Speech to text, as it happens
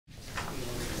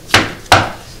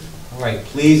right,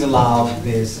 please allow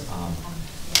this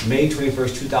May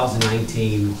 21st,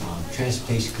 2019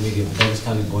 Transportation Committee of the Douglas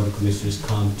County Board of Commissioners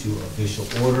come to official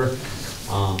order.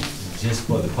 Just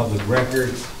for the public record,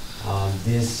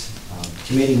 this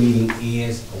committee meeting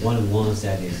is one of the ones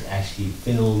that is actually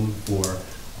filmed for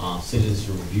citizens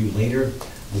to review later.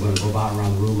 We're going to go about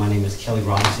around the room. My name is Kelly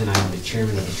Robinson. I am the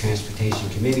chairman of the Transportation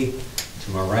Committee.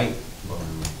 To my right,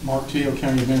 Mark Teal,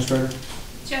 County Administrator.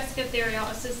 Jessica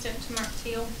Theriault, Assistant to Mark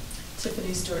Teal.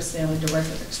 Tiffany Stewart-Stanley,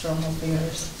 Director of External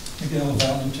Affairs. Miguel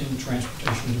Valentin,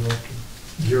 Transportation Director.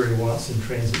 Gary Watson,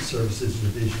 Transit Services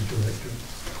Division Director.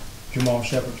 Jamal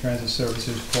Shepard, Transit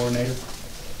Services Coordinator.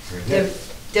 very good.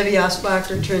 Debbie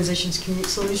Osbacher, Transitions Commute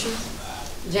Solutions.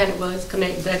 Janet Woods,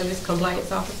 Connect Douglas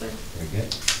Compliance Officer. Very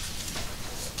good.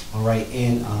 All right,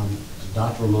 and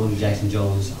Dr. Ramona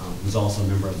Jackson-Jones, who's also a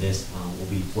member of this, will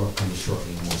be forthcoming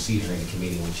shortly, and we'll see her in the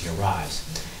committee when she arrives.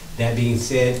 That being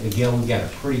said, Miguel, we've got a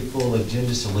pretty full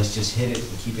agenda, so let's just hit it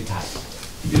and keep it tight.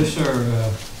 Yes,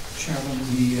 sir, Chairman.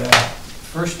 The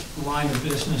first line of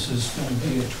business is going to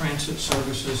be a transit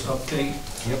services update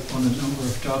on a number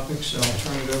of topics. I'll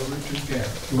turn it over to Gary.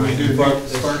 Can we do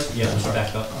first? Yeah, let's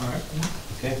back up. All right.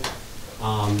 Okay.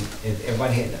 If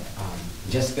everybody had,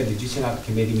 Jessica, did you send out the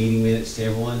committee meeting minutes to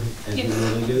everyone, as we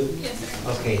normally do? Yes,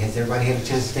 sir. Okay, has everybody had a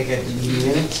chance to take out the meeting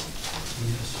minutes?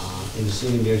 Yes. And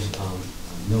assuming there's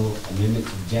no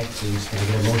amendments, objections, can I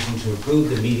get a motion to approve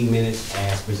the meeting minutes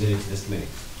as presented to this committee?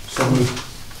 So moved.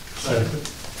 Second.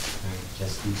 All right,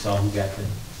 Jessica, you saw who got the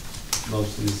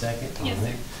motion in a second? Yes, All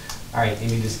right. All right,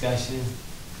 any discussion?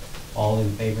 All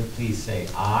in favor, please say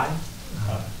aye.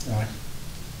 Aye.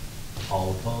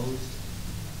 All opposed?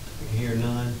 Hear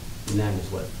none?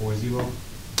 Unanimous, what, 4-0? 1,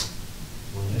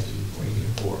 2,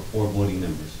 3, 4. 4 voting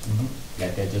members.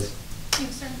 Got that, just?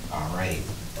 Yes, sir. All right.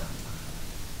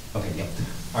 Okay, yeah.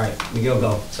 All right, Miguel,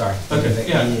 go. Sorry. Okay,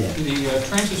 yeah. The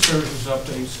transit services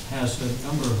updates has a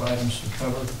number of items to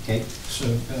cover. Okay. So,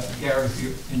 Gary, if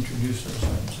you introduce those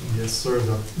items. Yes, sir.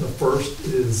 The first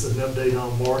is an update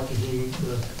on marketing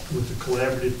with the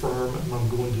collaborative firm. And I'm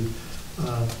going to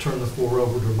turn the floor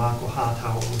over to Michael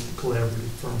Hightower with the collaborative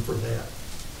firm for that.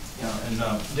 Yeah,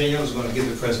 and Danielle is going to give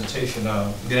the presentation.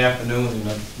 Good afternoon, and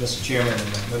Mr. Chairman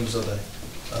and members of the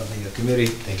committee.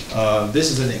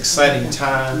 This is an exciting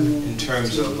time in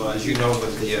terms of, as you know,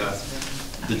 with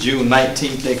the June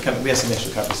 19th day coming. We have some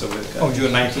extra copies of it.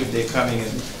 June 19th day coming,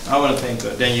 and I want to thank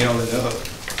Danielle and the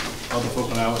other folk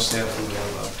on our staff who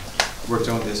have worked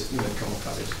on this. You know, come on,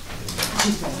 copies.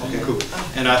 Okay, cool.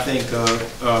 And I think,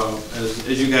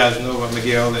 as you guys know,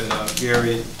 Miguel and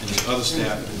Gary and the other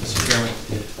staff, and Mr.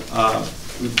 Chairman,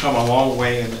 we've come a long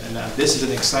way, and this is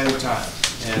an exciting time.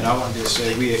 And I wanted to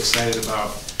say we're excited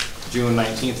about June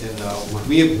 19th, and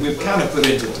we've kind of put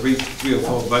it into three or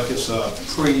four buckets.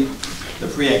 The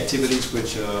pre-activities,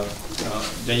 which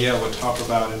Danielle will talk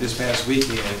about. And this past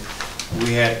weekend,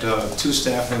 we had 2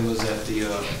 staff members at the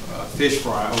fish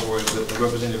fry over with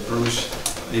Representative Bruce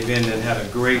event and had a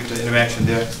great interaction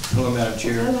there. Hello, Madam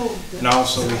Chair. Hello. And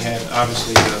also we had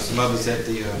obviously some others at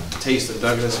the Taste of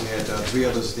Douglas. We had 3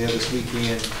 others there this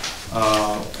weekend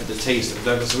at the Taste of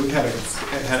Douglas. So we've had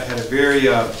a very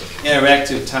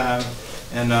interactive time.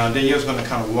 And Danielle's going to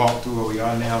kind of walk through where we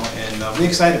are now, and we're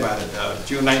excited about it.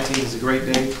 June 19th is a great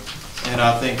day, and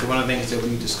I think one of the things that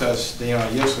we discussed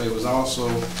yesterday was also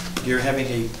you're having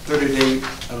a 30-day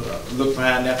look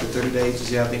behind after 30 days to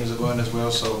see how things are going as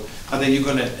well. So I think you're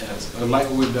going to like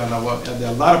what we've done. There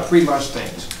are a lot of pre-launch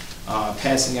things,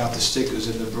 passing out the stickers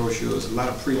and the brochures, a lot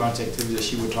of pre-launch activities that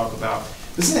she will talk about.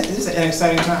 This is an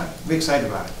exciting time. We're excited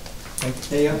about it.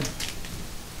 Thank you.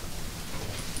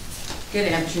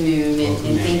 Good afternoon,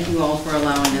 and thank you all for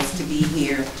allowing us to be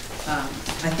here.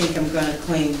 I think I'm going to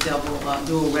claim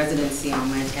dual residency on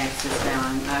my taxes now.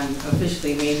 I'm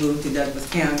officially removed to Douglas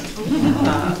County.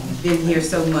 Been here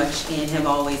so much and have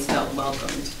always felt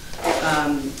welcomed.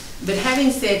 But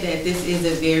having said that, this is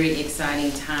a very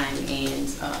exciting time, and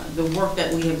the work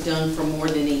that we have done for more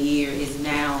than a year is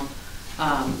now,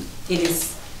 it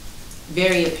is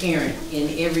very apparent in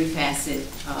every facet,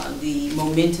 the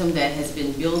momentum that has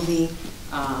been building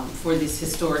for this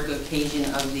historic occasion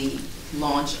of the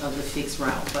launch of the fixed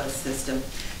route bus system.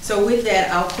 So with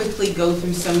that, I'll quickly go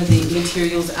through some of the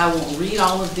materials. I won't read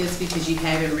all of this because you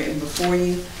have it written before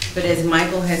you, but as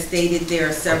Michael has stated, there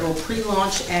are several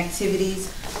pre-launch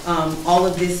activities. All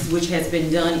of this which has been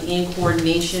done in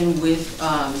coordination with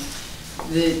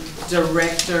the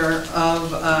Director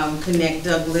of Connect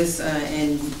Douglas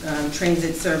and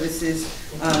Transit Services,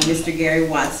 Mr. Gary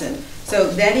Watson. So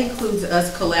that includes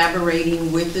us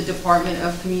collaborating with the Department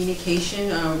of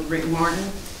Communication, Rick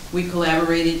Martin. We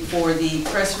collaborated for the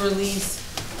press release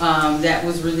that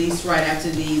was released right after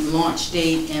the launch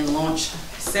date and launch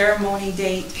ceremony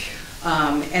date,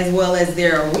 as well as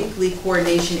there are weekly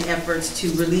coordination efforts to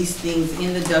release things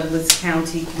in the Douglas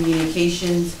County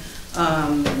communications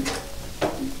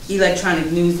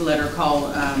electronic newsletter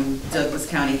called Douglas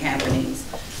County Happenings.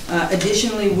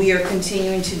 Additionally, we are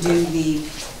continuing to do the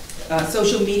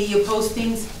social media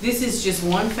postings. This is just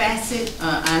one facet.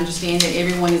 I understand that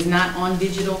everyone is not on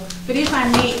digital, but if I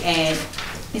may add,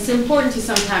 it's important to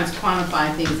sometimes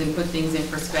quantify things and put things in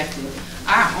perspective.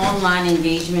 Our online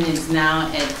engagement is now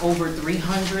at over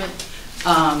 300,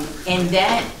 and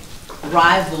that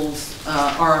rivals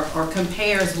or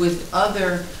compares with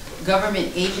other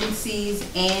government agencies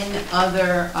and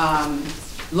other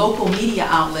local media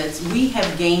outlets. We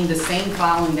have gained the same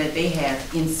following that they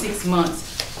have in 6 months.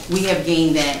 We have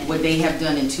gained that, what they have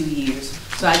done in 2 years.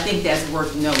 So I think that's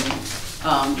worth noting.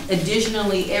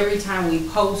 Additionally, every time we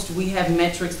post, we have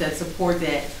metrics that support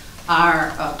that our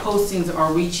postings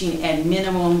are reaching at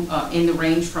minimum in the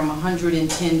range from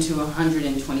 110 to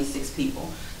 126 people.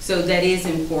 So that is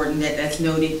important that that's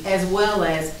noted, as well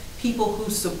as people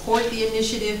who support the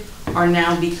initiative are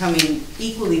now becoming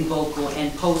equally vocal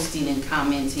and posting and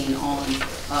commenting on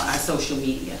our social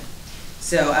media.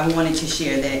 So I wanted to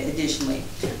share that additionally.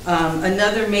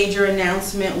 Another major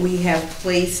announcement, we have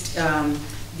placed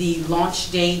the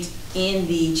launch date in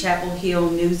the Chapel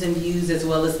Hill News and Views as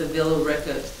well as the Villa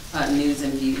Record News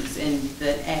and Views. And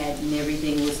the ad and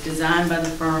everything was designed by the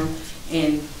firm,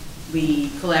 and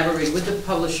we collaborated with the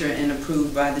publisher and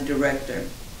approved by the director.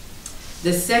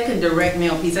 The second direct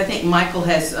mail piece, I think Michael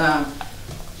has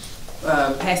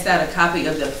passed out a copy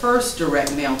of the first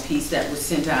direct mail piece that was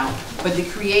sent out, but the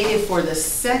creative for the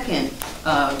second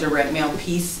direct mail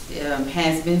piece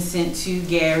has been sent to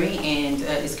Gary and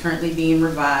is currently being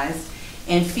revised,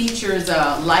 and features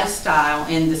lifestyle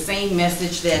and the same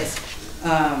message that's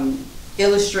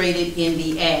illustrated in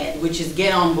the ad, which is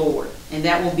get on board, and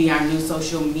that will be our new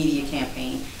social media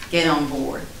campaign, get on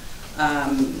board.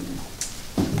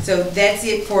 So that's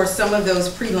it for some of those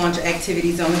pre-launch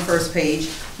activities on the first page.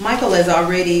 Michael has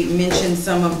already mentioned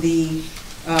some of the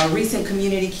recent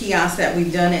community kiosks that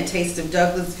we've done at Taste of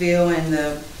Douglasville and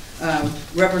the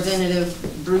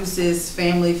Representative Bruce's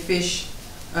Family Fish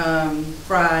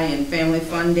Fry and Family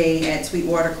Fun Day at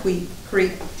Sweetwater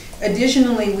Creek.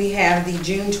 Additionally, we have the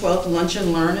June 12th Lunch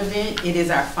and Learn event. It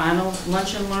is our final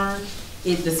Lunch and Learn.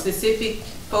 The specific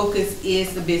focus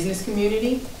is the business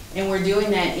community. And we're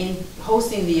doing that in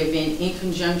hosting the event in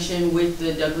conjunction with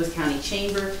the Douglas County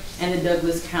Chamber and the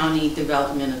Douglas County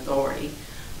Development Authority.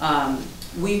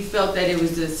 We felt that it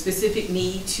was a specific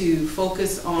need to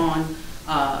focus on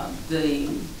the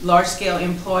large-scale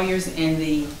employers and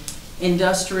the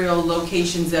industrial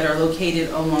locations that are located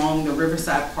along the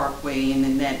Riverside Parkway and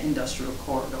in that industrial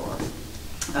corridor.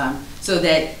 So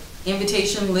that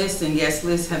invitation lists and guest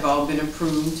lists have all been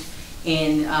approved,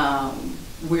 and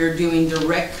we're doing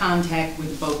direct contact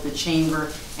with both the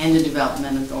Chamber and the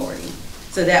Development Authority.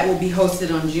 So that will be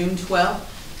hosted on June 12th.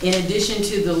 In addition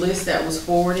to the list that was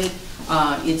forwarded,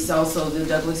 it's also the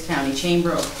Douglas County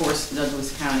Chamber, of course, the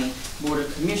Douglas County Board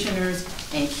of Commissioners,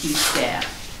 and key staff.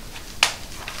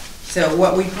 So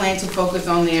what we plan to focus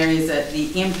on there is that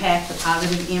the impact, the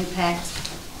positive impact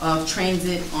of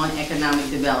transit on economic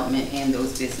development and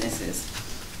those businesses.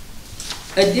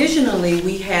 Additionally,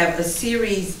 we have a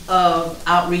series of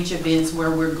outreach events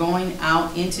where we're going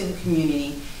out into the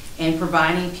community and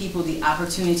providing people the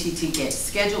opportunity to get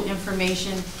schedule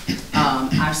information.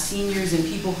 Our seniors and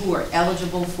people who are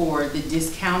eligible for the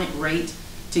discounted rate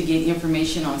to get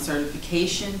information on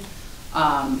certification.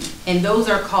 And those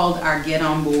are called our Get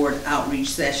On Board outreach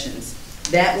sessions.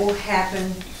 That will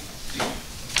happen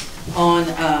on,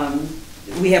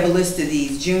 we have a list of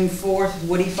these. June 4th,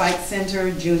 Woody Fight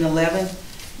Center. June 11th,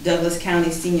 Douglas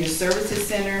County Senior Services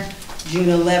Center. June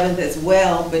 11th as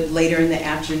well, but later in the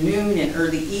afternoon and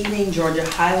early evening, Georgia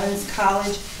Highlands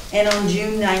College. And on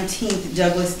June 19th,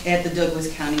 at the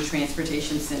Douglas County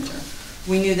Transportation Center.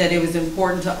 We knew that it was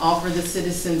important to offer the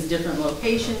citizens different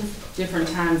locations, different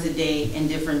times of day, and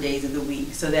different days of the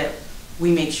week, so that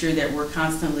we make sure that we're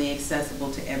constantly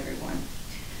accessible to everyone.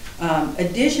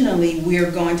 Additionally, we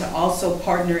are going to also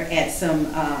partner at some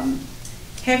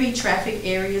heavy traffic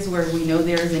areas where we know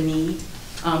there is a need.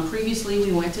 Previously,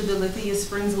 we went to the Lithia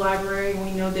Springs Library, and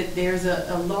we know that there's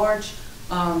a large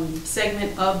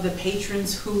segment of the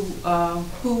patrons who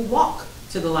walk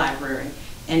to the library.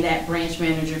 And that branch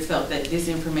manager felt that this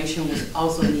information was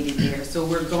also needed there. So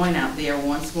we're going out there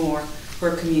once more for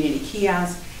a community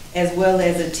kiosk, as well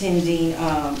as attending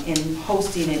and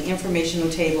hosting an informational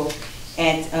table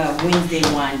at Wednesday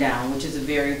Wind Down, which is a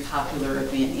very popular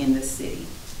event in the city.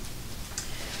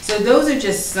 So those are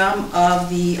just some of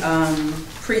the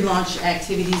pre-launch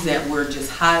activities that we're just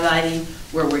highlighting,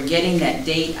 where we're getting that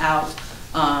date out.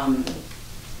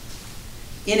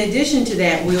 In addition to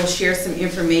that, we'll share some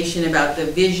information about the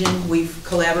vision. We've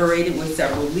collaborated with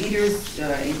several leaders,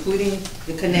 including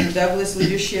the Connect Douglas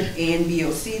leadership and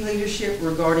BOC leadership,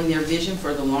 regarding their vision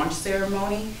for the launch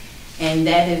ceremony. And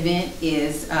that event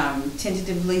is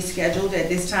tentatively scheduled at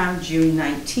this time, June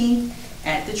 19th,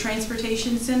 at the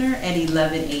Transportation Center at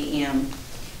 11 a.m.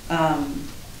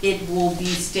 It will be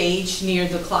staged near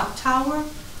the clock tower,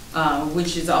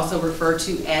 which is also referred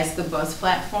to as the bus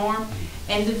platform.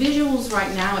 And the visuals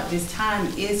right now at this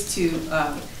time is to,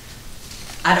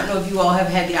 I don't know if you all have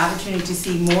had the opportunity to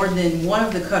see more than one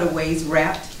of the cutaways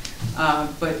wrapped,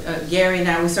 but Gary and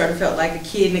I, we sort of felt like a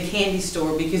kid in a candy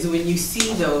store, because when you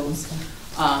see those,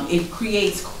 it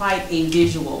creates quite a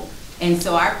visual. And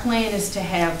so our plan is to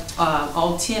have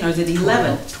all 10, or is it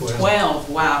 11?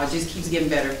 12, wow, it just keeps getting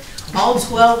better. All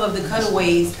 12 of the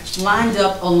cutaways lined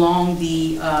up along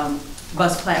the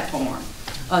bus platform.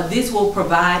 This will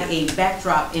provide a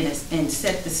backdrop and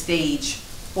set the stage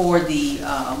for the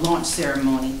launch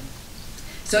ceremony.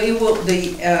 So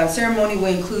the ceremony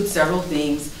will include several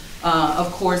things.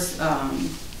 Of course,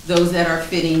 those that are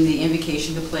fitting, the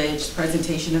invocation, the pledge,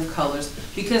 presentation of colors,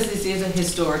 because this is a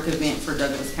historic event for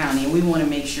Douglas County, and we want to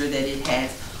make sure that it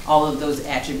has all of those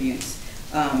attributes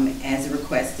as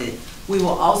requested. We will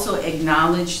also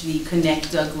acknowledge the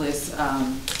Connect Douglas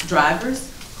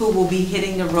drivers who will be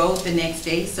hitting the road the next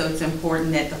day, so it's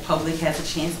important that the public has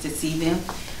a chance to see them,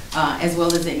 as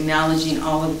well as acknowledging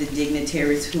all of the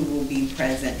dignitaries who will be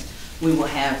present. We will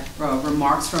have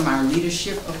remarks from our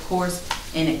leadership, of course,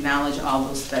 and acknowledge all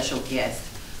those special guests.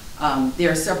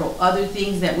 There are several other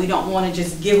things that we don't want to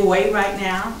just give away right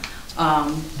now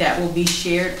that will be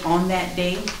shared on that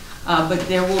day. But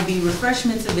there will be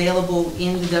refreshments available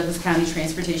in the Douglas County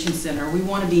Transportation Center. We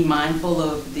want to be mindful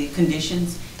of the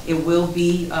conditions. It will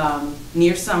be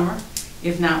near summer,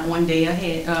 if not one day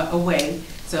away,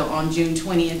 so on June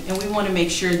 20th. And we want to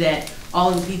make sure that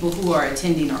all of the people who are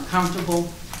attending are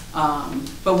comfortable.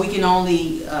 But we can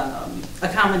only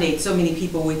accommodate so many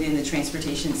people within the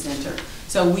Transportation Center.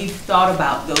 So we've thought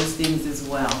about those things as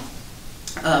well.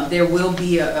 There will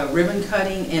be a ribbon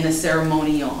cutting and a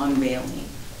ceremonial unveiling,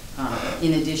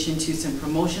 in addition to some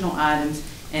promotional items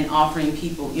and offering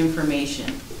people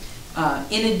information.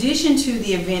 In addition to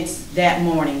the events that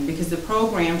morning, because the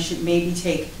program should maybe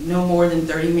take no more than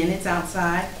 30 minutes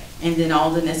outside, and then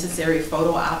all the necessary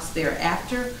photo ops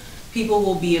thereafter, people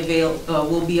will be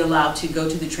allowed to go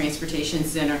to the Transportation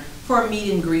Center for a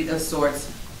meet and greet of sorts,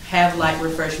 have light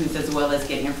refreshments, as well as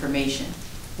get information.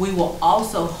 We will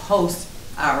also host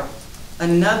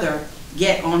another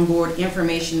Get On Board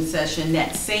information session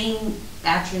that same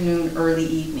afternoon, early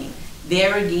evening.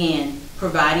 There again,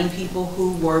 providing people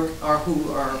who work or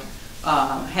who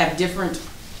have different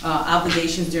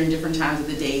obligations during different times of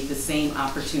the day the same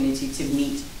opportunity to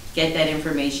meet, get that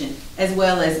information, as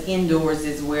well as indoors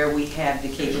is where we have the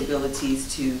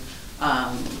capabilities to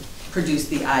produce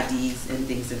the IDs and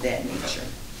things of that nature.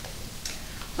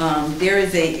 There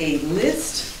is a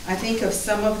list, I think, of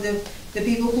some of the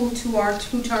people who are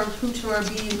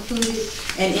being included.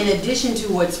 And in addition to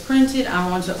what's printed, I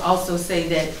want to also say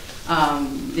that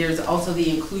there's also the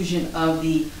inclusion of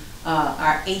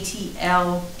our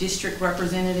ATL district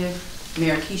representative,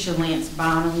 Mayor Keisha Lance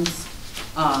Bonhams,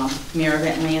 Mayor of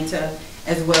Atlanta,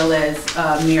 as well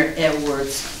as Mayor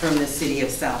Edwards from the city of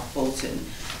South Fulton.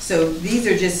 So these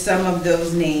are just some of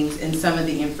those names and some of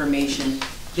the information.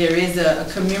 There is a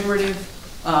commemorative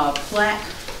plaque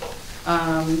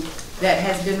that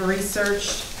has been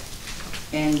researched,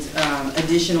 and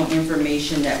additional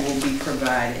information that will be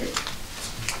provided.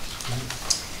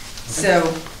 So,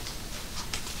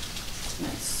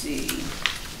 let's see.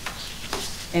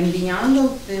 And beyond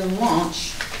the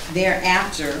launch,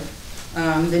 thereafter,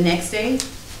 the next day,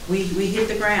 we hit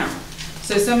the ground.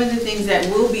 So some of the things that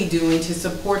we'll be doing to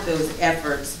support those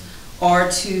efforts are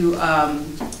to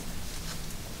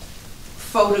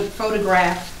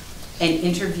photograph and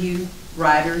interview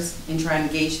riders and try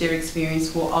and gauge their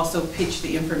experience. We'll also pitch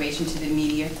the information to the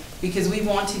media, because we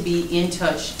want to be in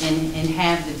touch and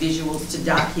have the visuals to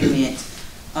document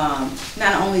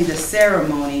not only the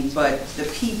ceremony, but the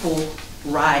people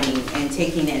riding and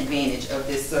taking advantage of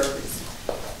this service.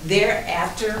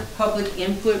 Thereafter, public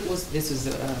input this was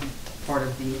part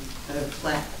of the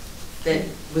plaque that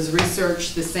was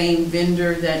researched. The same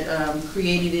vendor that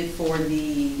created it for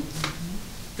the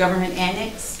government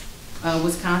annex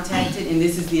was contacted, and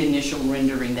this is the initial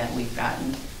rendering that we've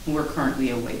gotten. We're currently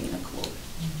awaiting a quote.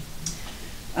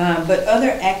 But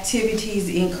other activities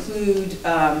include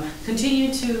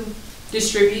continue to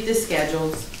distribute the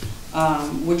schedules,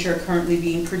 which are currently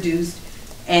being produced,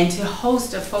 and to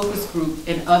host a focus group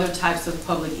and other types of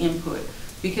public input,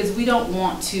 because we don't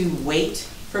want to wait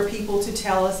for people to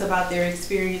tell us about their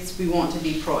experience. We want to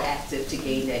be proactive to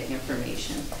gain that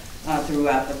information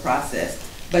throughout the process.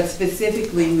 But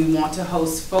specifically, we want to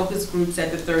host focus groups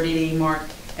at the 30-day mark,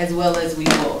 as well as we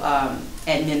will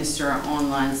administer an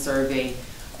online survey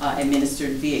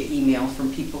administered via email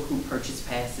from people who purchase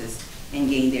passes and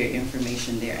gain their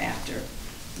information thereafter.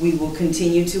 We will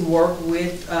continue to work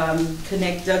with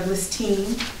Connect Douglas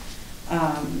team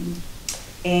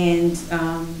and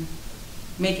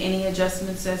make any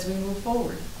adjustments as we move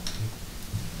forward.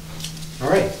 All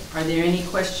right. Are there any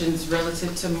questions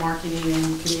relative to marketing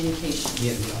and communication?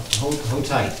 Yeah, hold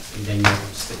tight, and then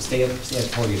stay at the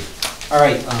podium. All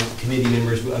right, committee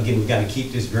members, again, we've got to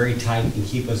keep this very tight and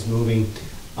keep us moving.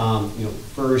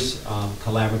 First,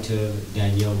 collaborative,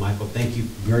 Danielle, Michael, thank you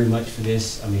very much for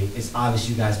this. I mean, it's obvious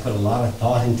you guys put a lot of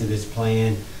thought into this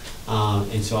plan,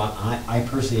 and so I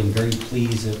personally am very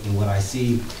pleased in what I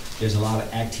see. There's a lot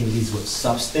of activities with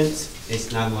substance.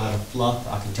 It's not a lot of fluff.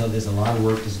 I can tell there's a lot of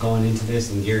work that's gone into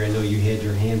this, and Gary, I know you had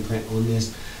your handprint on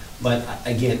this, but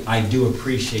again, I do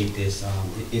appreciate this.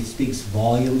 It speaks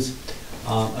volumes.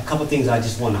 A couple things I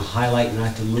just want to highlight,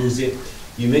 not to lose it.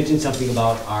 You mentioned something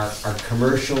about our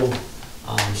commercial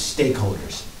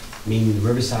stakeholders, meaning the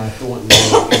Riverside, Thornton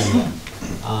area.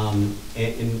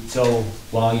 And so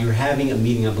while you're having a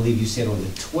meeting, I believe you said on the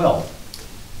 12th,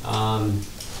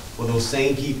 for those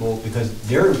same people, because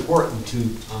they're important to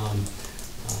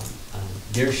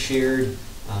their shared,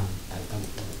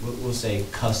 we'll say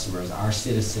customers, our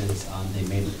citizens, they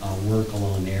may work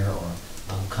along there or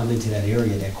come into that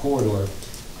area, that corridor.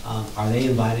 Are they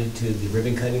invited to the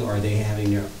ribbon cutting, or are they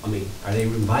having their, are they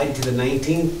invited to the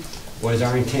 19th, or is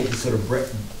our intent to sort of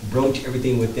broach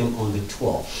everything with them on the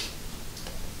 12th?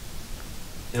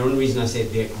 And the only reason I say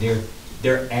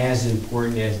they're as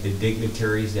important as the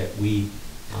dignitaries that we,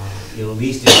 at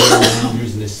least the general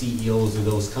managers and the CEOs of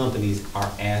those companies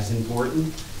are as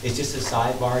important. It's just a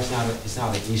sidebar. It's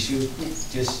not an issue.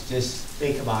 Yes. Just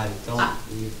think about it. Don't.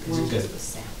 It's good.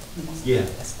 Yeah.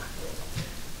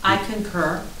 I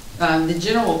concur. The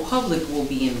general public will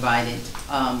be invited.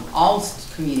 All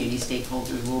community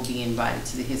stakeholders will be invited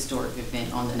to the historic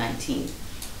event on the 19th.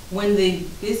 When the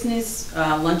business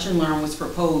lunch and learn was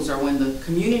proposed, or when the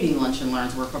community lunch and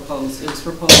learns were proposed, it was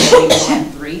proposed that we would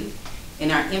have 3.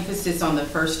 And our emphasis on the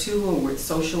first 2 were with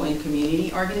social and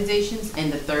community organizations,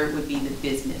 and the 3rd would be the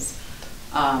business.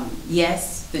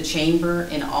 Yes, the chamber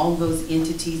and all those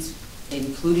entities,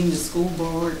 including the school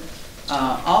board,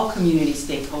 all community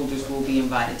stakeholders will be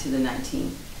invited to the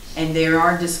 19th. And there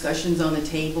are discussions on the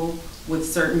table with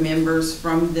certain members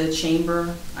from the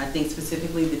chamber, I think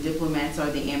specifically the diplomats or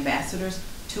the ambassadors,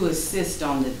 to assist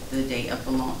on the day of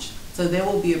the launch. So there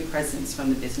will be a presence from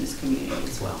the business community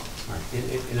as well. All right,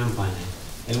 and I'm fine.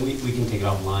 And we can take it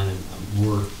offline and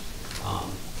more.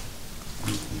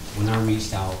 When I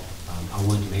reached out, I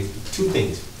wanted to make 2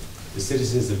 things. The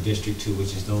citizens of District 2,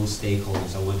 which is those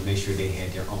stakeholders, I wanted to make sure they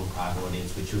had their own private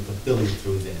audience, which you're fulfilling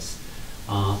through this.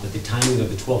 But the timing of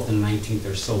the 12th and 19th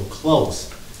are so close,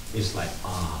 it's like,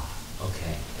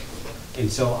 okay.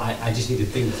 And so I just need to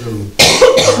think through,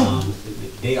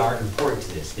 they are important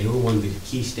to this. They were one of the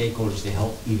key stakeholders to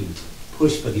help even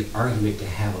push for the argument to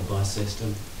have a bus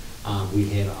system. We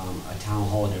had a town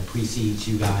hall that precedes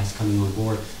you guys coming on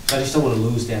board. So I just don't want to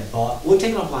lose that thought. We'll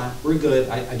take it offline. We're good.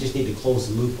 I just need to close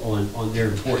the loop on their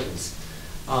importance.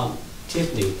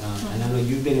 Tiffany, and I know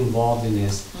you've been involved in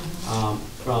this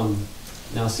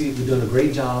now see, we're doing a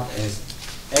great job as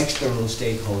external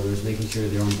stakeholders, making sure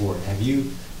they're on board. Have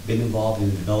you been involved in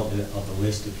the development of the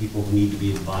list of people who need to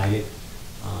be invited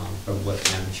from what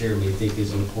Madam Chair may think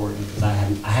is important? Because I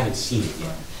haven't seen it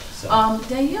yet. So.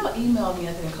 Danielle emailed me,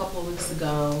 I think, a couple of weeks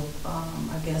ago,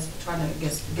 trying to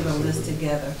get a list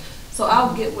together. So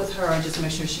I'll get with her and just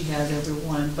make sure she has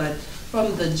everyone. But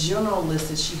from the general list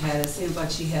that she had, it seems like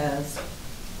she has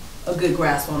a good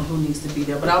grasp on who needs to be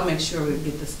there. But I'll make sure we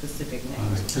get the specific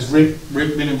names. Has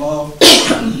Rick been involved?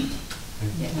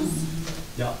 Yes.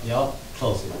 Y'all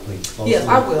close it, please. Close yes, it.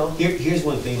 I will. Here's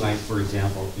one thing, like, for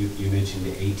example, you mentioned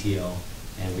the ATL.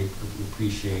 And we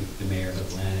appreciate the mayor of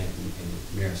Atlanta and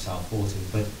the mayor of South Fulton.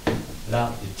 But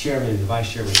without the chairman and the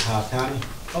vice chairman of Cobb County,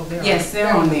 Yes,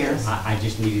 they're on there. I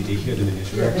just needed to hear them in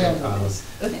this record. As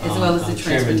well as the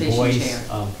Chairman transportation Boyce chair.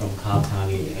 From Cobb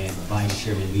County and Vice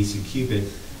Chairman Lisa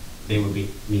Cupid, they would be,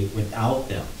 without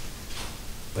them,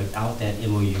 without that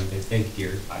MOU, thank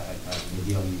you, I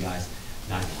you guys,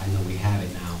 I know we have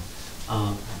it now.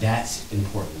 That's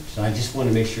important. So I just want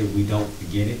to make sure we don't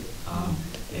forget it.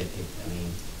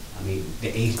 I mean,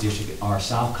 the 8th district are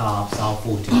South Cobb, South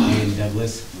Fulton, and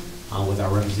Douglas, with our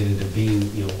representative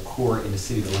being, core in the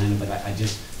city of Atlanta. But I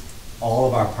just, all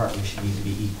of our partners should need to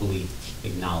be equally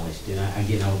acknowledged. And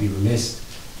again, I would be remiss,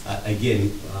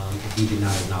 if we did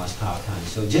not acknowledge Cobb County.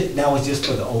 So that was just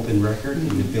for the open record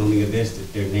in the filming of this,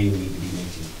 that their name need to be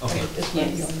mentioned. Okay.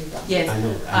 Yes. I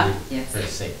know. Yes. Fair to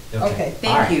say. Okay.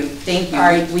 Thank you, thank you. All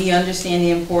right. We understand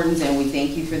the importance, and we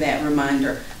thank you for that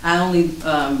reminder. I only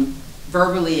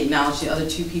verbally acknowledge the other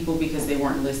 2 people because they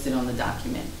weren't listed on the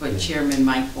document, but Chairman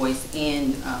Mike Boyce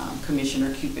and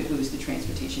Commissioner Cupid, who is the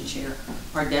Transportation Chair,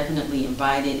 are definitely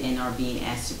invited and are being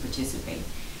asked to participate.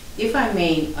 If I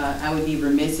may, I would be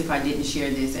remiss if I didn't share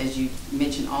this, as you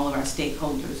mentioned all of our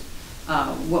stakeholders.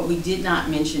 What we did not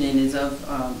mention, and is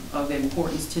of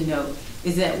importance to note,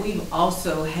 is that we've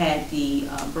also had the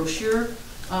brochure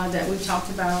that we talked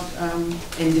about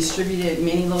and distributed at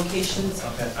many locations.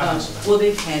 Okay. Well,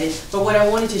 they've had it, but what I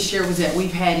wanted to share was that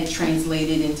we've had it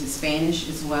translated into Spanish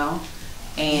as well,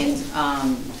 and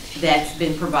that's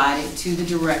been provided to the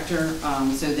director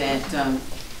so that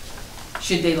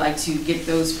should they like to get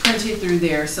those printed through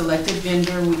their selected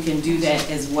vendor, we can do that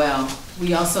as well.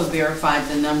 We also verified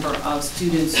the number of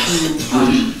students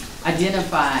who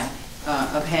identify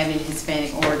of having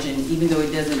Hispanic origin, even though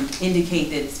it doesn't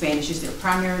indicate that Spanish is their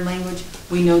primary language.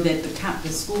 We know that the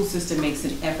school system makes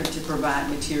an effort to provide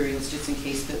materials just in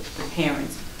case the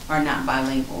parents are not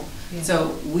bilingual. Yeah.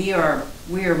 So we are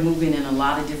moving in a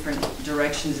lot of different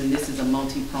directions, and this is a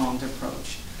multi-pronged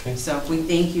approach. Okay. So we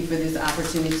thank you for this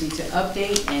opportunity to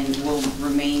update, and we'll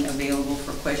remain available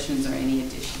for questions or any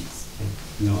additions.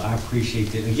 No, I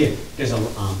appreciate it. Again, there's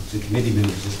to committee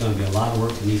members, there's going to be a lot of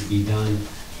work that needs to be done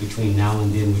between now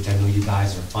and then, which I know you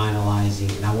guys are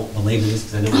finalizing, and I won't belabor this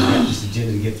because I know we have this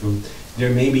agenda to get through. There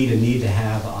may be the need to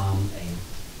have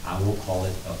I won't call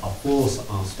it a full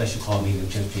special call meeting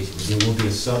of transportation, but there will be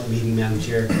a sub-meeting, Madam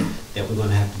Chair, that we're going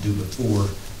to have to do before,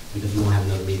 because we won't have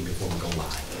another meeting before we go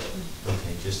live.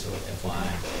 Okay, just so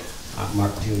FYI.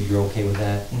 Mark, you're okay with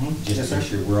that? Mm-hmm. Just to make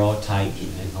sure we're all tight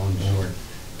and on board.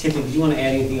 Tiffany, do you want to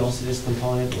add anything else to this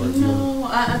component? Or no,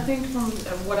 I think from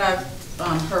what I've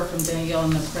heard from Danielle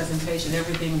in the presentation,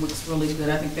 everything looks really good.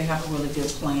 I think they have a really good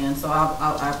plan. So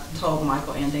I've told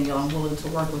Michael and Danielle I'm willing to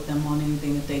work with them on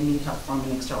anything that they need help from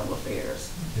in external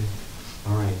affairs. Okay.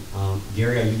 All right.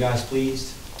 Gary, are you guys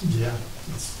pleased? Yeah,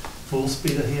 it's full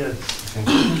speed ahead.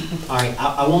 Okay. All right.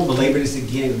 I won't belabor this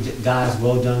again. Guys,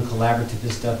 well done, collaborative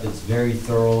and stuff. It's very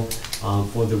thorough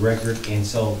for the record. And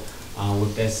so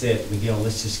with that said, Miguel,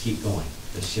 let's just keep going.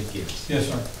 Let's shift gears. Yes,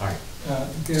 sir. All right.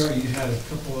 Gary, you had a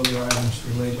couple other items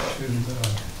related to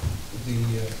the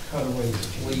cutaway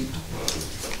fleet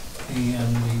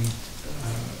and the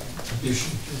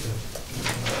addition to the...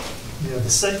 Yeah, the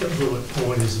second bullet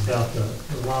point is about the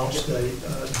launch date.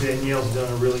 Danielle's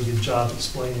done a really good job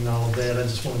explaining all of that. I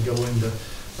just want to go into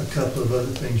a couple of other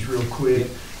things real quick.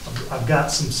 I've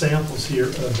got some samples here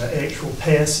of the actual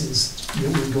passes that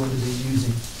we're going to be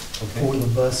using for the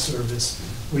bus service.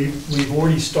 We've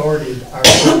already started our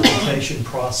certification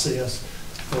process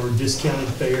for discounted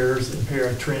fares and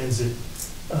paratransit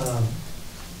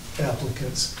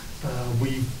applicants.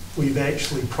 We've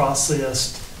actually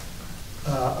processed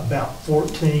about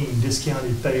 14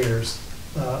 discounted fares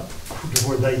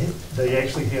where they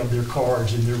actually have their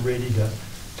cards and they're ready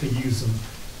to use them.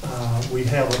 We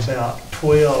have about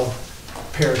 12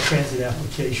 paratransit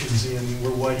applications in, and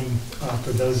we're waiting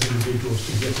for those individuals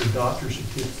to get their doctor's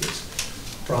certificates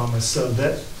from us. So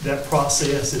that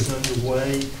process is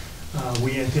underway.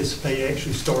 We anticipate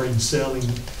actually starting selling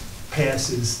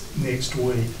passes next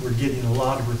week. We're getting a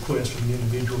lot of requests from the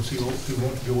individuals who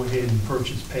want to go ahead and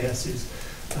purchase passes.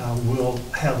 We'll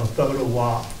have a photo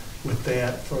op with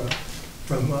that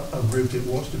from a group that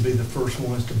wants to be the first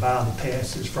ones to buy the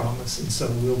passes from us, and so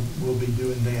we'll be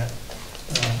doing that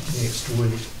next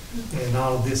week. And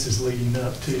all of this is leading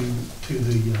up to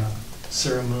the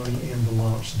ceremony and the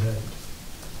launch date.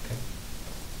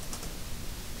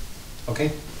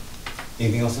 Okay.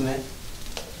 Anything else on that?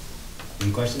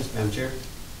 Any questions, Madam Chair?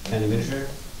 County Administrator?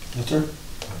 Yes, sir.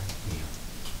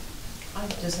 I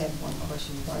just have one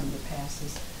question regarding the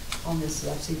passes. On this,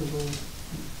 I see the little,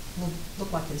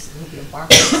 look like this, it'll be a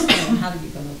barcode scan. How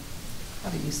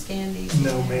do you scan these?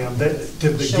 No, ma'am.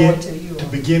 To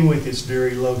begin with, it's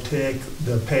very low tech.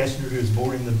 The passenger who is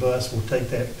boarding the bus will take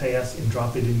that pass and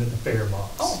drop it into the fare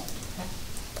box. Oh,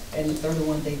 okay. And the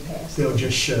 31-day pass? They'll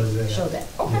just show that. Show that,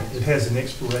 okay. Yeah, it has an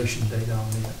expiration date on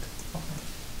it.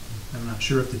 I'm not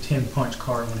sure if the 10-punch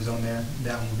card one is on there.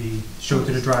 That one will be showed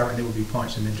to the driver and it will be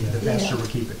punched, and then the passenger will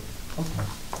keep it.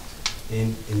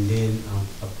 And then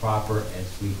a proper,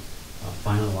 as we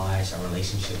finalize our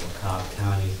relationship with Cobb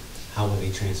County, how will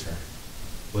they transfer?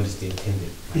 What is the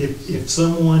intended? If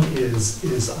someone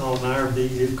is on our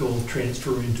vehicle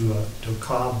transferring to a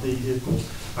Cobb vehicle,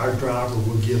 our driver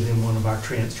will give them one of our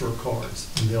transfer cards,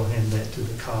 and they'll hand that to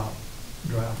the Cobb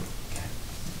driver. Okay.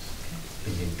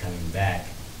 And then coming back.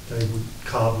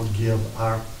 Cobb would give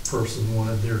our person one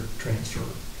of their transfer.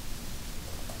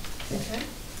 Okay.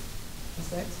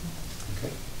 That's excellent.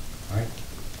 Okay. All right.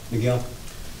 Miguel?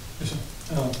 Yes,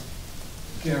 sir.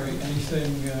 Gary,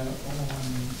 anything on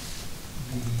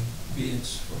the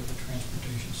bids for the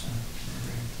transportation center?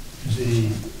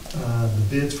 The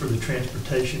bids for the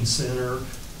transportation center,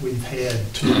 we've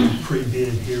had 2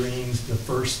 pre-bid hearings. The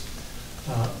first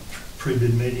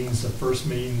pre-bid meetings, the first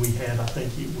meeting we had, I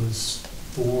think it was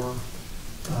 4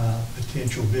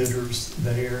 potential bidders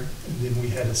there. And then we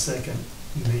had a second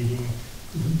meeting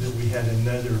that we had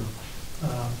another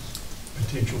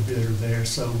potential bidder there.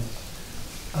 So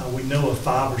we know of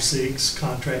 5 or 6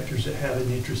 contractors that have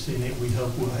an interest in it. We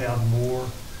hope we'll have more.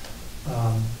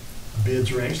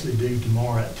 Bids are actually due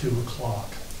tomorrow at 2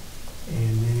 o'clock.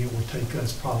 And then it will take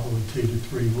us probably 2 to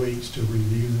 3 weeks to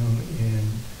review them and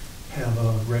have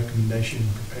a recommendation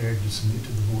prepared to submit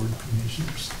to the Board of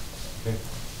Commissioners. Okay.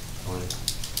 All right.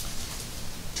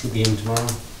 2 p.m. tomorrow?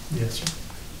 Yes, sir.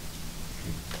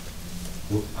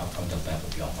 Okay. I'll dump that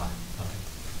with y'all. Okay.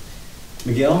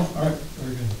 Miguel? All right,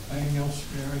 very good. Anything else,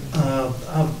 Gary?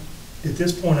 At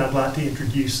this point, I'd like to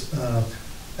introduce a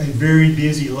very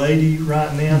busy lady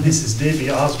right now. This is Debbie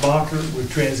Osbacher with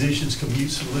Transitions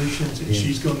Commute Solutions, and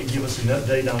she's going to give us an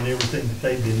update on everything that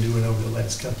they've been doing over the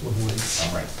last couple of weeks.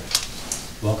 All right.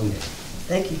 Welcome, Debbie.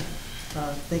 Thank you.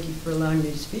 Thank you for allowing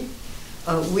me to speak.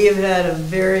 We have had a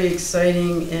very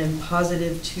exciting and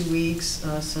positive 2 weeks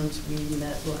since we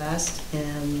met last,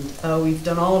 and we've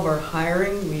done all of our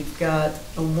hiring. We've got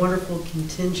a wonderful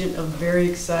contingent of very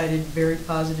excited, very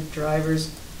positive drivers.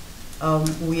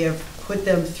 We have put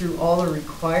them through all the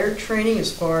required training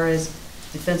as far as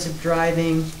defensive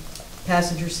driving,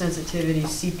 passenger sensitivity,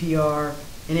 CPR,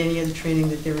 and any other training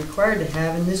that they're required to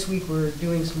have. And this week we're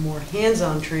doing some more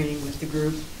hands-on training with the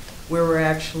group where we're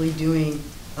actually doing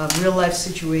real-life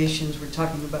situations. We're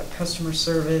talking about customer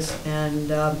service,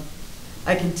 and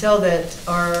I can tell that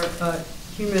our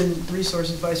Human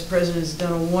Resources Vice President has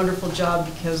done a wonderful job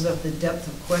because of the depth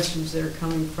of questions that are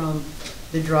coming from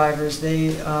the drivers.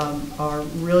 They are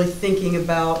really thinking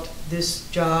about this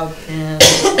job and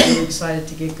they're excited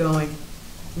to get going.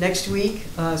 Next week,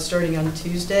 starting on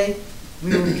Tuesday,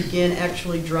 we will begin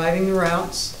actually driving the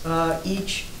routes.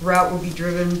 Each route will be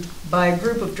driven by a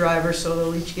group of drivers, so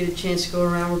they'll each get a chance to go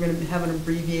around. We're going to have an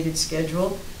abbreviated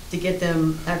schedule to get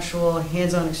them actual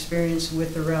hands-on experience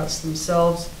with the routes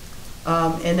themselves,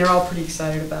 and they're all pretty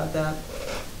excited about that.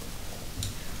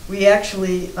 We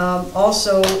actually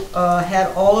also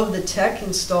had all of the tech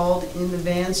installed in the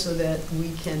van so that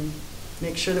we can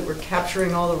make sure that we're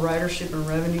capturing all the ridership and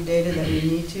revenue data that we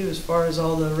need to, as far as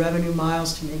all the revenue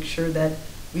miles, to make sure that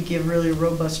we give really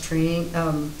robust training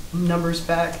numbers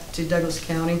back to Douglas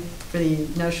County for the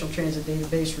National Transit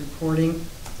Database reporting.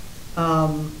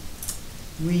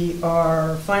 We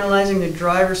are finalizing the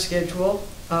driver schedule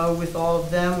with all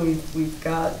of them. We've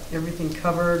got everything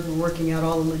covered. We're working out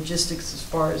all the logistics as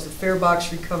far as the fare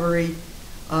box recovery,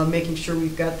 making sure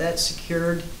we've got that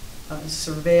secured,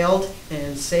 surveilled,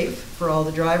 and safe for all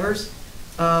the drivers.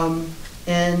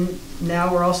 And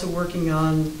now we're also working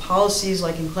on policies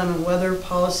like inclement weather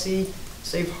policy,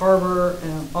 safe harbor,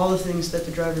 all the things that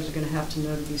the drivers are going to have to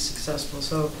know to be successful.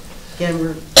 So again,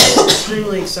 we're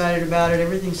extremely excited about it.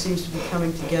 Everything seems to be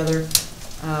coming together,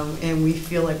 and we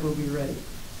feel like we'll be ready.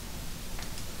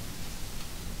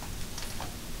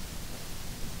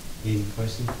 Any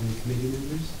questions from the committee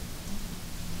members?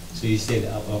 So you said,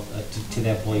 to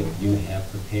that point, you have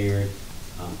prepared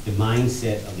the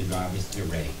mindset of the drivers. They're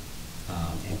ready,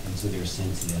 and so they're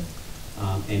sensitive.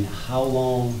 And how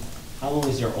long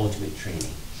is their ultimate training?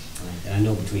 Right? And I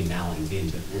know between now and then,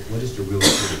 but what is the real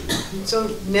training?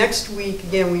 So next week,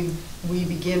 again, we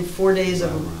begin 4 days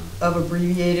of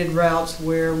abbreviated routes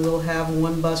where we'll have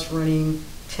one bus running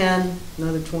 10,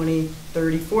 another 20,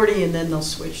 30, 40, and then they'll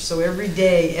switch. So every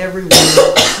day, everyone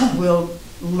will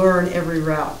learn every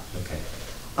route. Okay.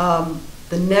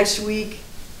 The next week,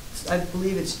 I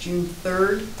believe it's June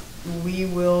 3rd, we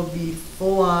will be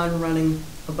full on running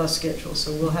a bus schedule.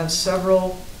 So we'll have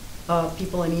several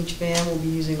people in each van. We'll be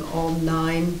using all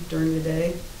 9 during the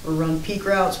day. We'll run peak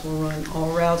routes, we'll run all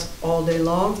routes all day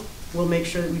long. We'll make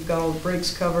sure that we've got all the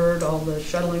breaks covered, all the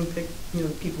shuttling,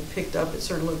 people picked up at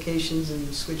certain locations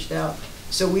and switched out.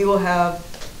 So we will have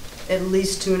at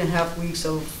least 2.5 weeks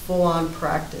of full-on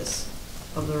practice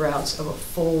of the routes of a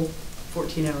full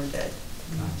 14-hour day.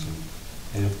 Gotcha.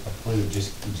 And a point of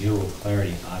just general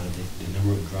clarity, out of the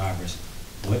number of drivers,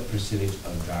 what percentage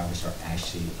of drivers are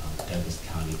actually Douglas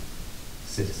County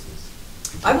citizens?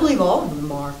 I believe all of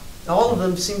them are. All of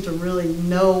them seem to really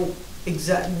know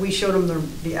we showed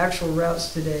them the actual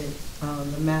routes today,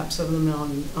 the maps of them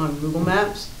on Google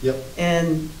Maps. Yep.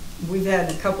 And we've had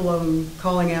a couple of them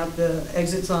calling out the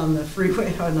exits on the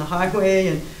freeway, on the highway,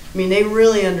 and I mean, they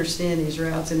really understand these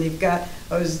routes, and they've got,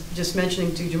 I was just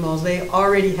mentioning to Jamal's, they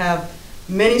already have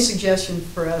many suggestions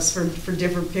for us for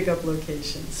different pickup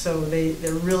locations. So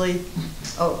they're really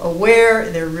aware,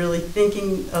 they're really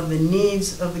thinking of the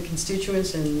needs of the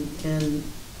constituents, and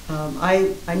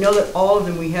I know that all of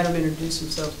them, we had them introduce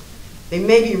themselves. They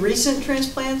may be recent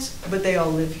transplants, but they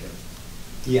all live here.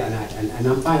 Yeah, and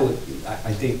I'm fine with,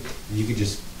 I think you could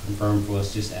just confirm for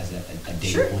us just as a data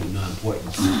Sure. point, not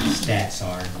important. Stats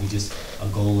are, we just, a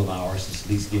goal of ours is at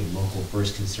least give local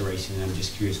first consideration, and I'm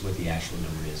just curious what the actual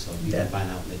number is. So if you can find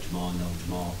out, let Jamal know.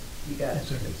 Jamal. You got it. Yes,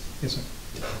 sir. Yes,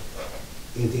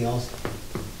 sir. Anything else?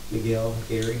 Miguel,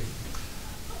 Gary?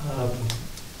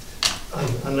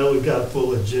 I know we've got a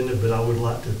full agenda, but I would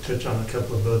like to touch on a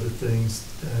couple of other things,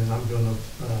 and I'm going to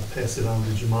pass it on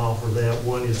to Jamal for that.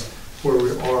 One is where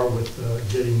we are with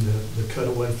getting the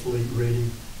cutaway fleet ready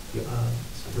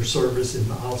for service,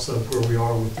 and also where we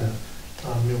are with the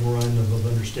memorandum of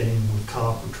understanding with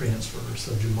copper transfer.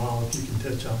 So Jamal, if you can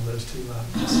touch on those two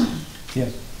items.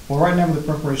 Yes. Well, right now with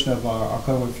the preparation of our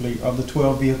cutaway fleet, of the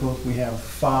 12 vehicles, we have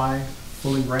 5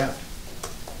 fully wrapped.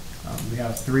 We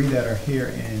have 3 that are here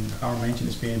in our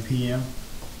maintenance being PM,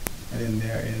 and then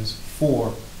there is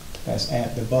 4 that's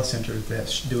at the bus center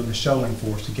that's doing the shuttling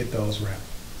for us to get those wrapped.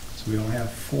 So we don't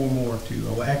have 4 more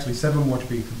well, actually 7 more to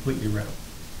be completely wrapped.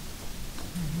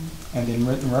 And then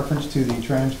in reference to the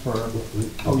transfer,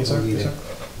 oh yes sir, yes sir.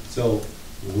 So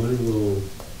when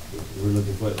we're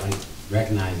looking for, like,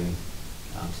 recognizing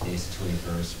today's the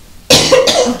 21st,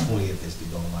 20th is the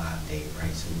go live date,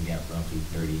 right? So we got roughly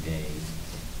 30 days.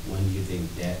 When do you think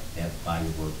that body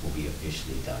of work will be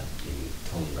officially done and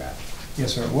totally wrapped?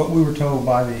 Yes, sir. What we were told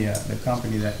by the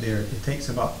company that it takes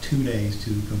about 2 days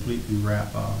to completely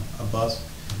wrap a bus.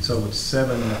 So it's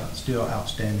 7 still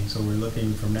outstanding. So we're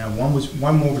looking from now.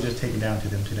 One more was just taken down to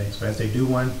them today. So as they do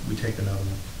one, we take another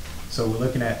one. So we're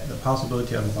looking at the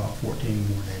possibility of about 14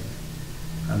 more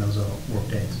days on those work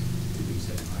days.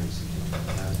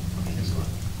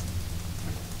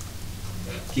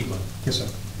 Keep going. Yes, sir.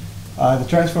 The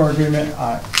transfer agreement,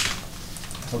 I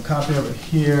have a copy of it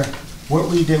here. What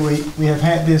we did, we have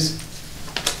had this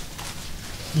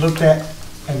looked at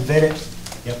and vetted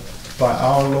by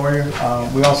our lawyer.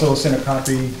 We also sent a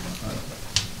copy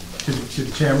to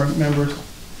the chairman members,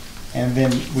 and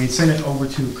then we sent it over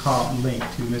to Cobb Link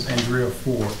to Ms. Andrea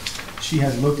Ford. She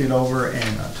has looked it over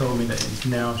and told me that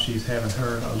now she's having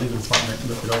her legal department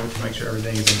look it over to make sure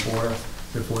everything is in order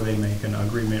before they make an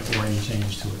agreement or any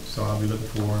change to it. So I'll be looking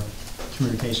for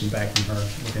communication back from her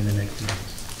within the next 2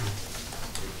 days.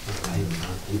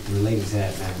 Related to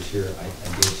that, Madam Chair, I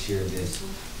did share this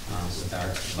with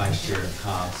our Vice Chair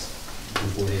Cobbs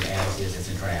before they asked this as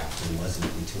a draft. It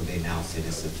wasn't until they announced it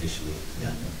it's officially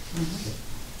done.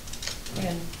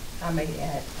 And I may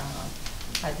add,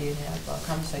 I did have a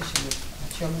conversation with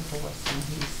Chairman Forrest, and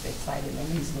he's excited and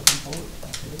he's looking forward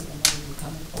to it. And when you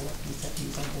coming forward, he said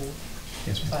he's on board.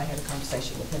 Yes, so I had a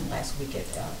conversation with him last week at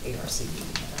ARC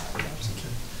meeting.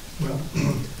 Well,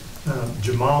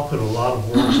 Jamal put a lot of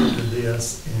work into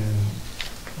this, and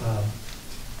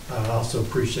I also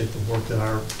appreciate the work that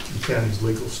the county's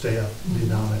legal staff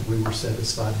did on it. We were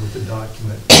satisfied with the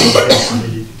document. We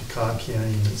submitted it to Cobb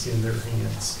County, and it's in their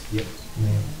hands. Yep.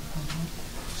 Ma'am.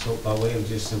 So by way of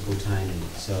just simple timing,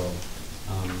 so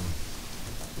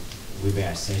we've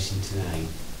got a session tonight.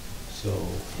 So,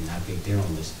 and I think we're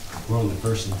on the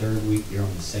 1st and 3rd week, they're on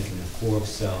the 2nd and 4th,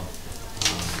 so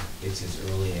it's as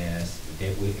early as,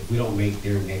 if we don't make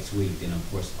their next week, then of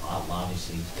course,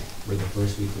 obviously, we're the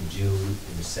 1st week of June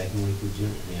and the 2nd week of June.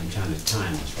 I mean, I'm trying to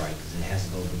time this right, because it has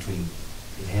to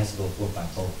go forth by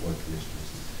both board commissioners.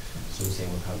 So we're saying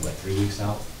we're probably, 3 weeks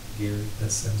out, Gary? That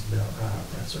sounds about right.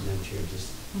 That's what I'm sure,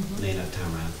 just laying enough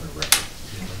time around for the record.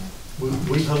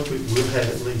 We hope we'll have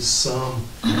at least some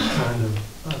kind of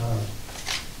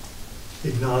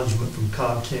acknowledgement from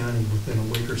Cobb County within a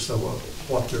week or so of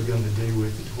what they're going to do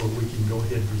with it, where we can go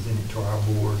ahead and present it to our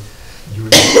board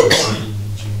during the first meeting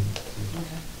in June.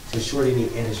 So short any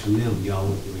edits from them,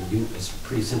 y'all, it's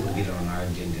pretty simple to get it on our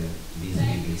agenda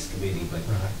vis-a-vis this committee, but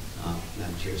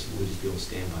Madam Chair, so we'll just be able to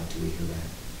stand by till we hear that.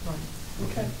 Right.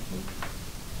 Okay.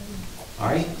 All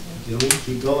right, gentlemen,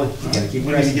 keep going. You gotta keep We need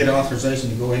to pressing. get authorization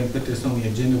to go ahead and put this on the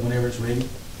agenda whenever it's ready.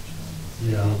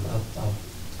 Yeah,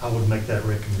 I would make that If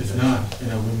recommendation. not, we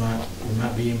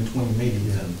might be in between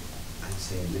meetings. Yeah. I'd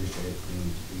say administrative.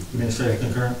 Administrative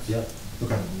concurrence? Yep.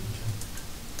 Okay.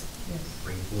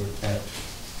 Bring forward that.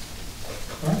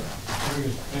 All right, very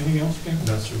good. Anything else, Ken?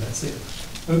 No, sir, that's it.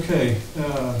 Okay,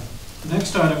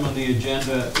 next item on the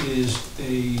agenda is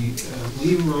a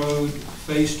Lee Road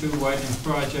Phase 2 widening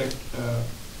project,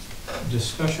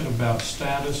 discussion about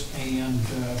status and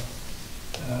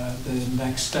the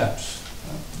next steps.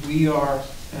 We are,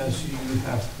 as you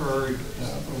have heard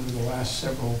over the last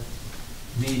several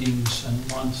meetings and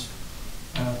months,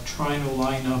 trying to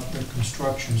line up the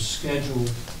construction schedule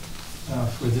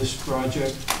for this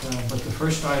project, but the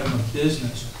first item of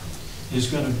business is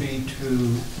going to be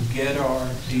to get our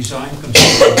design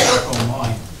consultant back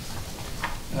online.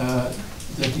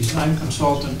 The design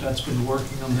consultant that's been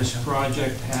working on this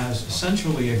project has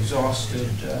essentially exhausted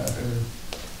or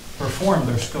performed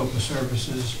their scope of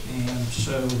services, and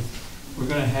so we're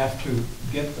going to have to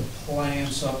get the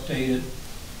plans updated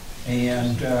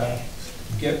and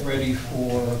get ready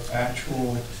for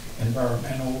actual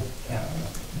environmental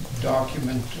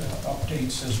document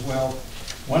updates as well.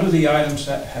 One of the items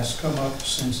that has come up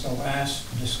since the last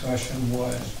discussion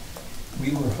was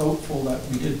we were hopeful that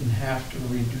we didn't have to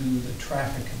redo the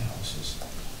traffic analysis.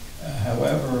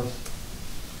 However,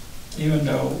 even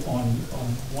though on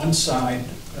one side,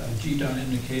 GDOT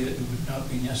indicated it would not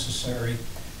be necessary,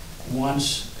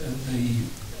 once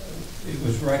it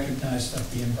was recognized that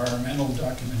the environmental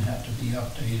document had to be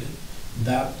updated,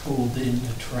 that pulled in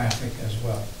the traffic as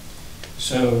well.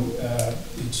 So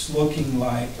it's looking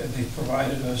like they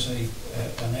provided us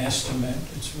an estimate.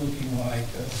 It's looking like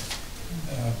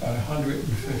about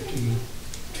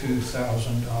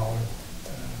 $152,000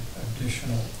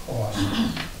 additional cost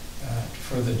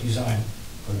for the design.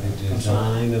 For the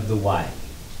design of the widening.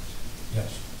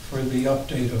 Yes, for the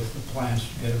update of the plans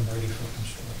to get them ready for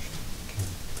construction.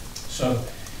 So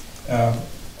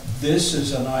this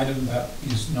is an item that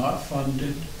is not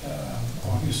funded,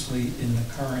 obviously, in the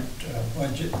current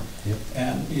budget, Yep.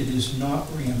 and it is not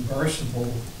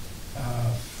reimbursable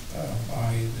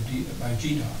by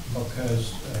GDOT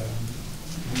because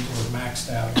we were maxed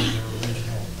out in their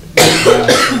original.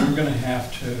 So we're going to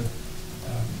have to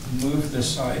move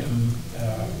this item,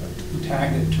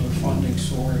 tag it to a funding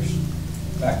source.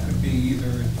 That could be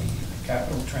either the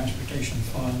Capital Transportation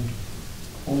Fund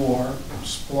or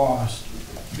SPLOST,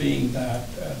 being that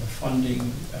the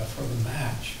funding for the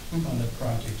match on the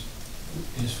project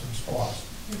is from SPLOST.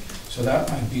 So that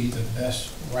might be the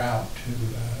best route to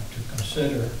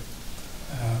consider.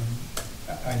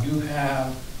 I do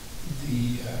have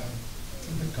the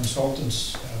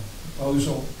consultant's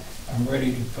proposal. I'm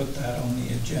ready to put that on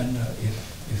the agenda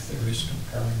if there is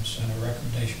concurrence and a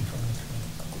recommendation from the committee.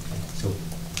 So,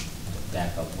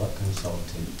 back up, what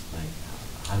consultant, like,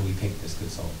 how do we pick this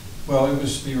consultant? Well, it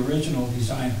was the original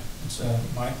designer. It's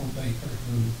Michael Baker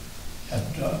who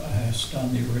has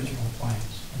done the original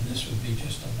plans. And this would be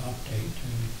just an update to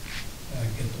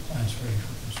get the plans ready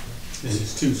for construction. This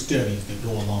is two studies that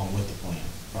go along with the plan,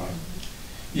 right?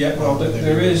 Yeah, well,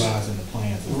 there is, Revising the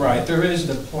plans. right, there is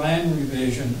the plan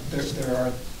revision. There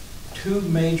are two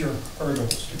major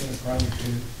hurdles to get a project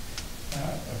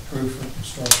approved for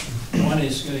construction. One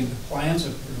is getting the plans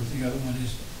approved, the other one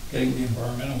is getting the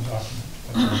environmental document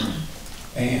approved.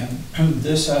 And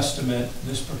this estimate,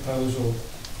 this proposal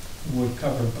would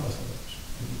cover both of those.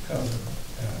 It would cover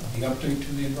the update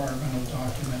to the environmental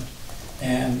document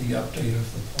and the update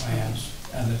of the plans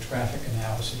and the traffic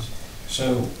analysis.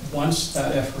 So once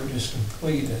that effort is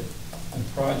completed, the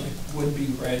project would be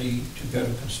ready to go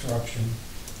to construction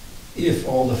if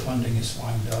all the funding is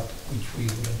lined up, which we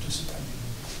would anticipate.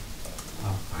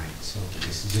 All right, so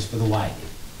this is just for the widening.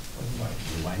 For the widening.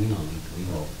 The widening only, we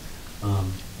hope.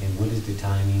 And what is the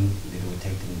timing that it would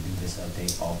take them to do this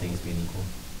update, all things being equal?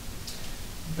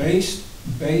 Based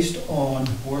on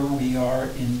where we are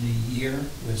in the year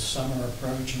with summer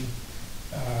approaching,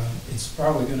 it's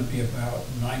probably going to be about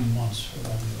 9 months for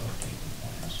them to update the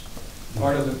plans.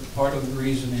 Part of the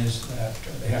reason is that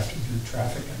they have to do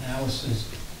traffic analysis,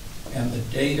 and the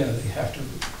data, they have to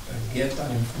get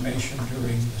that information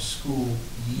during the school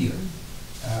year.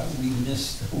 We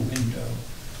missed the window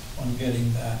on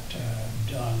getting that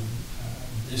done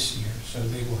this year, so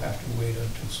they will have to wait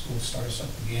until school starts up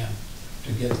again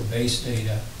to get the base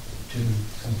data to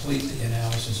complete the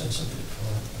analysis and submit it for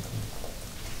approval.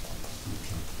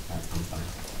 Okay. All right. I'm fine.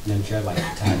 Madam Chair, I'd like to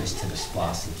tie this to the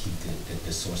SPOS and keep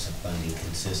the source of funding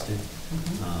consistent.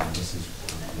 This is,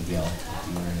 Miguel, if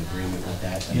you are in agreement with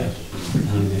that, I'd like to,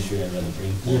 County Administrator, I'd rather bring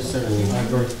Yes, sir. I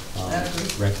agree.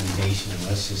 recommendation, and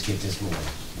let's just get this moving.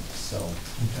 So,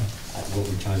 what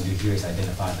we're trying to do here is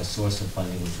identify the source of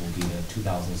funding, which will be the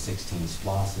 2016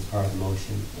 SPOS as part of the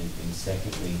motion, and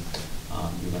secondly,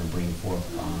 you're going to bring forth,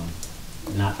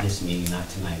 not this meeting, not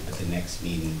tonight, but the next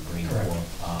meeting, bring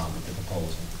forth the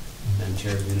proposal. Madam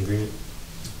Chair, you in agreement?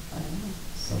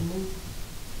 So moved.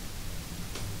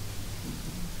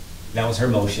 That was her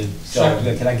motion. So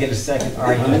can I get a second? All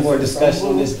right, any more discussion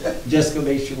on this? Just to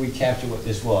make sure we capture what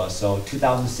this was. So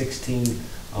 2016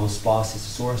 SPOS is the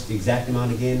source. The exact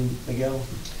amount again, Miguel?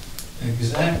 The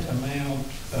exact amount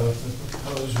of the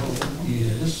proposal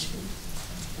is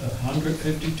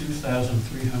 $152,304.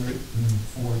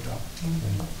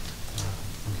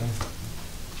 Okay.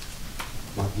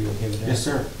 Mark, you okay with that? Yes,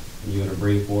 sir. And you're going to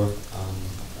bring forth,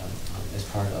 as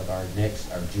part of our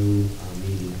June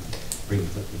meeting, bring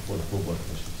it before the full board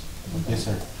officials. Yes,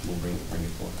 sir. We'll bring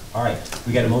it forward. All right,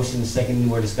 we got a motion and a second. Any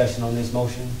more discussion on this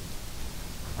motion?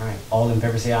 All right, all in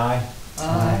favor say aye.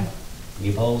 Aye. Any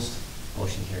opposed?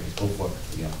 Motion carries. Go forward.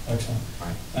 Yeah. Excellent. All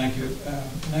right. Thank you.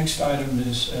 Next item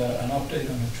is an update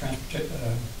on the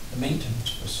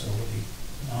maintenance facility,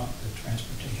 not the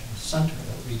transportation center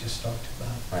that we just talked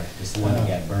about. Right, this is the one that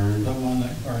got burned. The one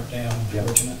that burnt down, Yep.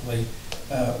 unfortunately.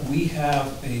 We have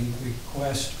a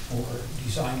request for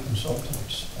design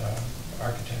consultants,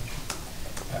 architecture,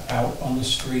 out on the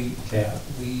street. Okay.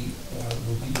 We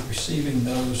will be receiving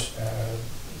those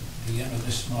the end of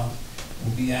this month.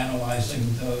 We'll be analyzing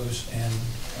those, and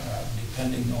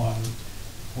depending on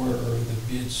where the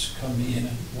bids come in,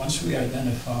 and once we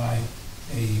identify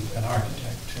an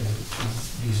architect to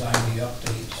design the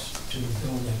updates to the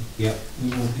building, Yep. we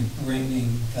will be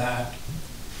bringing that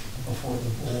before the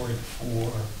board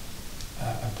for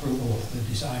approval of the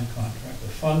design contract. The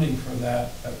funding for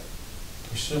that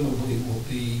presumably will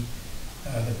be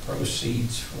the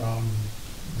proceeds from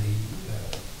the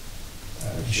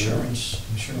insurance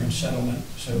settlement.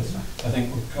 So I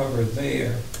think we're covered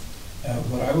there.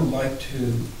 What I would like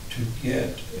to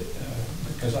get,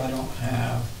 because I don't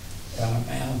have an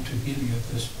amount to give you at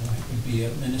this point, would be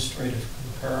administrative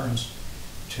concurrence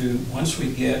to, once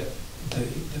we get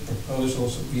the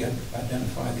proposals, that we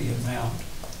identify the amount,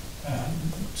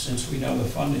 since we know the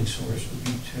funding source, would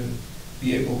be to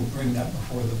be able to bring that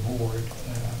before the board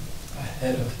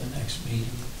ahead of the next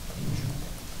meeting in June.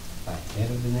 Ahead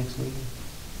of the next meeting?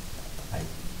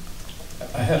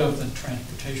 Ahead of the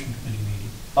transportation committee meeting.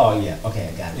 Oh, yeah, okay,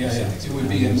 I got it. Yeah, So yeah, next it week. would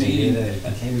be a meeting.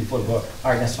 I came before the board.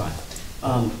 All right, that's fine.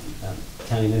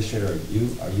 County Administrator,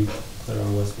 are you clear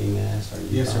on what's being asked? Are you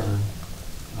Yes, sir. fine?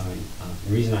 All right,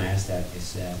 the reason I asked that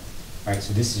is that, all right,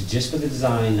 so this is just for the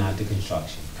design, not the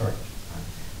construction. Correct.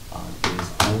 It is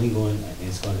only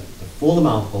the full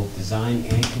amount, both design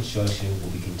and construction,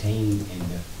 will be contained in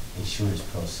the insurance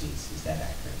proceeds. Is that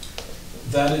accurate?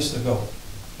 That is the goal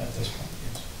at this point,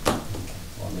 yes. Okay.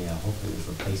 Well, I mean, hopefully there's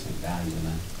replacement value, and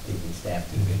I'm thinking staff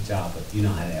did a good job, but you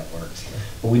know how that works.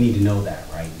 But we need to know that,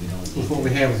 right? We don't. need Before to-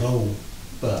 we have is old,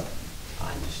 but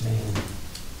I understand.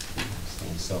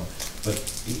 So, but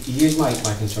here's my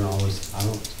concern always.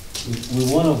 We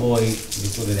want to avoid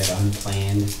sort of that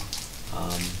unplanned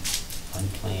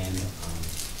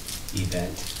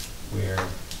event where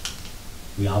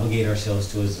we obligate ourselves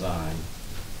to a design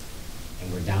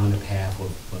and we're down the path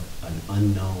with an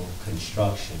unknown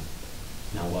construction.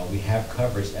 Now, while we have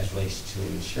coverage as relates to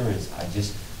insurance,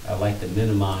 I like to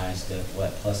minimize the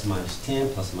plus or minus 10,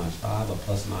 plus or minus 5, or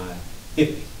plus or minus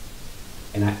 50.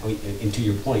 And to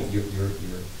your point,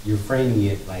 you're framing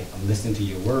it like, I'm listening to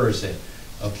your words that,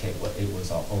 okay, well, it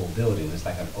was an old building, it's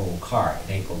like an old car, it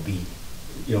ain't gonna be,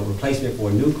 replacement for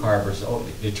a new car versus,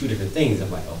 they're two different things.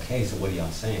 I'm like, okay, so what are y'all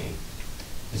saying?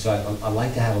 And so I'd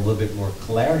like to have a little bit more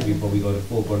clarity before we go to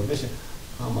full board of commission.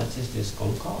 How much is this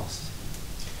gonna cost?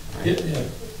 Right?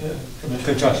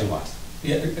 Construction-wise.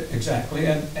 Yeah, exactly,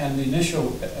 and the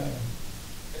initial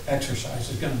exercise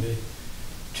is gonna be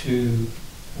to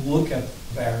look at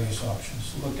various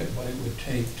options, look at what it would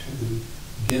take to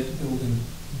get the building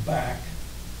back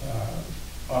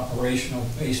operational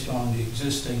based on the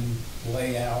existing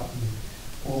layout and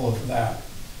all of that.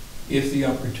 If the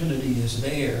opportunity is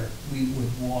there, we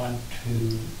would want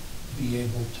to be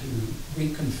able to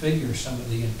reconfigure some of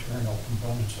the internal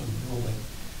components of the building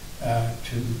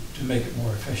to make it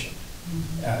more efficient.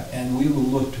 And we will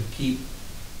look to keep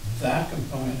that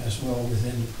component as well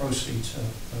within the proceeds of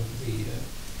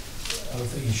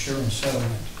the insurance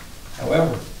settlement.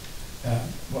 However,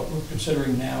 what we're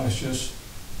considering now is just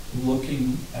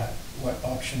looking at what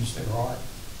options there are,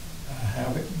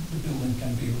 how the building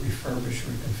can be refurbished,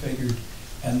 reconfigured,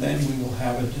 and then we will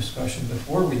have a discussion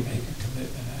before we make a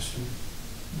commitment as to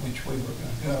which way we're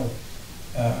going to go,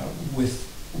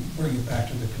 bring it back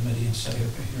to the committee and say,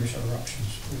 okay, here's our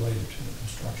options related to the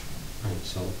construction. Right,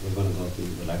 so we're going to go through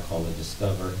what I call the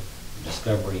discovery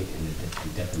and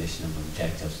the definition of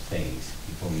objectives phase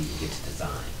before we even get to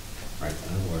design. Right,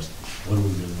 in other words, what are we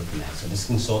really looking at? So this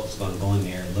consultant's going to go in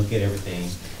there, look at everything,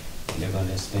 and they're going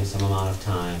to spend some amount of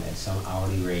time at some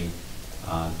hourly rate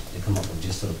to come up with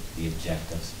just sort of the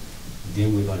objectives.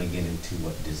 Then we're going to get into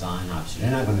what design options. They're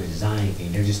not going to design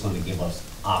anything, they're just going to give us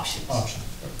options. Options.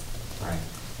 All right,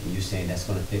 and you're saying that's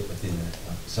going to fit within the,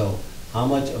 so how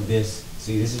much of this,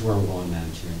 see, this is where I'm going,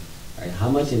 Madam Chair. All right, how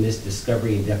much in this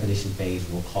discovery and definition phase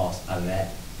will cost out of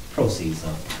that proceeds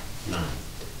of 9?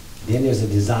 Then there's a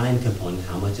design component,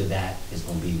 how much of that is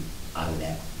going to be out of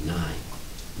that 9?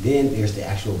 Then there's the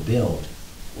actual build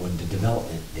or the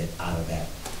development that out of that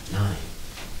 9.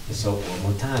 And so one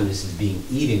more time, this is being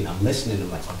eaten. I'm listening, I'm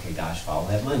like, okay, gosh, follow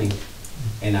that money.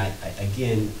 And I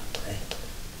again,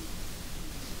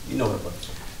 you know what?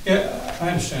 Yeah, I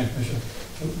understand, Commissioner.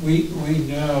 We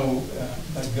know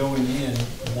that going in,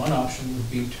 one option would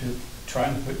be to try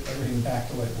and put everything back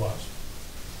the way it was.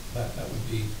 That would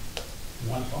be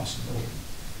one possibility.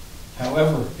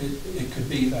 However, it could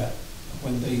be that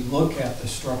when they look at the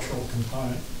structural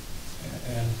component,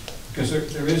 and because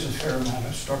there is a fair amount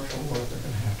of structural work they're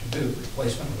going to have to do,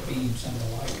 replacement of beams and the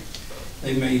like,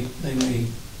 they may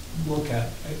look at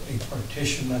a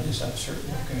partition that is at a certain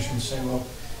location and say, well,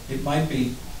 it might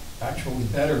be actually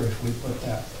better if we put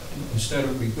that, instead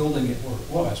of rebuilding it where it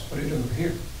was, put it over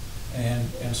here.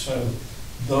 And so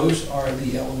those are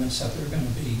the elements that they're going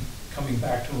to be coming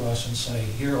back to us and say,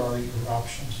 here are your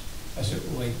options as it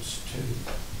relates to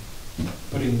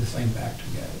putting the thing back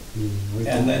together.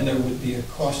 And then there would be a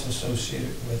cost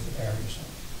associated with the various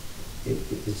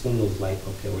things. It's one of those like,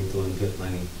 okay, we're doing good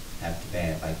money after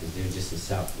bad. Like, is there just a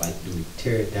south, like, do we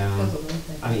tear it down?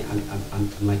 I mean,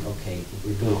 I'm like, okay,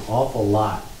 we're doing an awful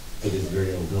lot for this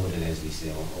very old building, as we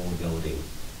say, or old building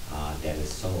that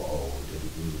is so old. And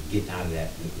we were getting out of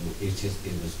that.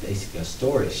 It was basically a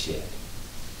storage shed.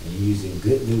 And you're using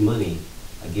good new money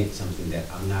against something that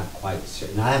I'm not quite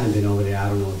certain. I haven't been over there. I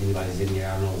don't know if anybody's in there.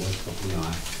 I don't know what's, you know,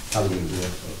 I probably need to do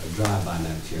a drive-by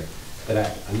next year.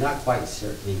 But I'm not quite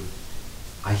certain.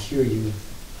 I hear you.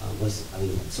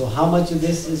 So how much of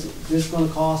this is this going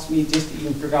to cost me just to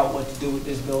even figure out what to do with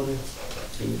this building?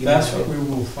 That's what we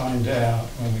will find out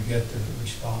when we get the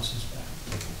responses back.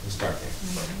 Okay, we'll start there.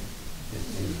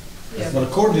 Yeah. But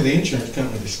according to the insurance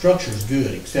company, the structure's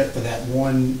good, except for that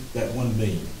one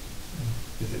beam.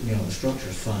 You know, the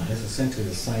structure's fine. It's essentially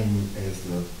the same as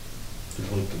the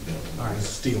completed building. All right. It's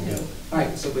a steel building. All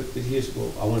right, so but here's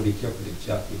what I want to be careful that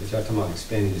y'all talking about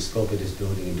expanding the scope of this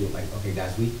building and do it like, okay,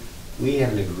 guys, we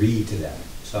haven't agreed to that.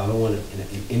 So I don't want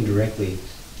to indirectly,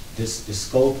 the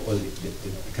scope or the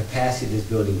capacity of this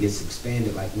building gets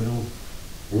expanded. Like,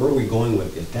 where are we going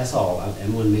with this? That's all. I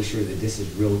want to make sure that this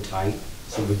is real tight.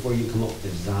 So before you come up with the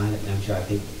design, and I'm sure I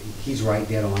think he's right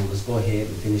there on, let's go ahead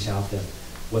and finish out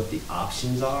what the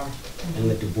options are and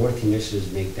let the board of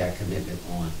commissioners make that commitment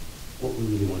on what we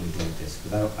really want to do with this,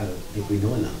 because I don't think we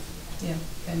know enough. Yeah,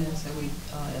 and as we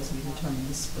determine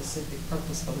the specific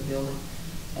purpose of the building,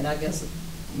 and I guess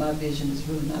my vision is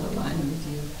really not aligning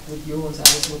with yours. I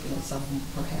was looking at something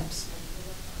perhaps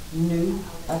new.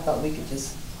 I thought we could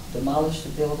just demolish the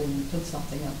building and put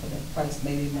something up for that price.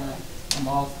 Maybe I'm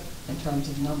off in terms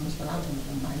of numbers, but I want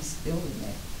a nice building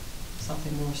there,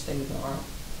 something more state of the art.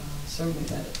 Certainly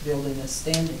that building is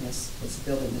standing was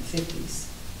built in the 50s.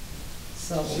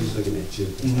 So She's looking at you.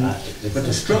 But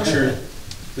the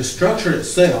structure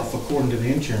itself, according to the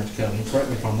insurance company, correct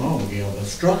me if I'm wrong, Gail, the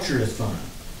structure is fine.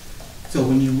 So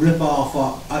when you rip off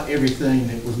everything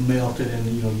that was melted and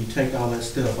you take all that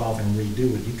stuff off and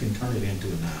redo it, you can turn it into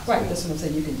a nice right, building. that's what I'm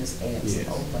saying. You can just add some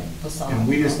whole thing, facade. And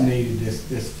we just needed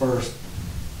this first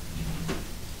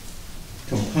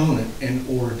component in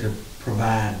order to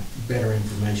provide better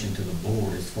information to the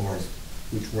board as far as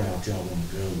which route y'all want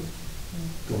to go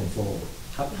going forward.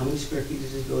 How many square feet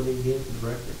is this building again for the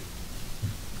record?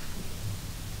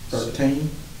 13?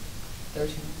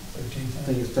 13. I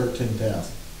think it's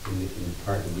 13,000. In the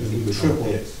part that Because we tripled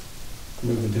it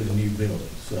moving to the new building,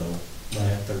 so I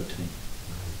have 13.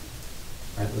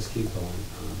 All right, let's keep going.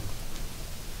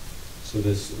 So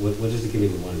what does the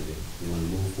committee want to do? You want to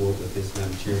move forward with this,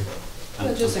 Madam Chair?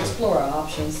 We'll just explore our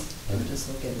options and just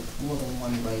look at it more than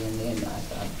one way, and then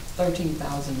 13,000,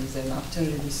 is there an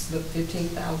opportunity to slip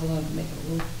 15,000 and make it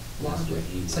a little That's what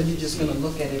he So you're just gonna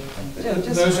look at everything? Yeah,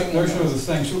 just Those bring are it the up.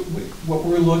 things. What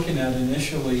we're looking at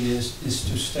initially is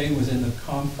to stay within the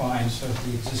confines of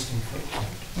the existing footprint.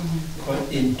 Mhm.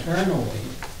 But internally,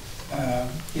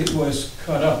 it was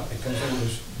cut up because there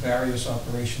was various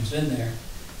operations in there.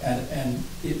 And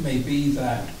it may be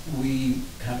that we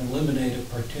kind of eliminate a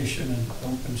partition and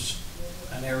open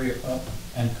an area up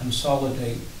and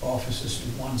consolidate offices to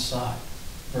one side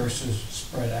versus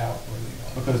spread out where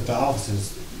they are. Because the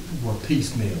offices were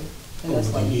piecemeal And that's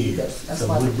over why the you- years. that's So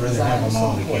why the we'd rather design have is them so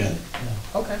all important. together.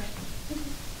 Okay.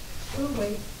 We'll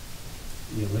wait.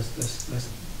 Yeah, let's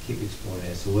keep exploring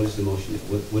that. So what is the motion,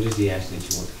 what is the action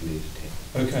that you want the committee to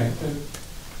take? Okay,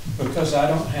 because I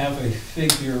don't have a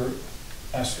figure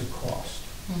as to cost.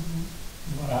 Mhm.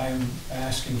 What I'm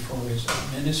asking for is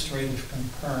administrative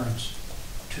concurrence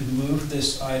to move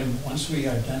this item, once we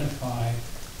identify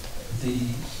the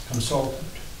consultant,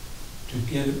 to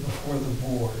get it before the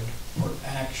board for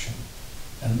action.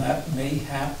 And that may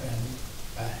happen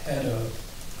ahead of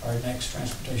our next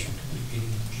transportation committee meeting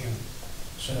in June.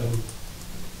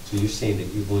 So you're saying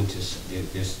that you're going to,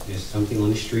 there's something on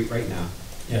the street right now,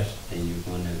 Yes, and you're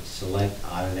going to select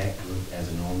out of that group as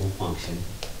a normal function,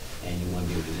 and you want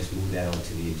to be able to just move that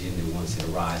onto the agenda once it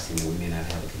arrives, and we may not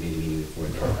have a committee meeting before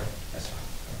then. Correct. That's fine.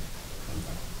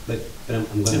 But I'm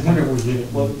going And to. whenever we get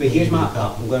it. Well, but here's my,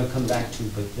 I'm gonna come back to,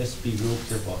 but let's be real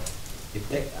careful. If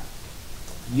that,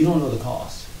 you don't know the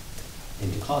cost.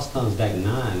 If the cost comes back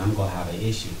 9, I'm gonna have an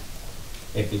issue.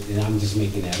 If it, and I'm just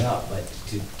making that up, but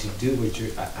to do what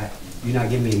you're not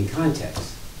giving me any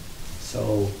context.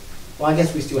 So, well, I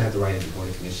guess we still have the right at the Board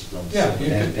of Commissioners level. yeah, so you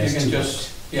that's can too just,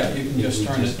 much. yeah, you can just We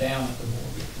turn just- it down at the board.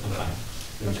 I'm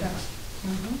fine. Okay.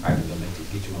 All right, we're gonna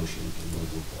get your motion and we'll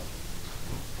move forward.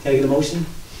 Can I get a motion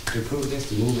to approve this,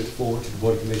 to move it forward to the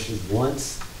Board of Commissioners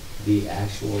once the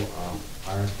actual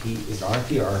RFP, is it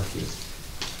RFP or RFQ?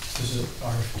 This is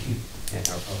RFQ.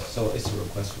 So it's a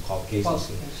request for qualifications.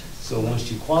 Qualifications. So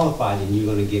once you qualify, then you're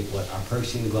gonna get what, our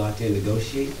purchasing to go out there and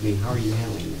negotiate? I mean, how are you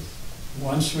handling this?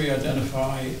 Once we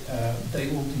identify, they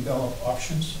will develop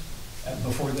options.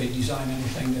 Before they design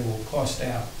anything, they will cost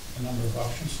out a number of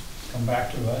options, come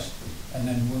back to us, and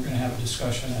then we're gonna have a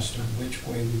discussion as to which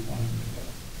way we want them to go.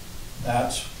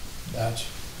 That's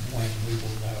when we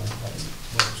will know what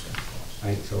it's gonna cost. All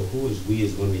right, so who is we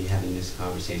is gonna be having this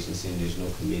conversation, saying there's no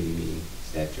committee meeting?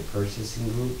 Is that your purchasing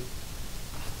group?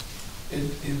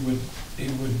 It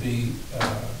would be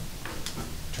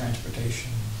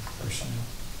transportation personnel.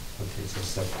 Okay, so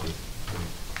separate. All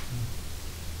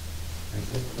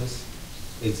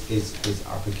right, is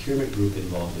our procurement group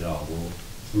involved at all? Will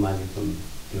somebody from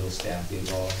Bill staff be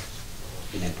involved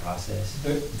in that process?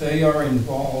 They are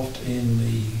involved in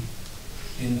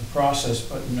the process,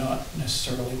 but not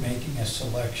necessarily making a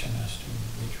selection as to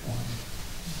which one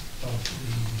of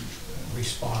the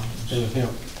respondents. They would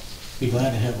help, be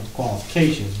glad to help with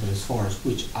qualifications, but as far as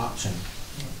which option,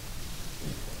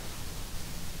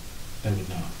 they would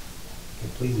not. Okay,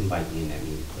 please invite me in that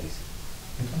meeting, please.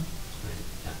 Okay. All right,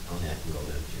 yeah, on that, I can go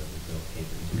down, Chair, we go, okay,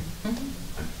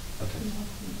 okay.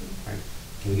 All right,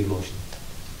 can we get a motion?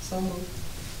 So moved.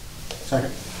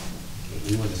 Second. Okay,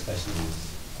 any more discussion on this?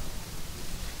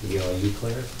 Miguel, are you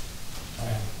clear?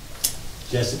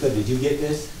 Jessica, did you get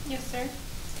this? Yes, sir.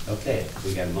 Okay,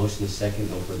 we got a motion, a second,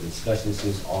 no further discussion,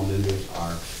 since all members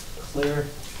are clear.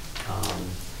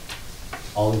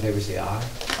 All in favor say aye.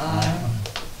 Aye.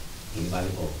 Anybody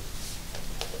opposed?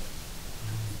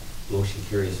 Motion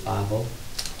carries 5-0.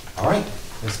 All right,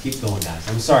 let's keep going, guys.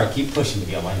 I'm sorry, keep pushing,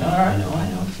 Miguel, I know, I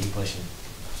know, keep pushing.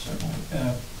 Certainly.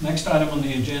 Next item on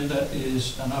the agenda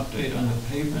is an update on the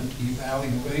pavement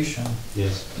evaluation.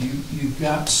 Yes. You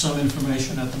got some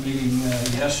information at the meeting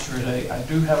yesterday. I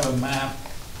do have a map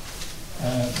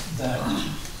that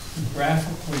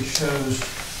graphically shows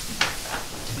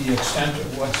the extent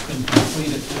of what's been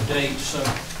completed to date. So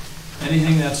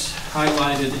anything that's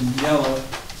highlighted in yellow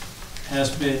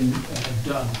has been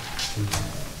done.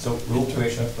 So real in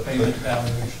quick, terms of pavement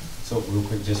evaluation. so real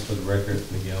quick, just for the record,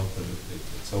 Miguel,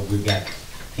 so we've got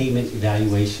payment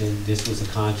evaluation. This was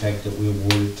a contract that we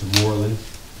awarded to Moreland,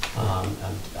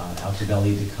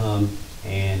 Altabelli to come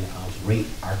and rate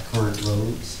our current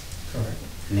roads. Correct.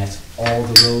 And that's all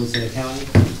the roads in the county?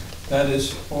 That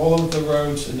is all of the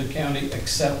roads in the county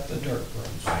except the dirt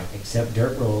roads. Right, except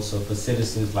dirt roads, so for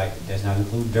citizens, like, it does not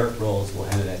include dirt roads, we'll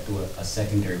handle that through a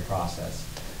secondary process.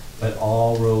 But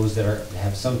all roads that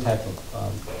have some type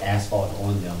of asphalt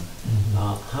on them,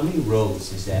 how many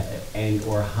roads is that, and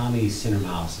or how many center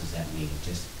miles does that mean,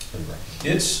 just for the record?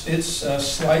 It's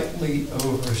slightly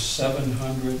over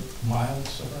 700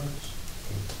 miles of roads.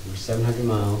 We're 700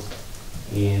 miles,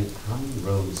 And how many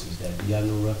roads is that? Do y'all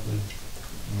know roughly?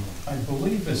 I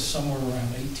believe it's somewhere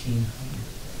around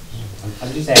 1,800.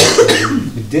 I'm just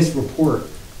asking, with this report,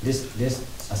 this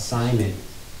assignment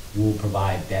will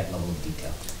provide that level of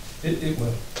detail. It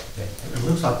will. It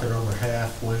looks like they're over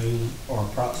halfway, or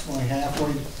approximately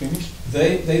halfway finished.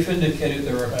 They've indicated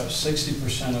they're about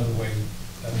 60% of the way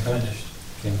finished.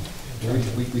 Okay.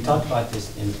 We talked about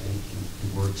this in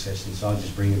work session, so I'll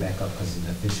just bring it back up because it's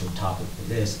an official topic for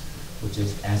this, which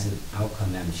is as an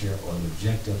outcome, Madam Chair, or an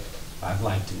objective, I'd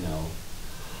like to know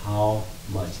how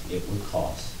much it would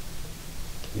cost.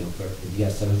 You know, for, if you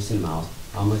have 7% miles,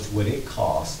 how much would it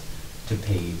cost to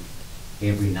pave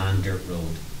every non-dirt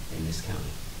road in this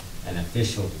county? An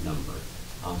official number,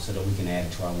 so that we can add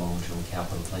it to our long-term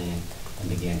capital plan and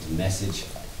begin to message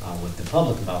with the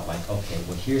public about like, okay,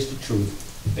 well, here's the truth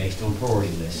based on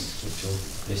priority lists, which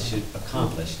this should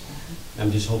accomplish.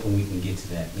 I'm just hoping we can get to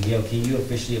that. Miguel, can you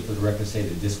officially, for the record, say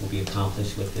that this will be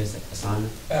accomplished with this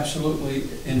assignment? Absolutely.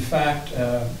 In fact,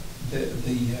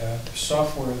 the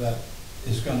software that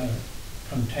is going to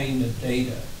contain the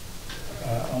data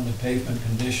on the pavement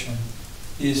condition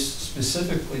is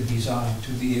specifically designed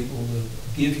to be able to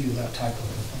give you that type of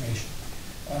information.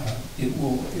 It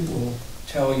will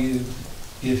tell you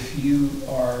if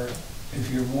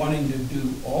you're wanting to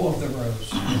do all of the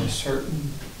roads at a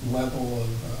certain level of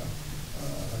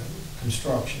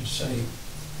construction, say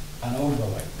an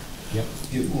overlay. Yep.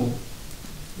 It will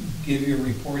give you a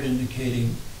report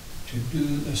indicating to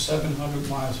do the 700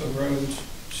 miles of roads,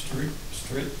 street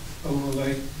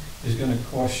overlay is going to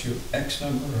cost you X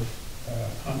number of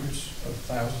hundreds of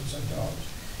thousands of dollars.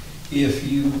 If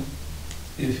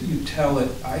you tell it,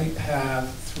 I have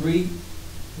 $3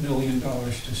 million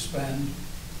to spend,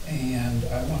 and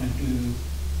I want to do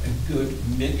a good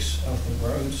mix of the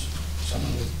roads, some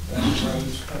of the better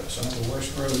roads, some of the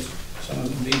worst roads, some of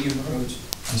the medium roads,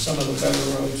 and some of the better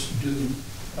roads do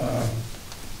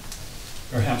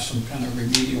perhaps some kind of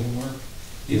remedial work.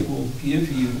 It will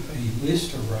give you a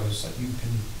list of roads that you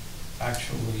can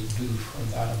actually do for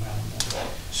that amount of money.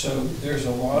 So there's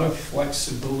a lot of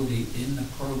flexibility in the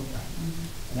program.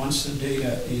 Once the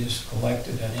data is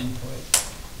collected and input,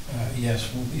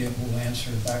 yes, we'll be able to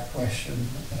answer that question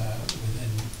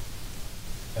within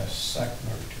a second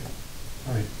or two.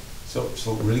 All right.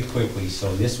 So really quickly,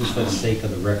 so this was for the sake of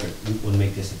the record. We want to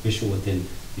make this official within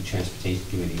the Transportation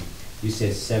Committee. You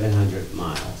said 700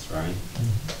 miles, right?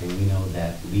 Mm-hmm. And we know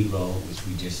that Lee Road, which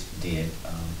we just did,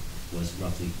 was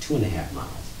roughly 2.5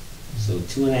 miles. So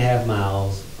 2.5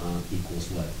 miles equals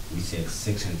what? We said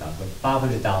 600,000, but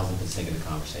 500,000 for the sake of the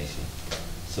conversation.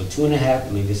 So 2.5, I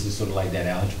mean, this is sort of like that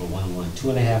algebra 101.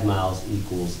 2.5 miles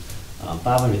equals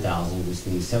 500,000, which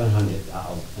means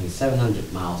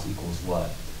 700 miles equals what?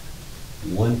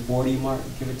 140 mark,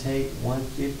 give or take,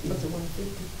 150? What's it,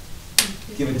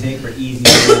 150? Give or take for easy.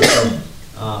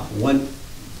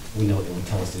 We know it will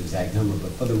tell us the exact number,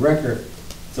 but for the record,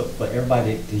 so for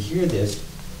everybody to hear this,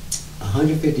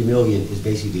 150 million is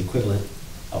basically the equivalent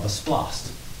of a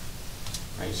SPLOST,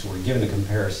 right? So we're given a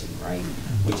comparison, right?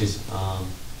 Which is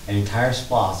an entire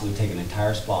SPLOST, it would take an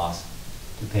entire SPLOST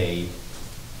to pave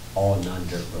all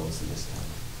non-dirt roads in this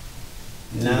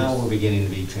county. Now we're beginning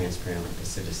to be transparent with the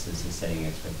citizens and setting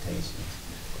expectations.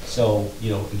 So,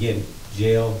 you know, again,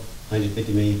 jail,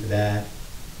 150 million for that,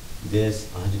 this,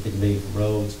 150 million for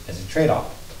roads as a trade-off,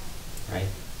 right?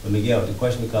 But Miguel, the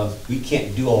question becomes, we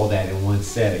can't do all that in one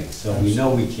setting, so we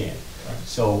know we can't.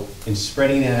 So in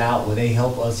spreading that out, will they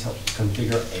help us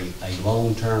configure a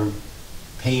long-term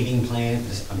paving plan?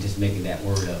 I'm just making that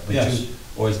word up. But yes.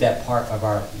 Or is that part of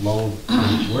our loan?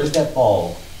 Where does that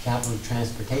fall? Capital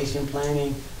transportation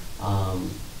planning,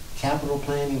 capital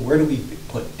planning? Where do we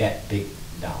put that big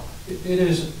dollar? It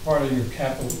is part of your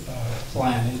capital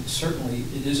plan.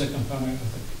 It is a component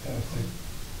of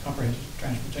the comprehensive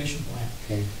transportation plan.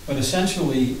 Okay. But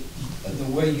essentially, the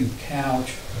way you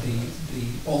couch the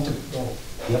ultimate goal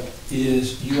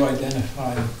is you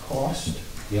identify the cost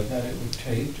that it would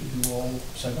take to do all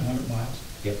 700 miles.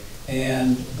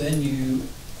 And then you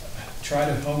try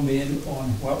to home in on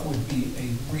what would be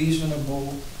a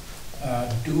reasonable,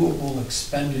 doable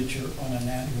expenditure on an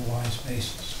annualized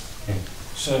basis. Okay.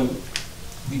 So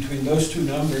between those two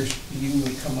numbers, you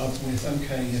would come up with,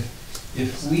 okay,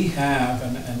 if we have,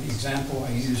 and the example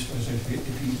I used was if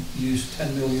you use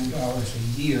 $10 million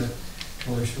a year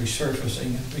towards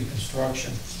resurfacing and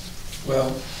reconstruction, well,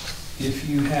 if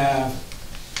you have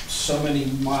so many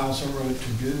miles of road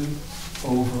to do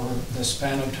over the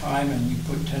span of time and you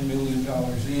put $10 million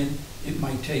in, it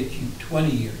might take you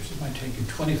 20 years. It might take you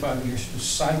 25 years to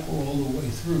cycle all the way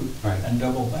through and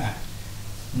double back.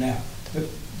 Now,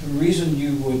 The reason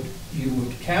you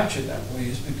would couch it that way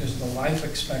is because the life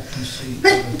expectancy of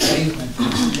the pavement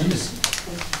is limited.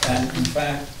 And in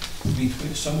fact,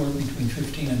 somewhere between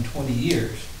 15 and 20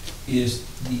 years is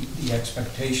the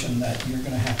expectation that you're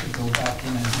gonna have to go back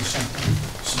in and do something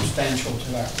substantial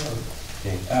to that road.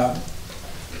 Okay.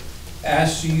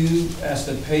 As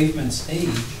the pavements age,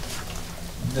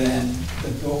 then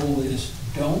the goal is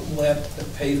don't let the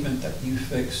pavement that you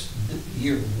fix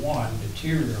year 1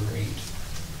 deteriorate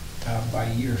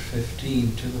by year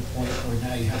 15 to the point where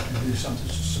now you have to do something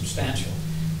substantial.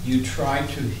 You try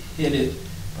to hit it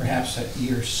perhaps at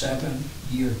year 7,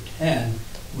 year 10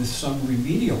 with some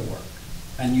remedial work,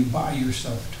 and you buy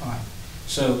yourself time.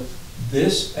 So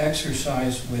this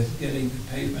exercise with getting the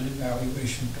pavement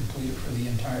evaluation completed for the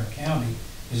entire county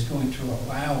is going to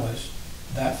allow us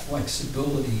that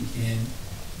flexibility in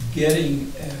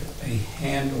getting a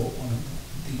handle on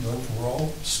the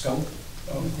overall scope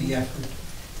of the effort,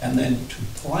 and then to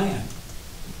plan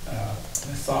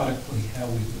methodically how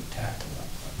we would tackle that.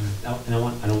 And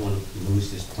I don't want to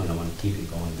lose this point, I want to keep it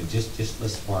going, but just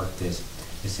let's mark this.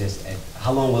 It says,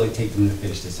 how long will it take them to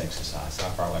finish this exercise? How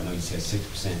far? I know you said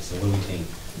 6%, so what do we think?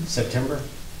 September?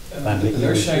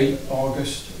 They're saying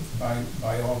August,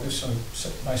 by August,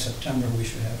 so by September we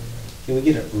should have it ready. Can we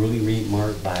get an early read,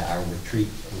 Mark, by our retreat,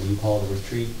 when you call the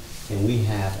retreat? Can we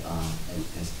have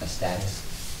a status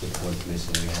with the Board of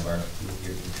Commissioners? We have our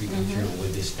retreat material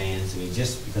with this stands. I mean,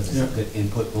 just because it's a good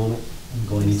input moment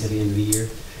going into the end of the year.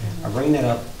 I bring that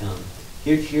up.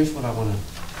 Here's what I want to,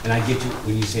 and I get you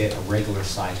when you said a regular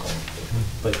cycle,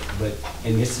 but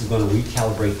and this is going to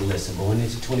recalibrate the list. So going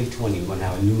into 2020, we're going to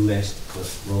have a new list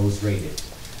with roads rated.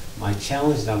 My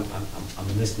challenge that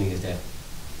I'm listening is that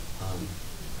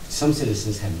some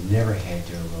citizens have never had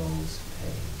their roads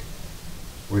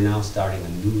paved. We're now starting a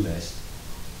new list,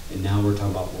 and now we're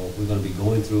talking about, well, we're going to be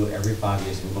going through it every 5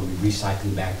 years, and we're going to be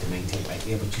recycling back to maintain. Like,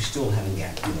 yeah, but you still haven't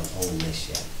got through the whole list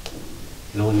yet.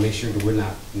 And I want to make sure that we're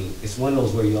not, I mean, it's one of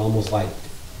those where you almost like,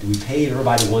 do we pay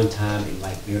everybody one time and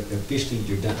like they're officially,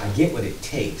 you're done. I get what it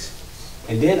takes.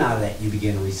 And then out of that, you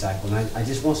begin to recycle. And I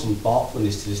just want some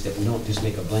thoughtfulness to this, that we don't just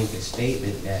make a blanket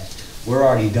statement that we're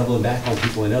already doubling back on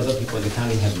people and other people in the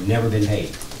county have never been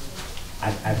paid.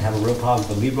 I'd have a real problem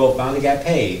if the Lee Road finally got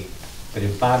paid, but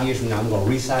in 5 years from now, I'm going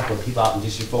to recycle people out in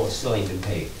District 4 that still ain't been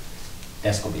paid.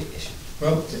 That's going to be an issue.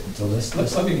 Well, so let's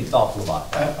let me be thoughtful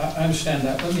about that. I understand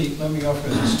that. Let me offer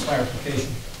this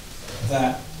clarification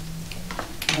that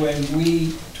when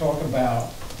we talk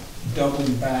about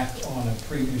doubling back on a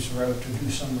previous road to do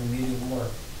some remedial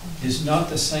work, is not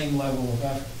the same level of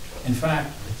effort. In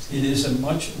fact, it is a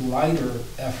much lighter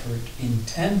effort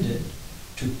intended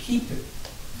to keep it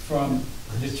from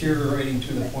deteriorating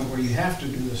to the point where you have to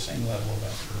do the same level of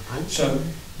effort.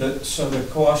 So the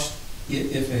cost,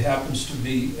 if it happens to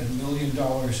be $1 million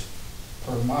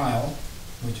per mile,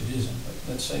 which it isn't, but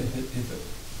let's say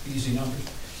if easy numbers,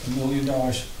 $1 million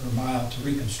per mile to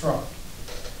reconstruct.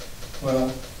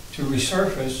 Well, to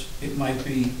resurface, it might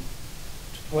be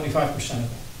 25% of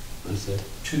that. Understood.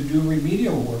 To do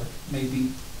remedial work,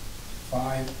 maybe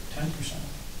 5–10% of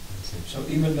it. So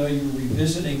even though you're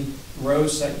revisiting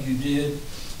roads that you did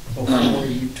before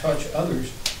you touch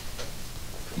others,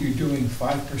 you're doing 5%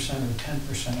 or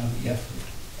 10% of the effort.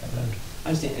 I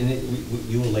understand, and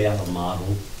you will lay out a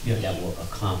model Yes. that will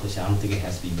accomplish. I don't think it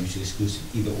has to be mutually exclusive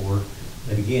either or.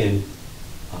 But again,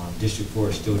 District 4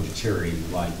 is still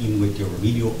deteriorating. Like even with your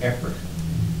remedial effort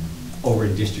over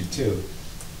in District 2,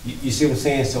 you see what I'm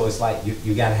saying? So it's like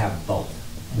you got to have both.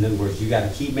 In other words, you got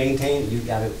to keep maintaining. You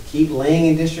got to keep laying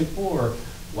in District 4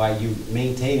 while you're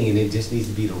maintaining, and it just needs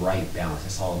to be the right balance.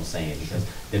 That's all I'm saying, because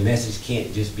the message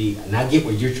can't just be. And I get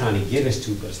what you're trying to get us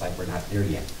to, but it's like we're not there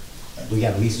yet. We got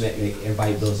to at least let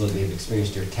everybody builds those they've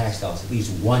experienced their tax dollars at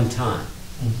least one time,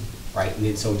 right? And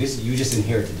then, so this you just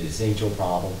inherited this. This ain't your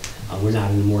problem. We're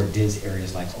not in the more dense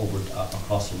areas like over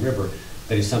across the river,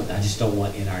 but it's something I just don't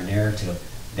want in our narrative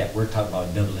that we're talking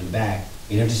about doubling back.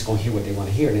 And they're just going to hear what they want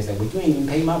to hear, and they say, well, you ain't even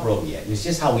paid my road yet. And it's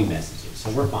just how we message it, so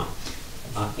we're fine.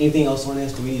 Anything else on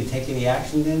this? Do we need to take any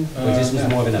action then? Or this was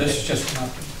more of an update? This is just an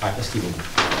update. All right, let's keep moving.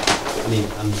 I mean,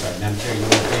 I'm sorry, Madam Chair, you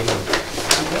want to say?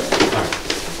 All right.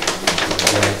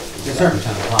 Yes, sir. I'm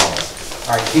trying to follow.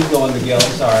 All right, keep going, Miguel.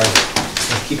 Sorry.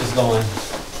 Let's keep us going.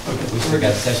 Okay. We still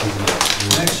got sessions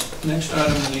tonight. Next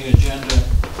item on the agenda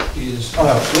is. Oh,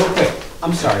 real quick.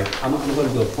 I'm sorry. I'm going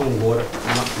to do a point of order.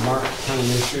 Mark, County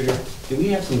Administrator, do we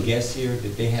have some guests here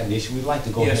that they have an issue? We'd like to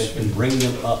go ahead and bring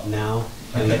them up now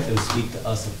and let them speak to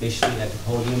us officially at the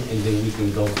podium, and then we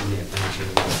can go from there. Thank you.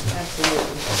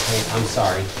 Absolutely. Okay, I'm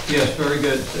sorry. Yes, very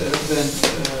good. Then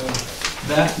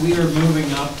That, we are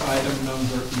moving up item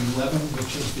number 11,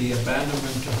 which is the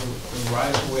abandonment of the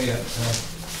right-of-way at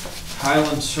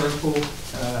Highland Circle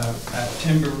at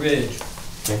Timber Ridge.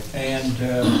 Okay. And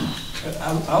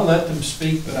I'll let them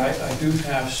speak, but I do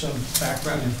have some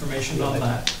background information on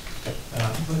that.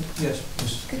 But yes,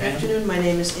 Ms. Good Ann? afternoon, my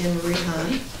name is Anne Marie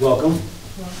Hahn. Welcome.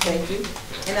 Thank you.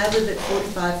 And I live at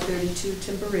 4532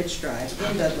 Timber Ridge Drive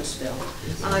in Douglasville.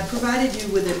 I provided you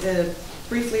with a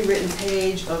briefly written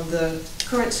page of the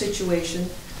current situation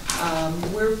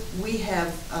where we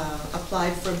have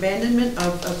applied for abandonment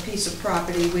of a piece of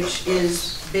property which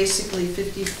is basically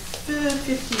 50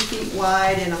 feet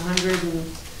wide and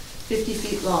 150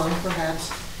 feet long,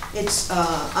 perhaps. It's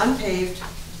unpaved.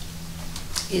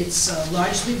 It's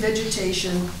largely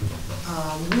vegetation.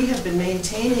 We have been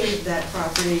maintaining that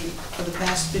property for the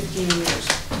past 15 years.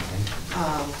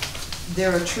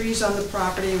 There are trees on the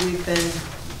property. We've been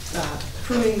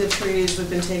pruning the trees. We've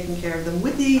been taking care of them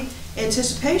with the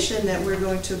anticipation that we're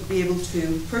going to be able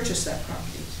to purchase that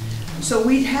property. So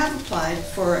we have applied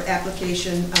for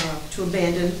application to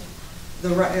abandon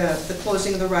the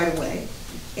closing of the right-of-way,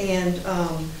 and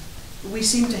we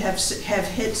seem to have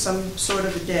hit some sort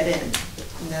of a dead end,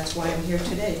 and that's why I'm here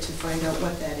today, to find out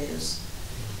what that is.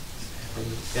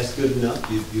 That's good enough.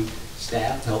 You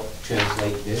staff help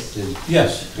translate this, and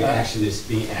Yes. the action is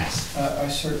being asked. I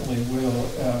certainly will.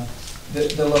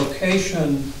 The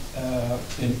location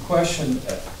in question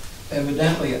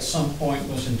evidently at some point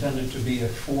was intended to be a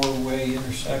four-way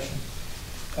intersection.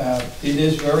 It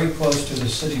is very close to the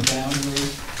city boundary,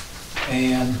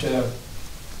 and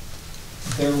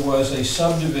there was a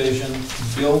subdivision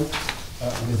built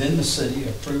within the city,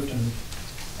 approved, and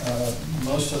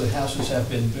most of the houses have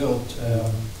been built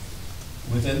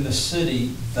within the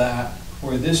city, that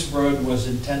where this road was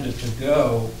intended to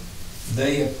go,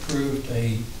 they approved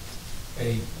a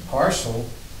parcel,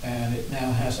 and it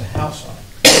now has a house on it.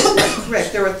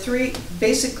 Correct. There are three,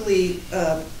 basically,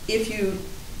 if you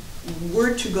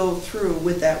were to go through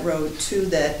with that road to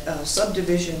that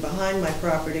subdivision behind my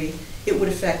property, it would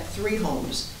affect 3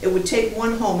 homes. It would take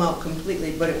one home out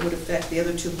completely, but it would affect the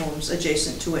other 2 homes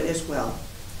adjacent to it as well.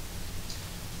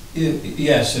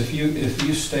 Yes, if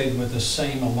you stayed with the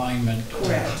same alignment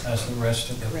as the rest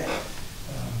of the. Correct.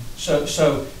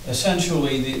 So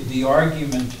essentially, the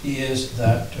argument is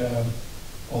that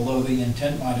although the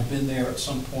intent might have been there at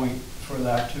some point for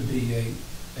that to be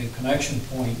a connection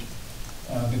point,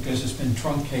 because it's been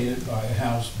truncated by a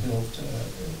house built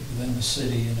within the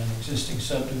city in an existing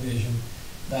subdivision,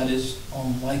 that is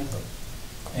unlikely.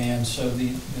 And so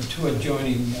the 2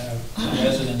 adjoining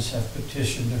residents have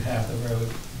petitioned to have the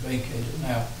road vacated.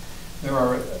 Now, there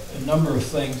are a number of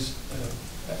things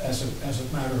as a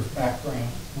matter of background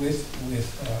with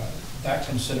that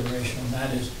consideration, and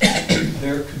that is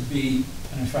there could be,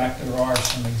 and in fact there are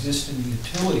some existing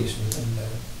utilities within the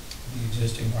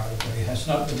existing right-of-way. It has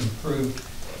not been improved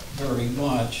very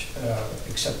much,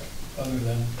 except other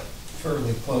than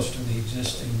fairly close to the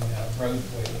existing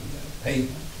roadway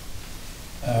pavement.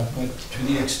 But to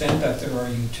the extent that there are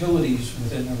utilities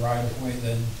within the right-of-way,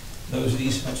 then those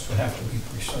easements would have to be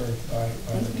preserved by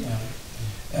the county.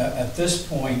 At this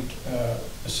point,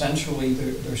 essentially,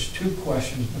 there's 2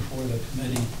 questions before the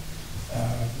committee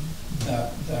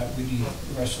that we need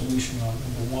resolution on.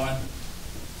 Number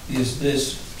 1, is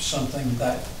this something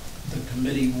that the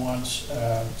committee wants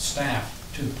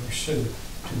staff to pursue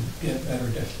to get better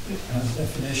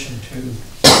definition to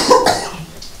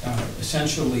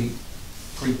essentially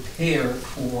prepare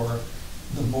for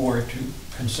the board to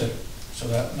consider? So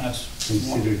that's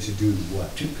Consider to do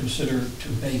what? To consider to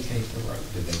vacate the road.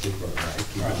 The vacate road, right?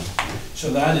 Right. So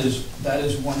that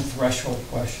is one threshold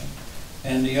question.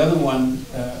 And the other one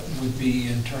would be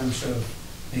in terms of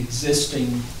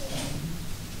existing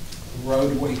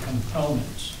roadway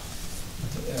components.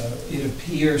 It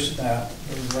appears that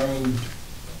the road,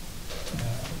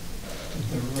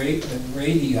 the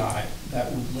radii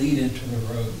that would lead into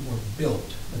the road were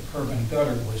built. The curb and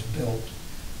gutter was built,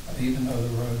 even though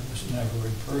the road was never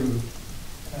improved.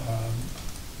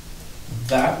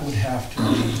 That would have to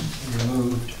be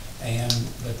removed and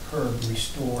the curb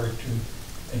restored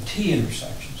to a T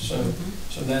intersection.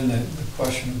 So then the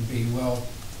question would be, well,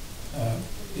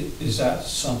 is that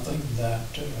something that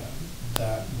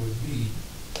that would be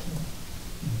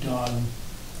done,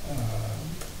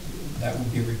 that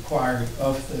would be required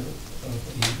of the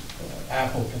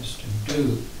applicants to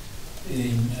do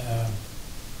in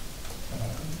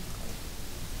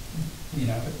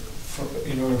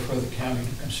order for the county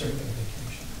to consider the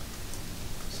vacation?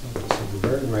 So the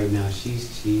burden right now,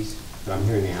 she's, what I'm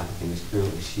hearing the applicant is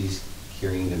currently, she's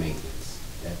carrying the maintenance.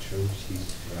 Is that true?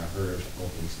 She's, what I heard her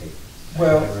opening statements.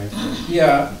 Well, Right.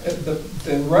 yeah,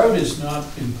 the road is not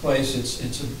in place, it's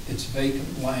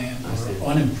vacant land I see. or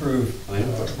unimproved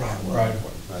Unimproved. right-of-way,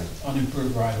 Right.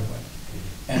 unimproved right-of-way.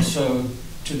 And so,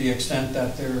 to the extent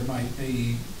that there might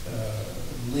be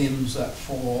limbs that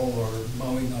fall or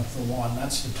mowing of the lawn,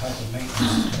 that's the type of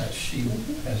maintenance that she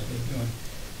has been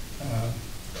doing.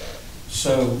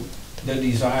 So, the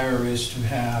desire is to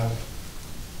have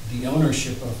the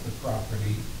ownership of the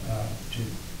property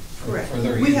for Correct.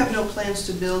 their We use. have no plans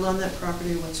to build on that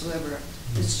property whatsoever.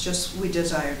 It's just, we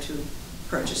desire to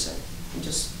purchase it and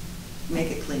just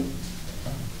make it clean.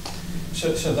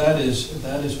 So that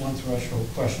is one threshold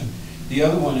question. The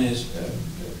other one is,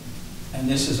 and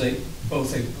this is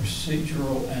both a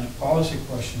procedural and a policy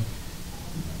question,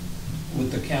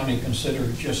 would the county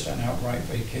consider just an outright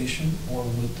vacation, or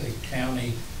would the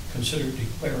county consider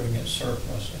declaring it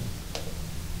surplus and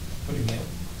putting it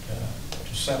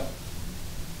to sell,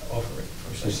 offer it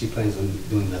for So sale? she plans on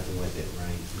doing nothing with it,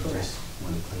 right? You Correct. just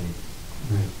want to clean it.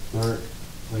 Right. Mark?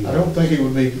 what do you I don't think it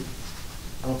would be,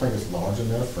 I don't think it's large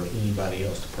enough for anybody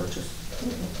else to purchase.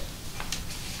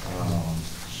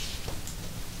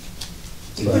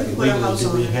 You But couldn't put a house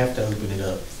legally, on we it. have to open it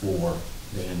up for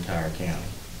the entire county.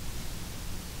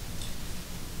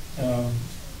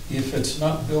 If it's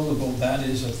not buildable, that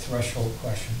is a threshold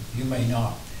question. You may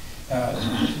not.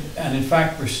 And in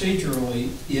fact, procedurally,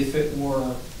 if it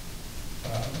were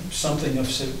something of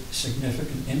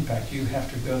significant impact, you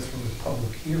have to go through a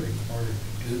public hearing in order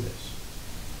to do this.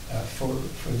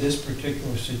 For this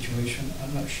particular situation,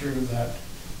 I'm not sure that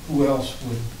who else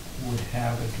would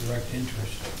have a direct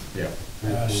interest. Yeah.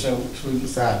 So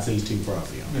Besides these two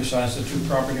property owners. besides the two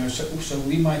property owners, so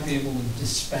we might be able to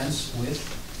dispense with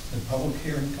the public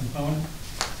hearing component.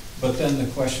 But then the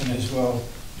question is, well,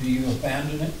 do you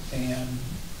abandon it and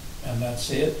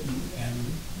that's it? And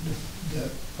the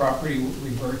property will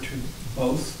revert to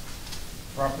both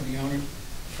property owners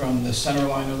from the center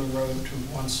line of the road to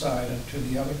one side and to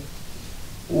the other?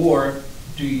 Or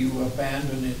do you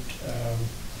abandon it,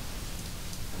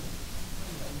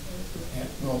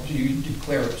 well, do you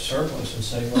declare it surplus and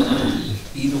say, well,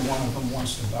 if either one of them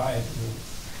wants to buy it,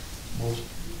 we'll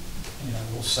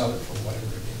sell it for whatever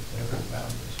it is, whatever the value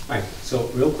is. All right, so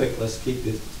real quick, let's keep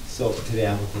this, so to the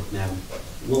applicant, madam,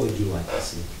 what would you like to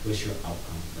see? What's your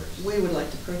outcome first? We would like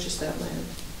to purchase that land.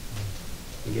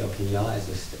 Miguel, can y'all, as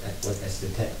the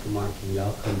technical mark, can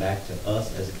y'all come back to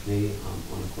us as a committee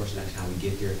on the course of action, how we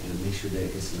get there, and make sure that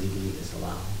it's legally is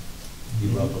allowed? You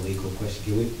brought up a legal question.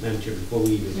 Can we, Madam Chair, before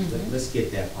we even, let's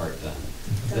get that part done.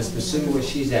 Let's pursue what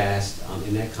she's asked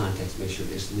in that context, make sure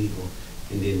it's legal,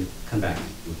 and then come back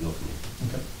with no from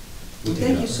there. Okay. We'll take it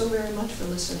Thank up. you so very much for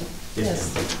listening.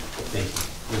 Yes, ma'am. Thank you.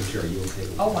 Madam Chair, are you okay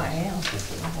with that? Oh, I am.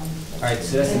 All right,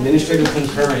 so that's administrative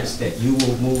concurrence that you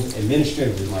will move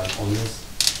administratively, Mark, on this.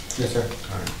 Yes, sir.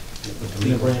 All right. With the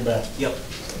We'll legal. bring it back. Yep.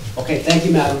 Okay, thank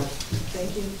you, madam.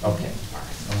 Thank you. Okay, all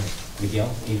right. Miguel,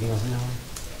 anything else now?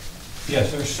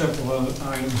 Yes, there's several other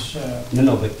items,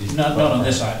 No, but. not on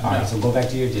this item, All right, no. so go back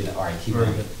to your agenda. All right, keep Very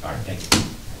going. good. All right, thank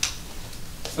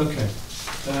you. Okay.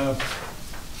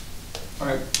 All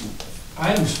right,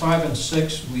 items 5 and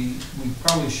 6, we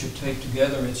probably should take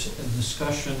together. It's a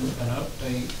discussion, an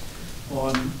update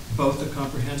on both the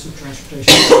comprehensive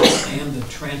transportation plan and the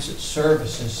transit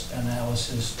services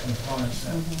analysis component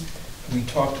that we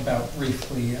talked about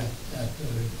briefly at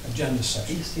the agenda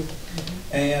section.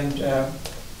 And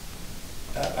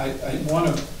I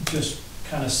want to just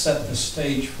kind of set the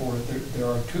stage for, there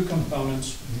are two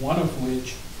components, one of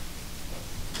which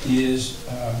is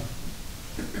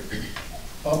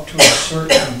up to a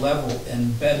certain level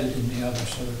embedded in the other.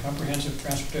 So the comprehensive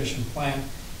transportation plan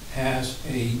has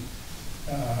a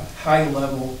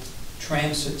high-level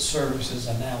transit services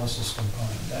analysis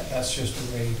component. That's just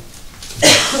the way it's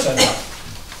set up.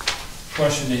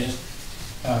 Question is,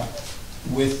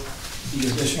 with the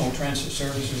additional transit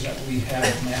services that we have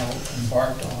now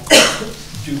embarked on,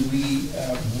 do we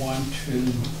want to,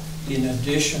 in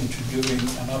addition to doing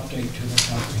an update to the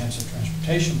comprehensive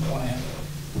transportation plan,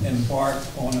 embark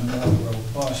on a more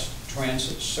robust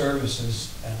transit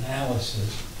services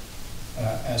analysis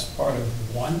as part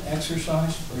of one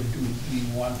exercise, or do we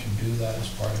want to do that as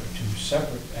part of two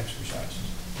separate exercises?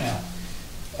 Now,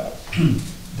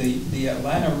 the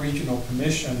Atlanta Regional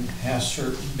Commission has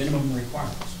certain minimum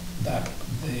requirements that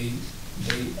they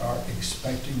are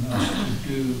expecting us to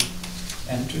do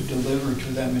and to deliver to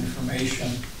them information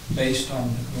based on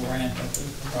the grant that they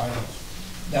provide us.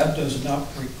 That does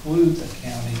not preclude the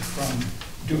county from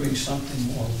doing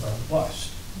something more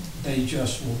robust. They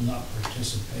just will not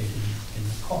participate in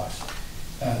the cost.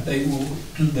 They will,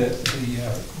 the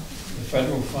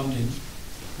federal funding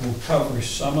will cover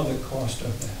some of the cost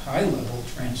of the high-level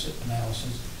transit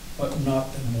analysis, but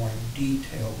not the more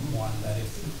detailed one, that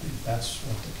if that's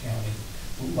what the county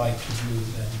would like to do,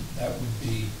 then that would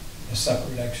be a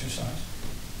separate exercise.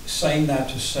 Saying that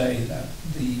to say that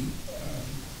the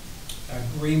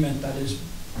agreement that is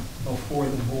before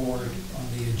the board on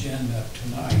the agenda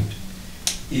tonight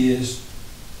is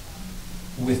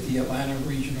with the Atlanta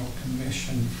Regional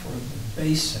Commission for the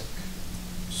basic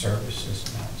services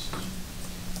analysis,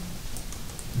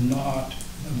 not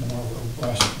the more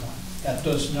robust one. That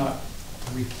does not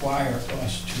require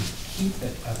us to keep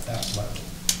it at that level,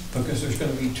 because there's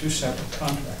going to be two separate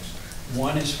contracts.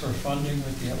 One is for funding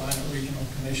with the Atlanta Regional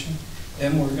Commission,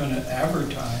 then we're going to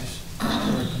advertise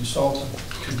for a consultant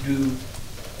to do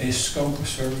a scope of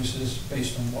services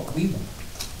based on what we want.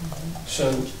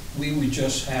 So we would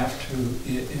just have to,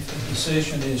 if the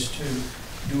decision is to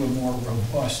do a more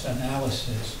robust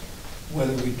analysis,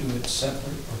 whether we do it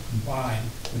separate or combined,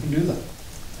 we can do that.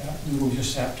 We will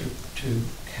just have to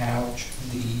couch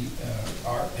the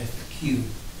RFQ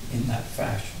in that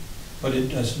fashion. But it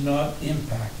does not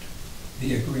impact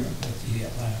the agreement with the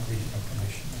Atlanta Regional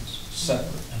Commission. It's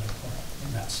separate and apart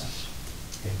in that sense.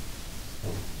 Okay. So,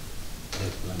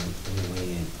 let me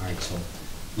weigh in. All right, so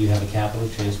you have a capital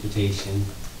transportation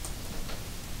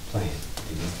plan.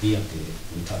 It needs to be updated.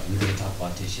 We didn't talk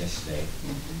about this yesterday.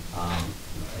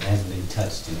 It hasn't been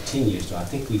touched in 10 years, so I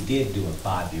think we did do a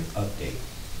 5-year update.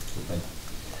 But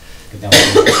that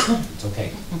was, it's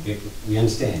okay. We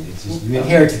understand. It's just, you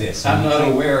inherited this. So I'm not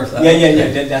aware of that.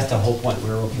 Yeah. That's the whole point.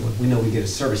 We're okay. We know we did a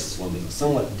services one, but it was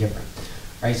somewhat different.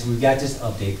 All right, so we've got this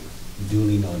update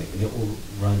duly noted, and it will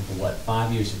run for what,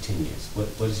 5 years or 10 years? What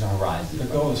is the horizon? The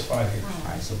goal is 5 years.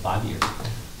 All right, so 5 years.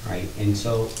 All right, and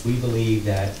so we believe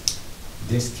that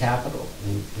this capital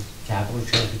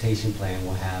transportation plan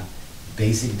will have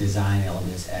basic design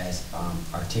elements as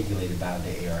articulated by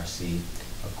the ARC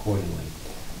accordingly.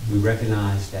 We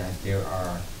recognize that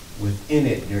within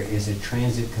it, there is a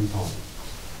transit component.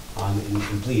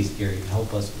 And please, Gary,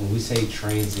 help us, when we say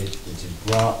transit, which is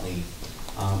broadly,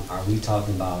 are we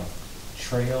talking about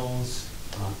trails?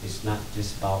 It's not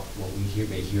just about what we hear,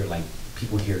 they hear, like,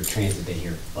 people hear transit, they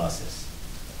hear buses,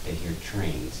 they hear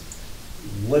trains.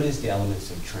 What is the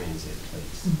elements of transit,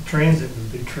 please? Transit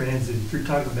would be transit. If you're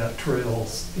talking about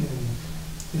trails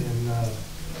and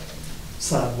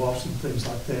sidewalks and things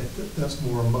like that, that's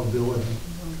more a mobility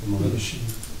issue.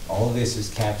 All of this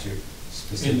is captured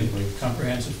specifically. In the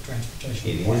comprehensive transportation.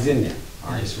 It is in there.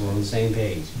 All right, so we're on the same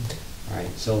page. All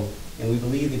right, so, and we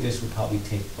believe that this will probably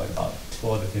take, what, about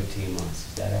 12 to 15 months.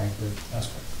 Is that accurate? That's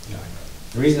correct. All right.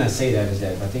 The reason I say that is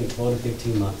that if I think 12 to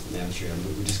 15 months, Madam Chair,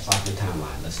 we're just clocking the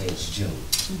timeline. Let's say it's June.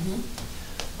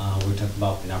 We're talking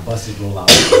about, when our buses roll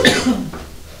out,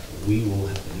 we will,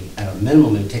 at a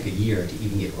minimum, it'll take a year to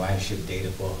even get ridership data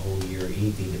for a whole year,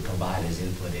 anything to provide as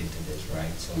input into this,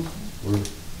 right? So we're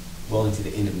well into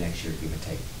the end of next year, give or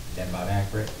take. Is that about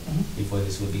accurate? Before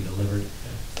this will be delivered?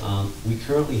 We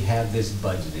currently have this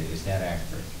budgeted. Is that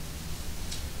accurate?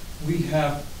 We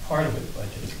have part of it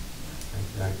budgeted.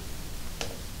 Right.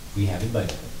 We have it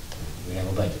budgeted. We have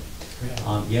a budget.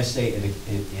 Yesterday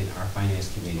in our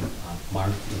finance committee,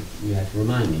 Mark, you have to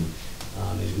remind me,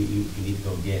 as you need to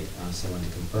go get someone to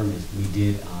confirm this, we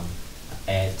did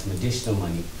add some additional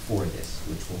money for this,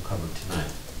 which we'll cover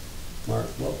tonight. Mark,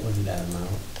 what was that amount?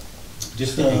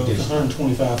 Just so the it's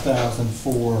 $125,000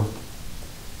 for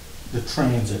the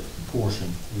transit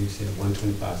portion. You said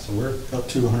 125, so we're up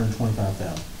to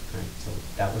 $125,000. Right, so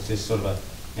that was just sort of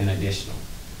an additional.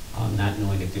 Not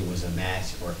knowing if there was a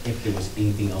match or if there was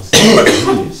anything else that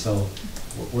was needed. So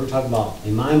what we're talking about,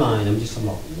 in my mind, I'm just talking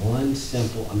about one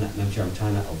simple, I'm sure I'm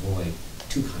trying to avoid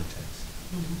two contracts.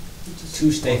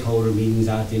 Two stakeholder meetings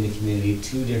out there in the community,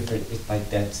 two different, it's like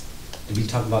that's, to be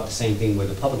talking about the same thing where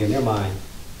the public in their mind,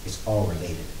 it's all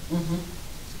related.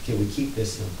 Can we keep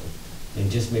this simple and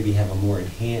just maybe have a more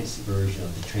enhanced version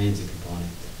of the transit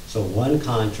component? So one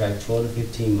contract, 12 to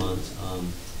 15 months,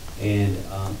 and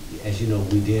as you know,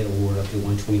 we did award up to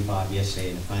 125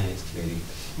 yesterday in the finance committee.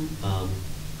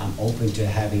 I'm open to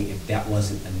having, if that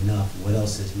wasn't enough, what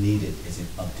else is needed? Is it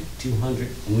up to 200?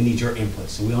 And we need your input.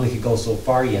 So we only could go so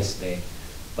far yesterday,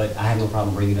 but I have no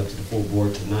problem bringing it up to the full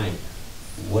board tonight.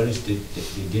 What is the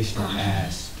additional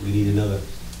ask? We need another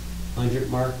 100,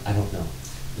 Mark? I don't know.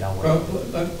 Well,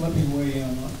 let me weigh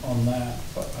in on that.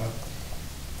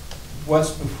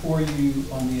 What's before you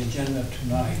on the agenda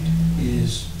tonight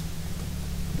is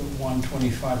the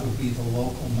 125 would be the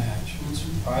local match. It's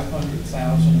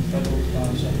 500,000 federal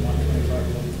funds and 125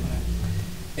 local match.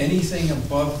 Anything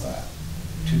above that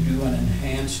to do an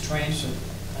enhanced transit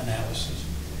analysis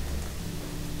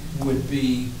would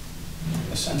be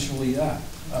essentially that,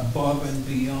 above and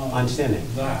beyond I understand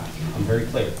that. that. I'm very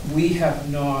clear. We have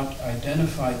not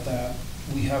identified that.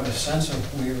 We have a sense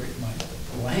of where it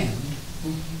might land,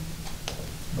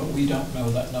 but we don't know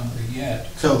that number yet.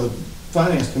 So the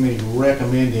finance committee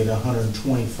recommended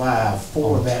 125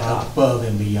 for On that top. above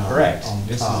and beyond. Correct. on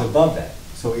This is top. above that.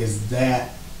 So is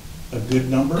that a good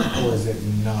number or is it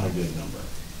not a good number?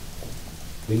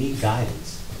 We need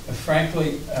guidance.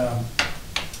 Frankly,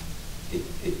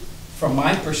 from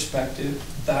my perspective,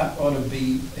 that ought to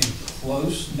be a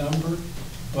close number,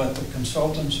 but the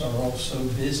consultants are all so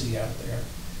busy out there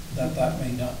that that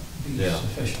may not be Yeah.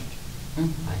 sufficient. I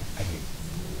hear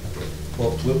you.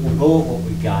 Well, we'll go with what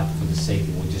we got for the sake,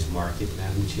 and we'll just mark it,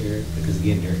 Madam Chair, because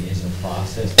again, there is a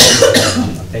process.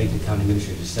 I thank the county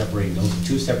administrator for separating those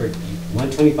two separate,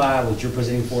 125, what you're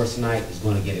presenting for us tonight, is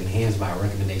going to get enhanced by a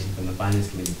recommendation from the finance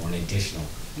committee for an additional.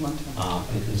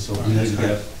 And so we need to get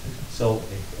a, so,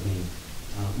 I mean,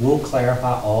 we'll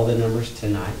clarify all the numbers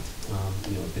tonight.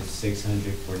 You know, if it's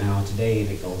 600 for now today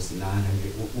and it goes to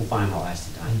 900, we'll find out as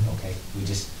to time, okay?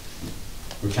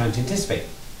 We're trying to anticipate.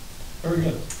 Very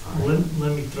good. All right.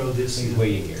 Let me throw this Please in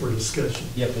weigh in here. for discussion.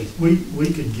 Yeah, please.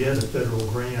 We could get a federal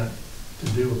grant to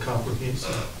do a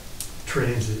comprehensive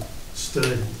transit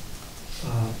study.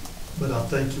 But I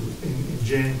think, and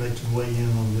Janet may can weigh in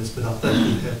on this, but I think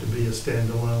it would have to be a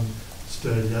standalone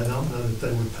study. I don't know that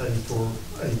they would pay for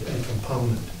a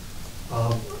component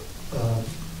of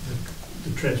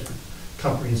the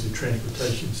comprehensive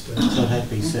transportation study. So that'd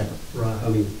be separate. Right. I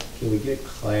mean, can we get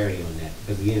clarity on that?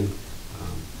 Because again,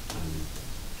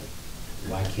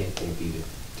 why can't they be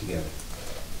together?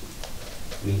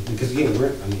 I mean, because again,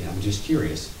 I'm just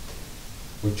curious.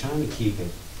 We're trying to keep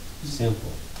it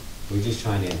simple. We're just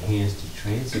trying to enhance the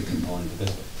transit component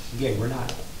because, again, we're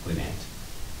not Gwinnett.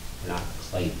 We're not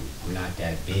Clayton. We're not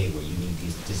that big where you need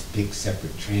this big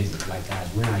separate transit. Like, guys,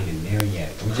 we're not even there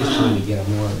yet. We're just trying to get a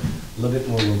little bit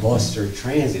more robuster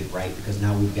transit, right? Because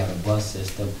now we've got a bus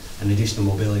system, an additional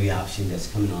mobility option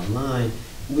that's coming online.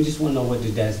 We just want to know what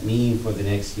does that mean for the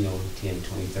next, 10, 20,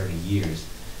 30 years.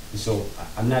 And so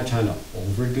I'm not trying to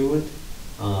overdo it.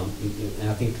 And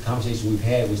I think the conversation we've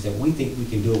had was that we think we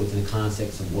can do it within the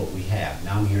context of what we have.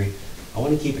 Now I'm hearing, I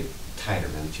want to keep it tighter,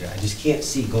 Madam Chair. I just can't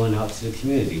see going out to the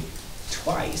community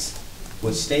twice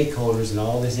with stakeholders and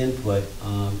all this input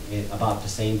about the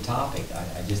same topic.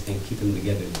 I just think keeping them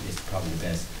together is probably the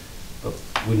best. But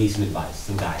we need some advice,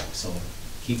 some guidance. So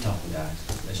keep talking,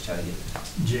 guys. Let's try to get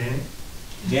it.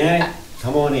 Janet,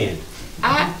 come on in.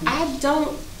 I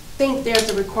don't think there's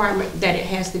a requirement that it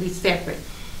has to be separate.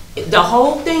 The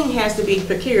whole thing has to be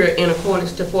procured in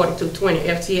accordance to 4220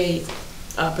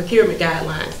 FTA's procurement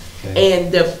guidelines. Okay.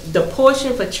 And the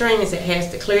portion for transit has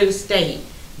to clearly state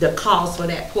the cost for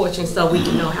that portion so we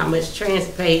can know how much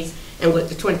transit pays and what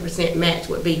the 20% match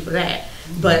would be for that.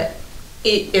 But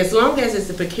as long as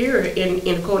it's procured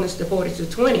in accordance to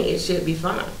 4220, it should be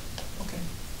fine. Okay.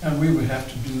 And we would have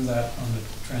to do that on the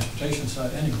transportation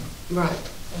side anyway. Right.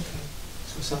 Okay.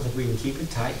 So it sounds like we can keep it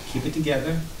tight, keep it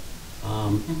together.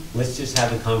 Let's just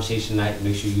have the conversation tonight and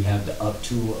make sure you have the up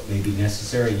to maybe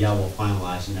necessary. Y'all will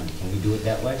finalize the number. Can we do it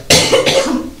that way?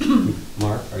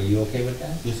 Mark, are you okay with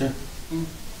that? Yes, sir.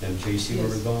 I'm sure you see where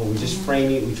we're going. We're just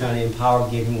framing it. We're trying to empower,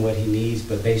 give him what he needs,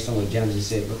 but based on what James just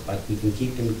said, look like we can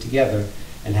keep them together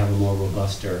and have a more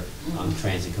robuster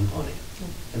transit component.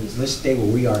 And let's stay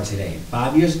where we are today.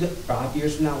 5 years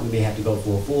from now, we may have to go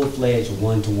for a full-fledged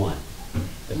one-to-one.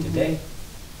 But today,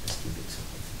 let's keep it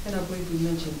simple. And I believe we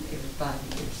mentioned every 5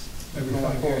 years. Every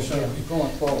 5 years, Yeah,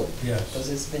 going forward. Yes. Because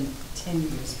it's been 10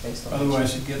 years based on.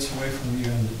 Otherwise, it gets away from you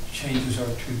and the changes are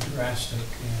too drastic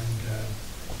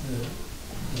and the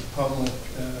public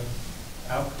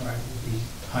outcry will be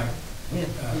higher. Yeah.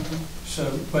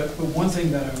 So, but one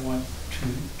thing that I want to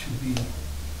be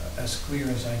as clear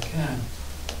as I can,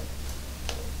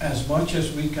 as much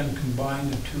as we can combine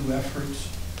the two efforts,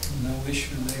 no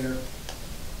issue there.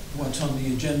 What's on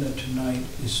the agenda tonight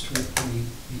is strictly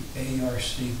the ARC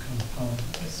component.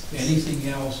 Anything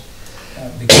else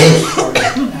becomes part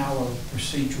of our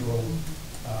procedural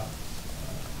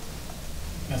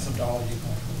methodology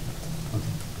going forward.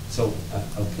 Okay. So,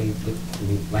 okay, I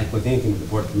mean, like with anything with the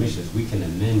Board of Commissioners, we can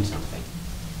amend something,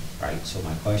 right? So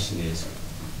my question is,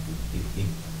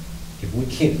 if we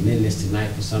can't amend this tonight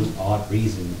for some odd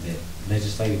reason that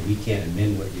legislatively we can't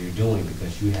amend what you're doing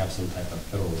because you have some type of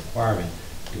federal requirement,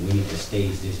 do we need to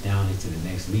stage this down into the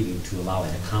next meeting to allow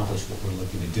it to accomplish what we're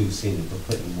looking to do, seeing that we're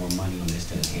putting more money on this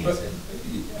to enhance it?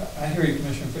 I hear you,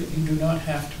 Commissioner, but you do not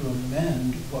have to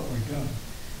amend what we're doing.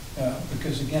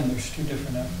 Because again, there's two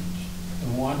different efforts.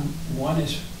 One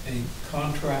is a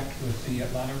contract with the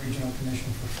Atlanta Regional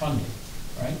Commission for funding,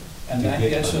 right? And that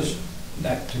gets us,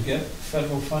 to get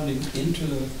federal funding into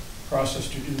the process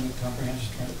to do the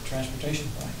comprehensive transportation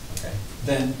plan. Okay.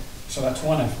 Then, so that's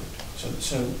one effort.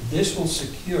 So this will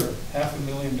secure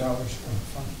 $500,000 worth of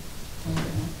funding.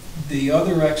 The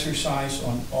other exercise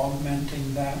on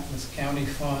augmenting that with county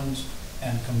funds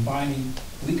and combining,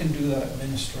 we can do that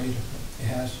administratively. It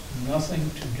has nothing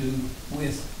to do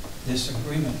with this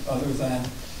agreement other than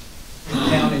the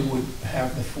county would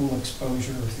have the full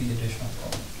exposure of the additional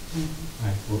cost. All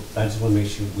right, well, I just want to make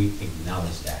sure we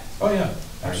acknowledge that. Oh, yeah,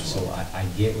 All right, so absolutely. I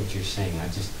get what you're saying.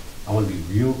 I want to be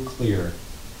real clear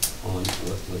on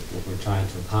what we're trying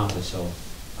to accomplish. So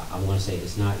I want to say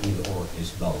it's not either or,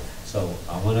 it's both. So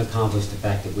I want to accomplish the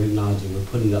fact that we're acknowledging we're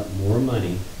putting up more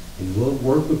money, and we'll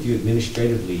work with you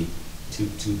administratively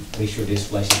to make sure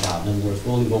this fleshes out. In other words,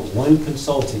 we only want one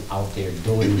consultant out there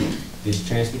doing this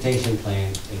transportation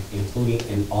plan, including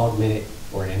an augmented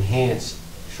or an enhanced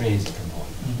transit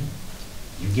component.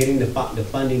 You're getting the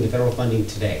funding, the federal funding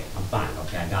today. I'm fine,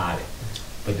 okay, I got it.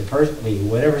 But the person, I mean,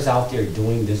 whatever's out there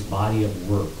doing this body of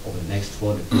work over the next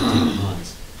 12 to 15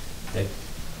 months,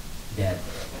 that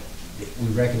we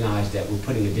recognize that we're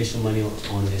putting additional money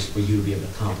on this for you to be able to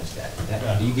accomplish that.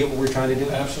 Do you get what we're trying to do?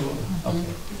 Absolutely.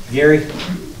 Okay. Gary,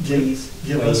 please.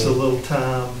 Give us a little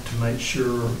time to make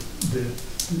sure that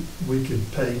we could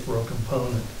pay for a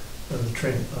component of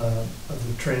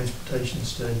the transportation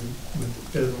study with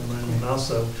federal money, and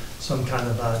also some kind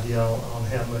of idea on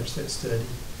how much that study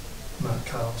might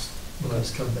cost. Well,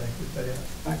 let's come back with that.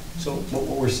 All right. So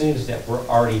what we're saying is that we're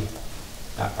already,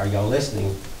 are y'all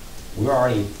listening? We're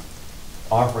already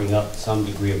offering up some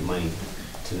degree of money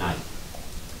tonight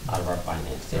out of our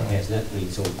finance. That has nothing, I mean,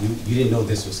 so you didn't know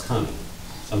this was coming.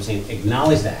 So I'm saying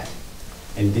acknowledge that,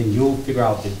 and then you'll figure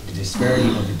out the disparity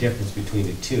or the difference between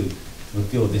the two to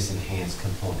fulfill this enhanced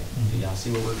component. Do y'all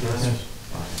see what we're doing? Yes.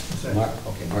 All right. Mark,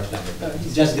 okay, Mark's not there.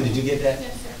 Jessica, did you get that?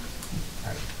 Yes, sir.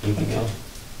 All right. Anything else?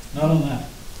 Not on that.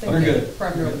 We're good.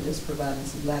 Primarily just providing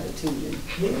some latitude in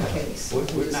the case.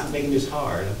 We're not making this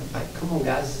hard. Like, come on,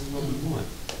 guys, this is what we want.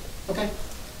 Okay.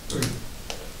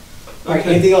 All right,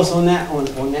 anything else on that,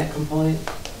 on that component?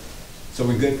 So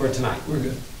we're good for tonight? We're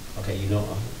good. Okay, you know.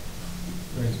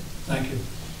 Great, thank you.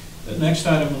 The next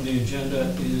item on the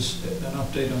agenda is an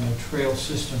update on the trail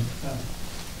system.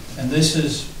 And this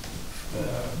is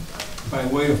by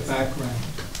way of background.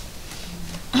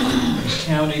 The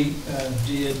county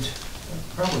did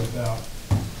probably about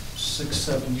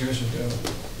 6-7 years ago,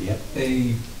 Yep.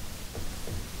 the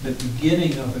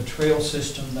beginning of a trail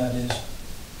system that is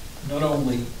not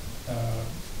only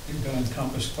going to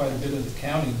encompass quite a bit of the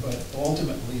county, but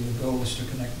ultimately the goal is to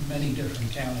connect many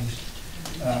different counties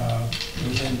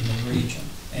within the region.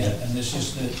 And this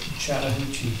is the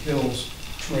Chattahoochee Hills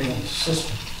Trail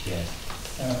System. Yes.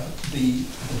 The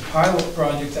pilot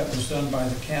project that was done by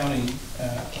the county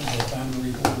in the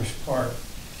Boundary Borders Park,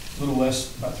 a little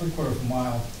less, about 3/4 of a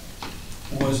mile,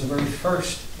 was the very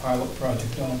first pilot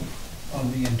project done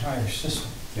on the entire system.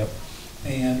 Yep.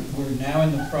 And we're now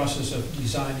in the process of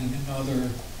designing another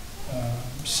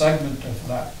segment of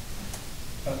that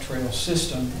trail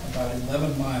system, about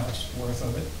 11 miles worth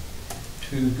of it,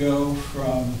 to go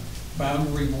from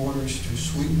Boundary Borders to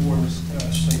Sweetwater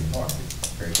State Park.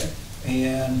 Very good.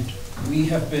 And we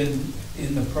have been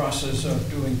in the process of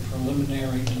doing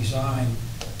preliminary design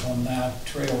on that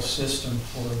trail system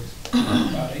for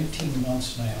about 18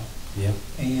 months now. Yep.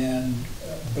 And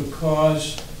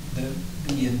because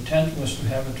the intent was to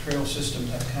have a trail system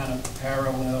that kind of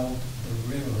paralleled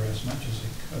the river as much as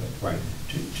it could. Right.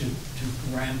 To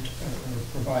grant or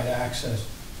provide access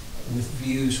with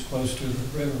views close to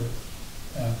the river.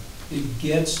 It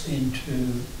gets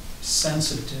into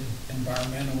sensitive,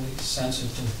 environmentally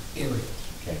sensitive areas.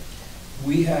 Okay.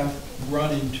 We have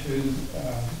run into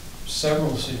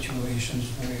several situations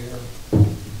where,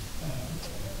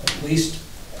 at least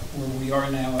where we are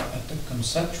now at the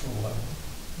conceptual level,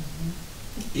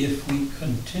 if we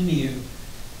continue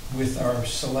with our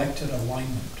selected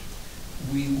alignment,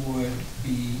 we would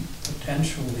be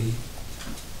potentially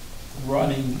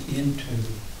running into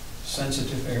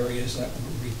sensitive areas that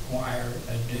would require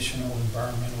additional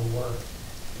environmental work,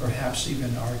 perhaps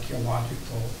even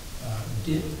archaeological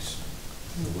digs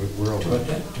We're to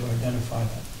open. identify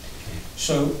that.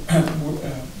 So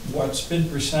what's been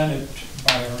presented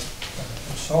by our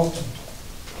consultant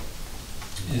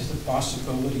is the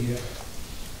possibility of,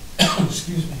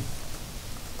 excuse me,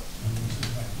 I'm losing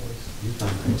my voice. You're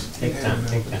fine. Take time,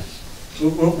 take time.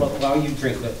 While you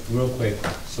drink, real quick,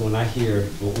 so when I hear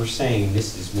what we're saying,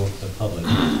 this is more for the public.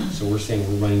 So we're saying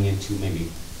we're running into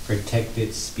maybe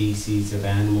protected species of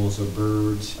animals or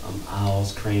birds,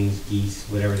 owls, cranes, geese,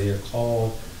 whatever they're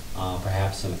called,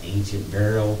 perhaps some ancient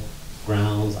burial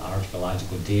grounds,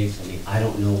 archaeological digs. I mean, I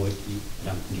don't know what you,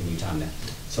 I'm giving you time now.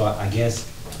 So I guess,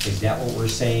 is that what we're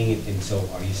saying? And so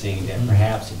are you saying that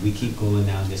perhaps if we keep going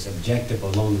down this objective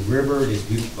along the river,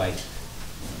 this like,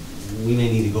 we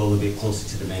may need to go a little bit closer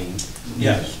to the main?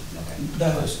 Yes, Okay.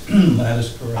 that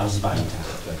is correct. I was buying time.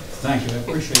 Go ahead. Thank you, I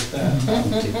appreciate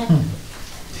that.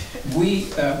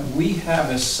 We have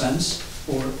a sense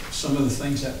for some of the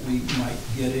things that we might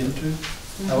get into.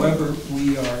 However,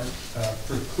 we are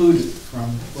precluded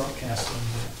from broadcasting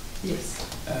that.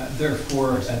 Yes.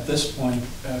 Therefore, at this point,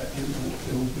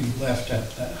 it will be left at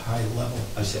that high level,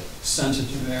 I see.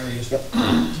 sensitive areas. Yep.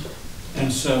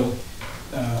 And so,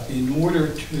 in order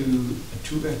to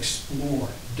explore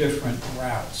different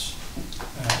routes,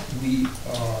 we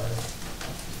are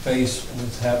faced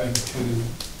with having to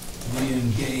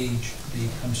re-engage the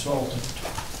consultant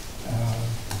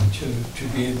to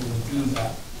be able to do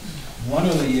that. One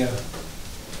of the,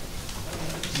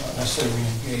 I say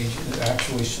re-engage, they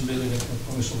actually submitted a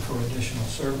proposal for additional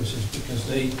services because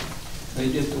they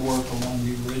did the work along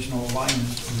the original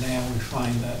alignment, and now we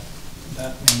find that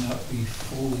that may not be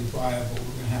fully viable.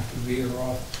 We're going to have to veer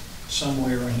off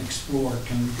somewhere and explore,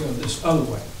 can we go this other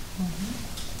way?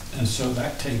 And so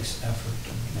that takes effort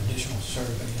and additional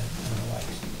survey and the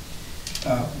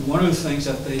like. One of the things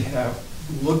that they have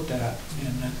looked at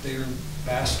and that they're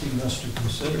asking us to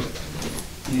consider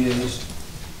is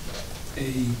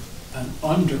an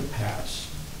underpass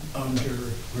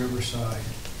under Riverside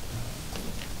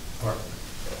Park.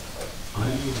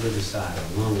 Under Riverside,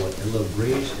 along what, the little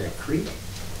bridge, that creek?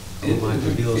 It Or might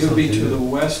we build would be to something the new?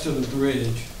 west of the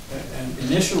bridge, and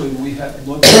initially we had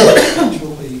looked at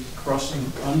actually crossing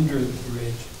under the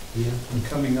bridge Yeah, and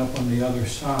coming up on the other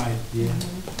side. yeah.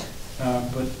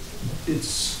 But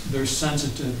there's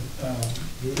sensitive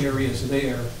areas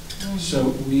there, so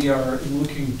we are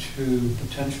looking to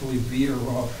potentially veer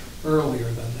off earlier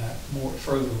than that, more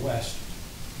further west.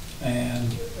 And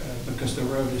because the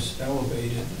road is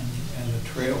elevated and the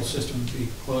trail system would be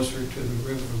closer to the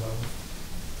river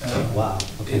level. Wow,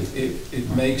 okay. It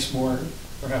makes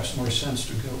perhaps more sense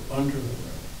to go under the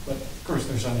road, but of course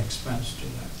there's an expense to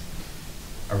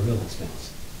that. A real expense.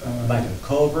 Like a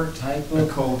culvert type A of?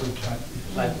 culvert type.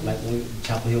 Like when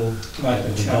Chapel Hill, Like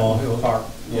the Chapel dog Hill. park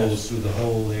Yes. rolls through the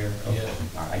hole there? Okay.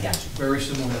 Yeah. All right, I got you. Very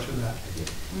similar to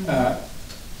that.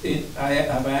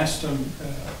 I've asked them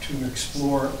to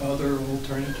explore other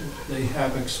alternatives. They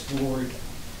have explored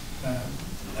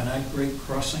an at-grade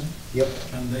crossing, Yep.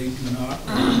 and they do not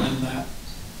recommend that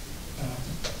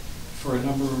for a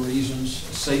number of reasons,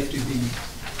 safety being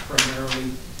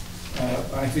primarily.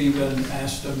 I've even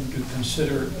asked them to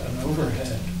consider an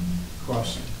overhead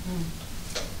crossing.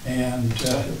 And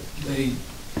they,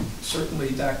 certainly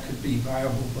that could be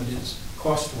viable, but it's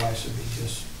cost-wise would be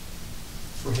just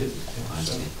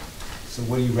prohibitive. So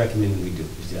what do you recommend we do?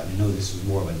 I know this was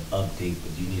more of an update,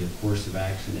 but do you need a course of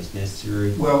action that's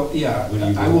necessary? Well, yeah, What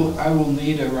do you I will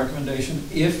need a recommendation.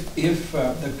 If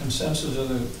the consensus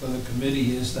of the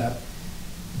committee is that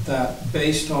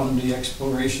based on the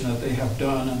exploration that they have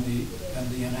done and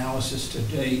the analysis to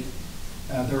date,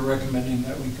 they're recommending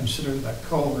that we consider that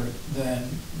culvert, then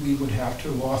we would have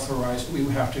to we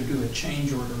would have to do a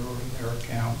change order on their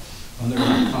account, on their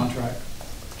contract,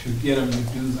 to get them to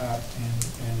do that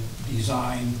and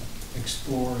design,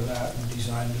 explore that, and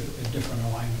design a different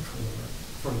alignment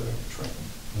for the trip.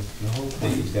 The whole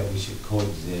point is that we should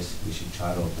coexist. We should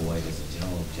try to avoid, as a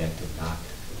general objective, not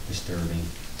disturbing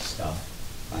stuff,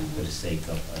 like for the sake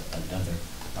of another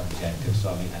objective. So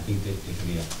I mean, I think that there can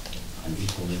be an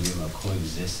equilibrium, a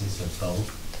coexistence of both.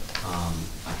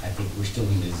 I think we're still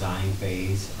in the design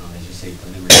phase, as you say,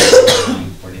 preliminary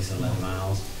design for this 11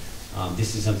 miles.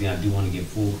 This is something I do want to give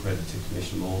full credit to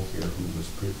Commissioner Mold here, who was,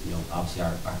 obviously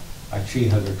our tree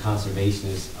hugger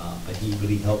conservationist, but he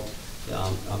really helped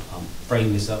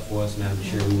frame this up for us. Madam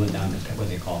Chair, we went down to what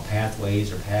they call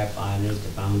pathways or pathfinders, the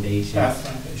foundation. Path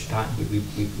foundation.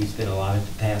 We spent a lot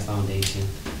of path foundation.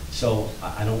 So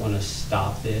I don't want to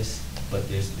stop this, but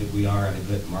we are at a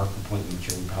good marker point. I'm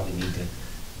sure we probably need to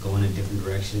go in a different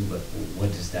direction, but what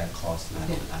does that cost?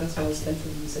 That's what I was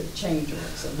thinking, you said change order,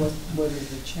 so what is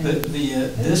the change?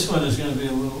 This one is going to be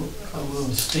a little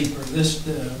steeper. This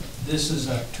is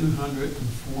at 240,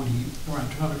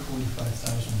 around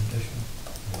 245,000 additional.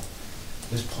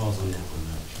 Let's pause on that one,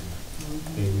 Madam Chair.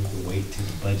 Maybe we can wait till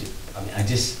the budget. I mean,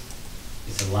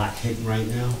 it's a lot hitting right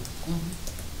now.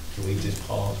 Can we just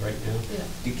pause right now?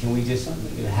 Yeah. Can we just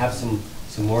have some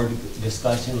some more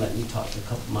discussion. Let me talk to a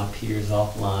couple of my peers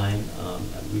offline.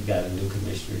 We've got a new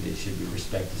commissioner that should be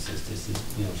respected since this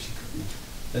is, you know,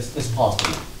 let's pause for a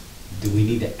minute. Do we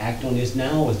need to act on this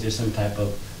now, or is there some type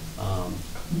of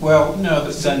Well,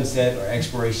 no, sunset or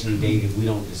expiration date if we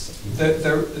don't decide?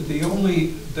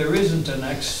 There isn't an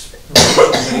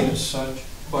expiration date as such,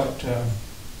 but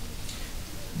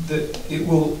it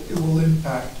will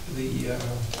impact the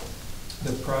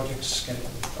project schedule.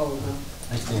 Oh,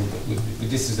 I understand, but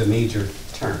this is a major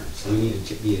turn, so we need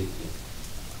to be,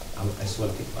 I just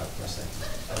want to think about it for a second.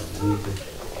 We need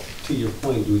to your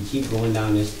point, do we keep going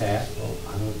down this path? Well,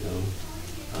 I don't know.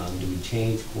 Do we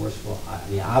change course? Well, I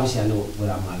mean, obviously I know what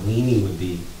my leaning would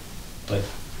be, but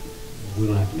we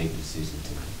don't have to make a decision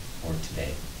tonight or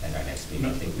today at our next meeting.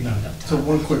 I think we have enough time. So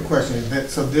one quick question,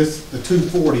 so the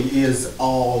 240 is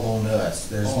all on us?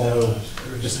 There's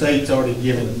the state's already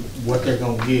given what they're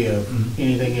gonna give.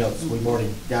 Anything else, we've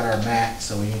already got our max,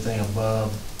 so anything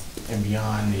above and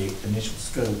beyond the initial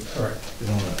scope is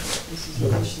on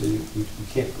us. We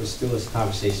can't, there's still this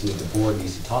conversation that the board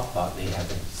needs to talk about, and they have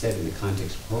to set in the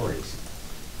context of priorities,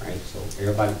 right? So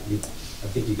everybody, I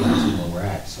think you guys see where we're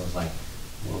at, so it's like,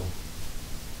 well,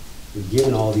 we're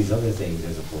given all these other things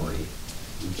as a priority.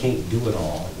 We can't do it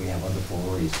all, we have other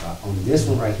priorities. On this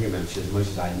one right here, Madam Chair, as much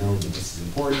as I know that this is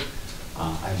important,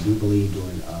 I do believe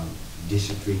during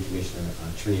District 3 Commissioner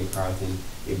Trini Carthen,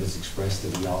 it was expressed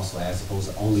that we also, as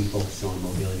opposed to only focusing on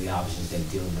mobility options that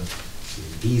deal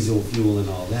with diesel fuel and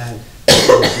all that,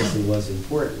 the system was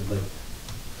important, but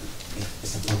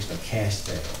it's a function of cash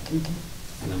there.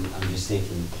 And I'm just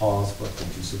thinking, pause, but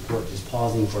would you support just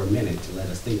pausing for a minute to let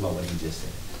us think about what he just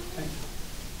said?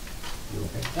 You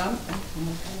okay? I'm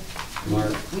okay.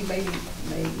 Mark? We may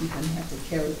even have to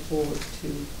carry forward to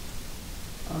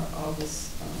our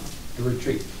August The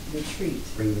retreat.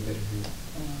 Bring the better here.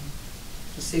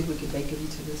 To see if we can make it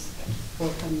into this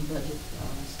forthcoming budget,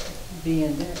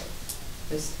 being that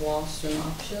it's lost an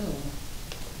option or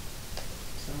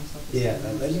sounds like it's. Yeah,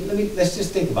 let's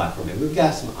just think about it for a minute. We've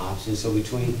got some options, so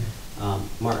between,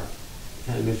 Mark,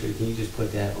 County Administrator, can you just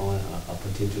put that on a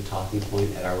potential talking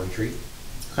point at our retreat?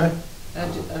 Okay. I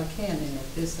can, and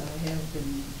at this I have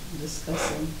been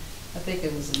discussing, I think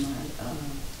it was in my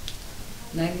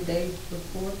 90-day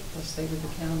report for State of the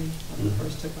County when I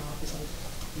first took office. I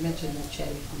mentioned the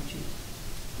Chatty Fuji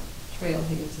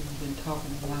trailheads, and we've been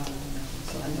talking a lot on that one.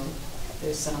 So I know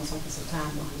there sounds like it's a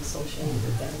timeline associated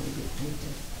with that, and we need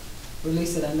to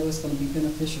release it. I know it's going to be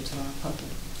beneficial to our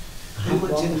public. How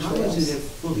much is it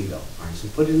fully though? All right,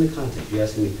 so put it in the context. You're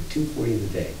asking me for $240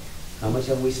 a day. How much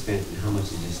have we spent, and how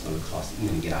much is this going to cost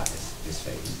even to get out this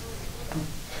phase?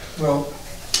 Well,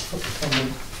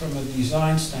 from a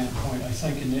design standpoint, I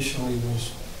think initially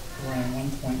was around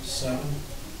 1.7.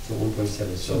 So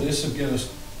 1.7. So this will get us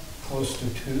close to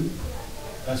 2.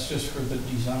 That's just for the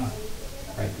design.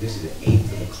 Right, this is an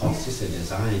eighth of the cost. Just a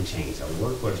design change, a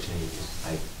work order change.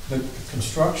 The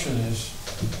construction is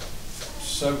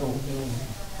several million.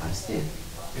 I understand.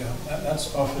 Yeah,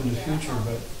 that's off in the future,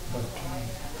 but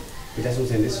But that's what I'm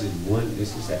saying,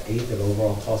 this is an eighth of the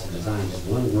overall cost of design, just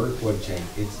one work order change,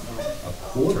 it's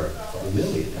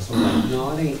 $250,000. That's what I'm like,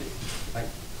 no, it ain't, like,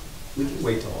 we can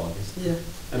wait till August. Yeah.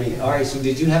 I mean, all right, so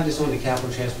did you have this on the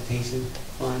capital transportation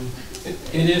fund?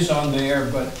 it is on there,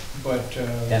 but.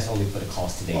 That's only for the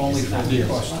cost today. Only this is for not the here.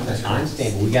 cost today. I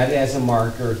understand, but we got it as a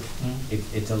marker,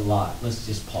 it's a lot, let's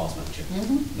just pause, Madam Chair.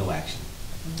 No action,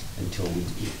 until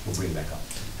we'll bring it back up.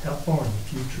 How far in the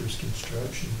future is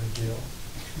construction, Miguel?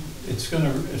 It's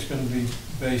gonna be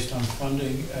based on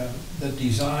funding, the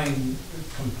design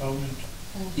component.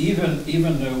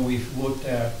 Even though we've looked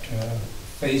at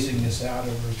phasing this out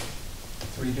over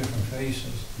 3 different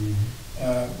phases,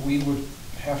 we would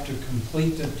have to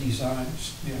complete the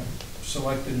designs,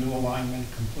 select the new alignment,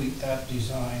 complete that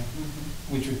design,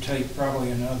 which would take probably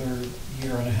another 1.5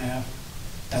 years.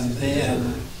 And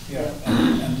then,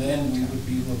 and then we would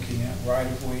be looking at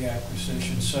right-of-way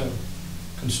acquisition. So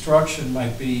construction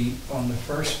might be on the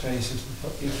first phase,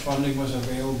 if funding was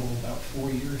available, about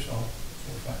 4 years off,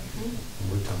 4 or 5 years.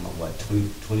 We're talking about what,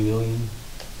 20 million?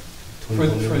 For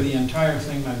the entire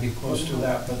thing might be close to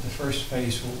that, but the first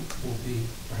phase will be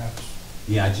perhaps.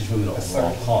 Yeah, I just remember the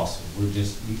overall cost. We're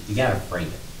just, you gotta frame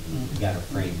it. You gotta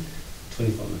frame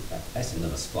 24, that's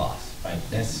another splosh, right?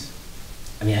 That's,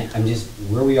 I mean, I'm just,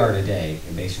 where we are today,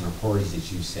 and based on the priorities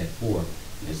that you set forth,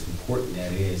 as important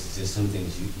that is, it's just some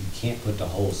things you can't put the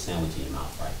whole sandwich in your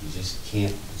mouth, right? You just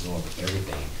can't absorb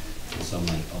everything. And so I'm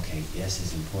like, okay, yes,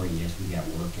 it's important, yes, we got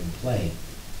work in play,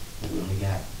 but we only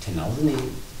got $10 a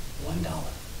name, $1. And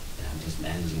I'm just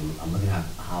managing, I'm looking at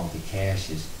how the cash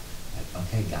is, like,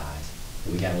 okay, guys,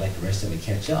 and we gotta let the rest of it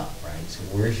catch up, right? So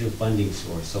where's your funding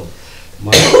source? So,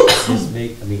 Mark,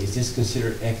 is this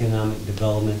considered economic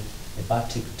development? If I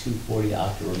took 240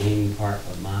 out the remaining part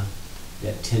of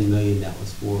that 10 million that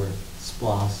was for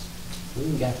SPOS, we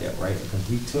didn't got that right, because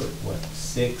we took, what,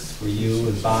 6 for you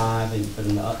and 5 and for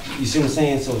the, you see what I'm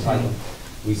saying? So it's like,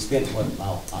 we spent, what,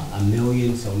 about $1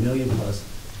 million, so $1 million plus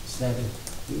 7,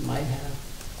 we might have,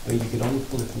 you could only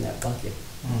pull it from that bucket.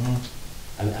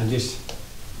 I'm just.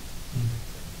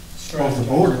 Well, if the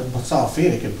board saw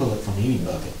fit, it could pull it from any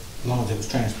bucket, as long as it was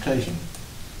transportation.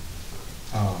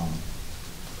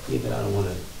 Yeah, but I don't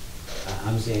wanna,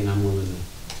 I'm saying I'm willing to,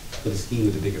 for the scheme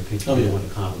of the bigger picture, Oh, we yeah. want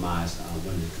to compromise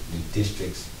one of the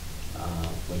districts,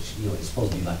 which, it's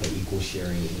supposed to be like an equal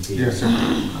sharing. Yes, sir.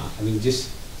 Just,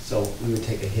 so we would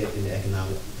take a hit in the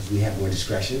economic, because we have more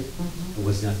discretion. There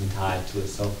was nothing tied to it,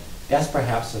 so that's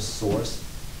perhaps a source.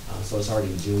 So it's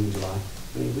already June, July.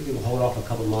 We can hold off a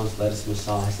couple of months, let us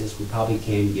massage this. We probably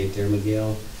can get there,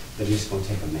 Miguel, but it's gonna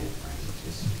take a minute, right?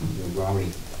 Just, we're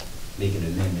already making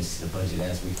amendments to the budget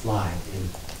as we fly, and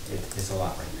it's a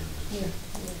lot right now. Yeah.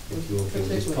 If you're okay with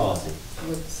just pausing.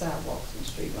 With sidewalks and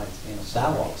streetlights being.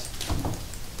 Sidewalks.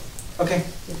 Okay.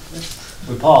 Yeah, that's-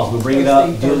 We pause, we'll bring it up,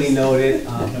 First thing duly first. noted.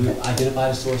 We identify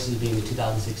the sources being the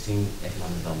 2016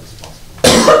 economic development as possible.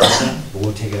 But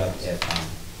we'll take it up at,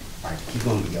 all right, keep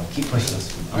going, Miguel, keep pushing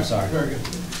us. I'm sorry. Very good.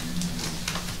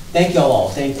 Thank y'all all,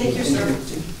 thank you. Thank you, sir.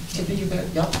 Tiffany, you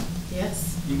good? Y'all?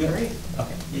 Yes. You good? Great.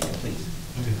 Okay, yeah, please.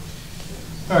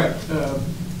 All right,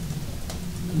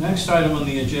 next item on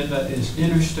the agenda is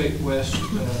Interstate West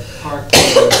Parkway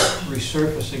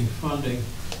resurfacing funding.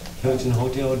 Hilton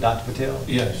Hotel, Dr. Patel?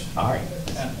 Yes. All right.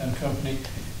 And company.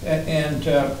 And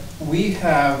we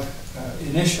have,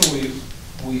 initially,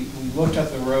 we looked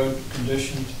at the road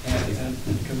conditions, and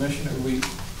Commissioner, we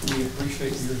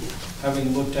appreciate your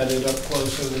having looked at it up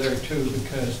close over there too,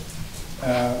 because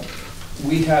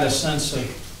we had a sense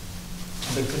of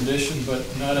the condition, but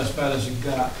not as bad as it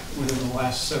got within the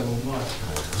last several months.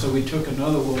 So we took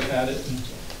another look at it, and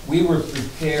we were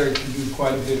prepared to do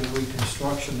quite a bit of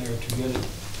reconstruction there to get it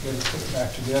put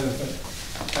back together. But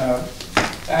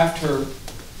after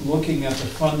looking at the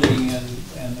funding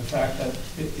and the fact that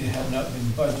it had not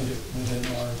been budgeted within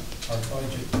our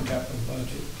budget, capital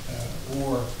budget,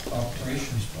 or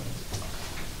operations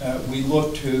budget, we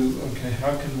looked to, okay,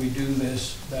 how can we do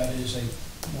this that is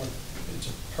it's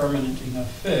a permanent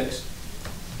enough fix,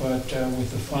 but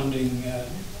with the funding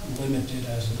limited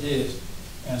as it is.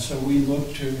 And so we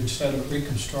looked to, instead of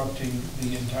reconstructing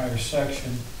the entire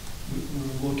section, we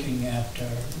were looking at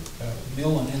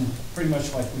milling in, pretty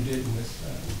much like we did with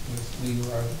Lee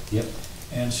Road. Yep.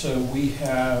 And so we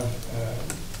have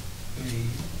the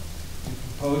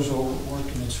proposal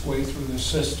working its way through the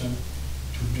system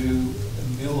to do the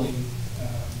milling.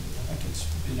 I think it's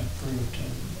been approved.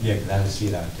 Yeah, because I didn't see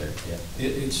it out there, yeah.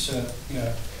 It's,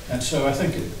 yeah, and so I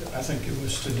think it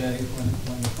was today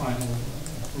when the final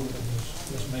approval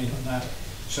was made on that.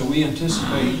 So we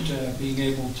anticipate being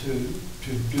able to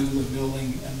do the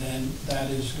milling, and then that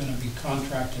is going to be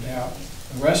contracted out.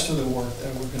 The rest of the work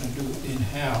that we're going to do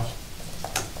in-house,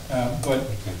 but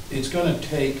it's going to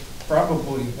take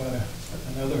probably about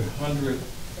another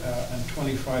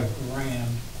 $125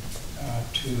 grand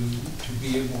to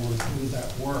be able to do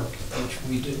that work, which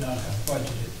we did not have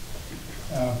budgeted.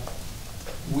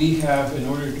 We have, in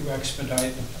order to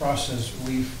expedite the process,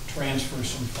 we've transferred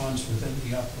some funds within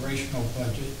the operational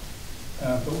budget,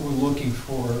 but we're looking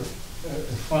for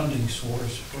a funding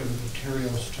source for the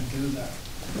materials to do that.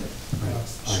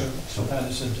 So that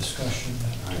is a discussion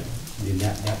that. All right. Then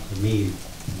that for me,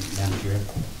 Madam Chair,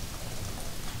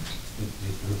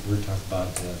 we're talking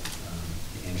about the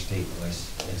Interstate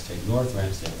West, Interstate North or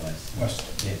Interstate West? West.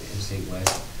 Yeah, Interstate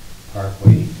West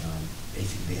Parkway,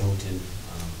 basically the Hilton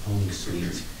Home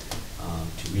Suites.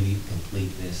 To really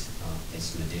complete this,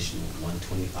 it's an additional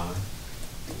 125.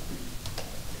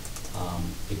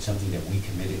 It's something that we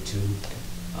committed to.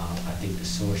 I think the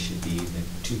source should be the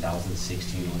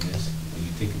 2016 on this. When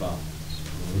you think about,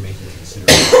 we're making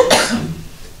consideration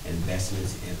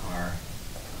investments in our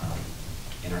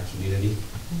community.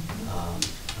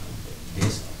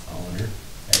 This owner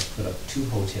has put up 2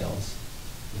 hotels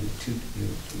in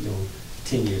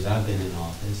 10 years I've been in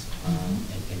office,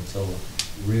 and so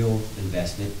real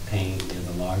investment, paying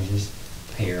the largest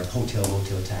payer of hotel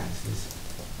taxes.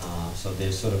 So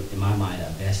there's sort of, in my mind, a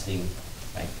vesting,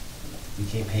 like, we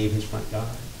can't pave his front yard.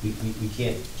 We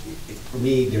can't, for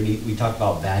me, we talked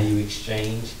about value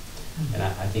exchange, and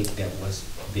I think that what's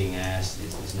being asked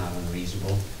is not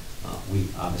unreasonable. We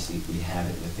have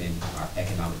it within our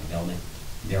economic development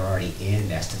they're already in,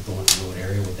 that's the Thornton Road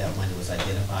area where that money was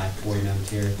identified for, you know,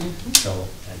 Terry? So,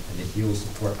 and if you will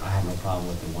support, I have no problem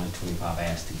with the 125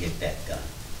 ask to get that done.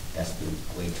 That's been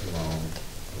way too long,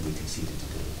 and we conceded to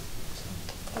do it. So.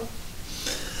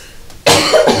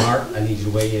 Mark, I need you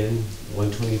to weigh in,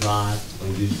 125,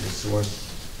 when you use the source,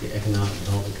 the economic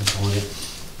development component,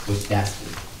 which that's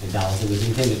the dollars it was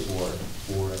intended for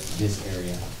this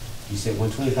area. You said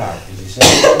 125, did you say?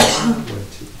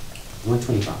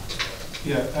 125.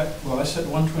 Yeah, well, I said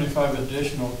 125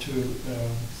 additional to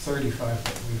 35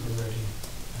 that we've already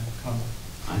covered.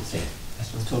 I see.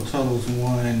 That's what. So total's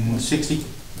 160?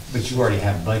 But you already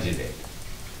have budgeted.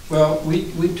 Well,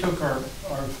 we took our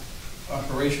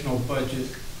operational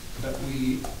budget that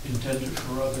we intended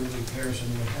for other repairs and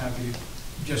what have you,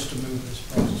 just to move this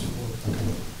process forward.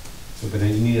 So, but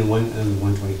then you need a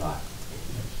 125.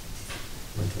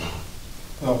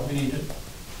 125. Well, we need it.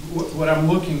 What I'm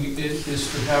looking is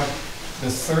to have the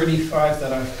 35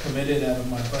 that I've committed out of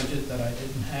my budget that I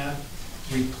didn't have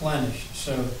replenished.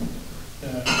 So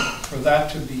for that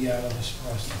to be out of this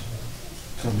process.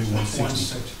 So it'll be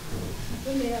 160.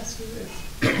 Let me ask you this.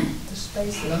 The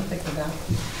space that I'm thinking about,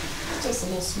 it's just a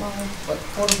little small, but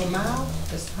quarter of a mile,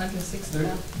 just 160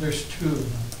 miles? There's two of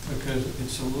them because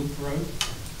it's a loop road.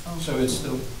 Oh. So it's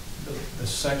the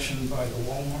section by the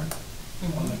Walmart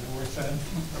on the north end,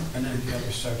 and then the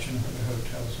other section where the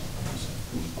hotel's on the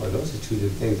south. Oh, those are two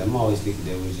different things. I'm always thinking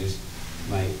there was just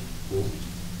like, well,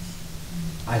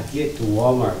 I get the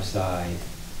Walmart side,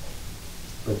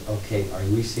 but okay, are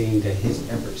we seeing that his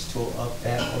efforts tore up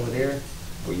that over there?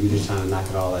 Or you just trying to knock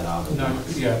it all that out? No,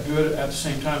 yeah, do it at the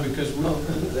same time because we.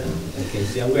 Okay,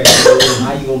 see, I'm glad.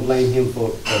 How you gonna blame him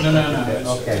for?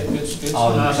 No. Okay. It's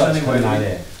All on the us trucks anyway. coming out of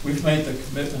there. We've made the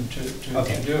commitment to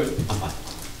Okay. do it. I'm fine.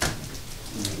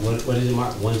 What is it,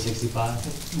 Mark? 165?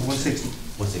 160.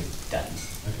 160. Done.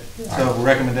 Okay. So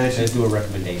recommendation? Let's do a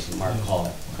recommendation. Mark, call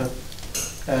it.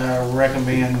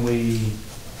 Recommend we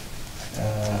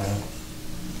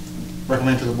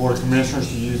recommend to the Board of Commissioners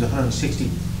to use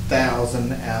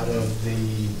 $160,000 out of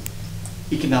the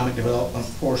economic development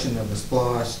portion of the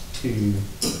SPLOST to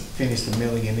finish the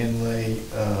milling and inlay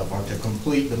or to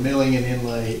complete the milling and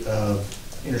inlay of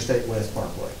Interstate West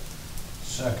Parkway.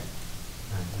 Second.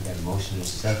 All right, we got a motion and a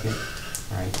second.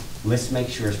 All right, let's make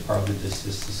sure as part of this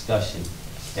discussion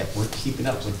that we're keeping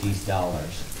up with these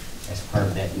dollars as part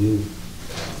of that new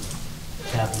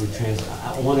capital transit.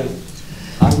 I want to,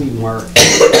 how do we mark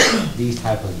these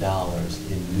type of dollars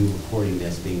in new reporting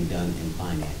that's being done in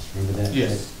finance? Remember that?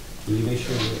 Yes. Can you make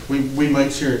sure that? We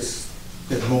make sure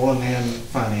that Moreland and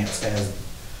Finance has,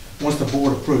 once the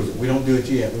board approves it, we don't do it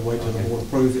yet, we wait till the board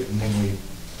approves it and then we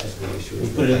Make sure we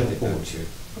put it in the report. report.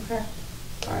 Okay.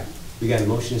 All right, we got a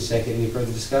motion and a second. Any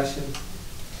further discussion?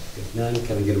 If none,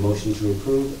 can I get a motion to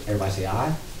approve? Everybody say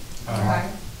aye. Aye.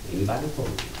 Anybody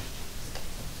opposed?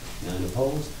 None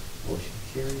opposed? Motion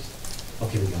carries.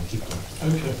 Okay, we're gonna keep going.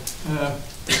 Okay.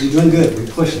 You're doing good. We're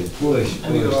pushing. Push.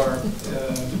 We are,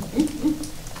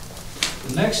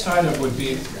 the next item would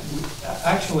be,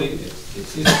 actually,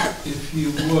 if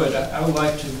you would, I would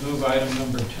like to move item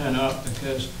number 10 up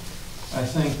because I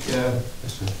think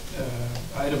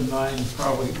item 9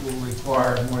 probably will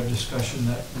require more discussion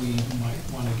that we might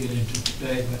want to get into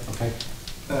today. But Okay.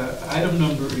 item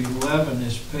number 11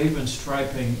 is pavement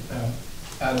striping.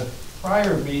 At a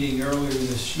prior meeting earlier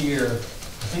this year,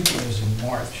 I think it was in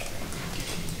March,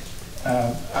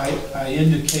 I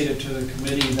indicated to the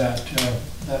committee that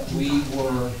we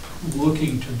were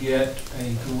looking to get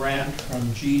a grant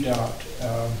from GDOT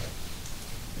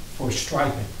for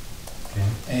striping. Okay.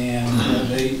 And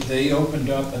they opened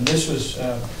up, and this was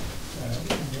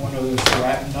one of those,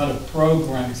 not a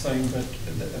program thing, but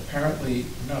apparently,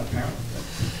 not apparently,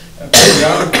 but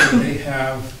periodically they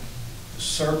have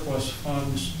surplus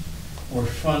funds or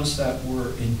funds that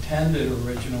were intended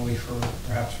originally for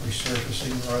perhaps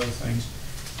resurfacing or other things,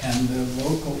 and the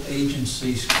local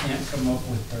agencies can't come up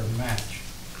with their match.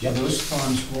 Yep. So those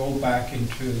funds roll back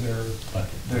into their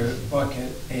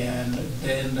bucket, and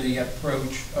then they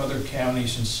approach other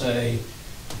counties and say,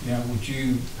 you know, would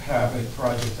you have a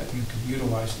project that you could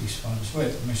utilize these funds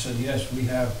with? And we said, yes, we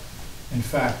have, in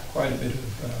fact, quite a bit of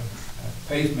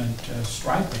pavement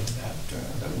striping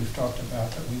that we've talked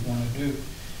about that we want to do.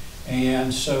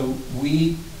 And so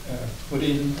we put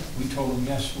in, we told them,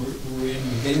 yes, we're in,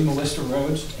 we gave them a list of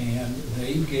roads, and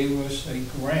they gave us a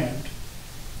grant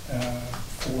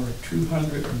for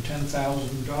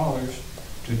 $210,000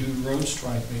 to do road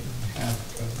striping. We have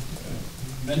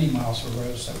many miles of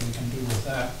roads that we can do with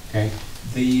that. Okay.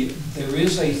 There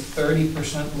is a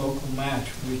 30% local match,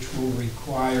 which will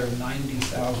require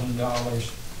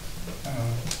 $90,000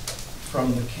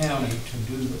 from the county to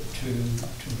be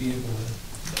able to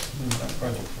move that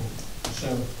project forward. So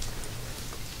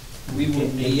we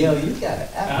would need. Yo, you got an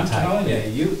I'm appetite. telling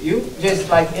you. You just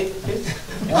like it.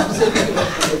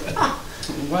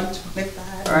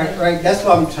 125. Right, that's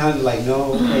why I'm trying to like,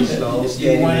 no, okay, slow,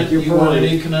 steady. You want an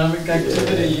economic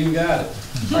activity, you got it.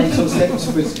 Right, so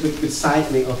with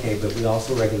cycling, okay, but we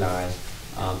also recognize,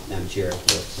 Madam Chair,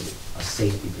 from a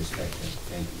safety perspective,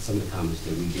 and some of the comments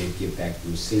that we did give back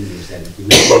from seniors, that if we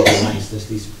make it nice, let's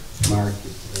at least mark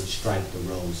and stripe the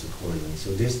roads accordingly.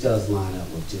 So this does line up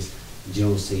with just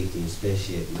general safety,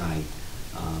 especially at night.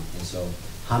 And so,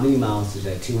 how many miles does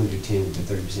that 210 with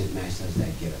the 30% match, does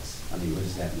that get us? I mean, what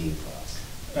does that mean for us?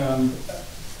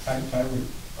 I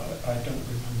don't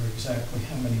remember exactly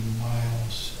how many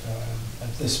miles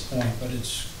at this point, but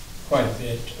it's quite a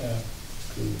bit.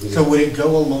 So would it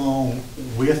go along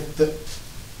with the,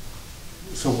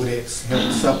 so would it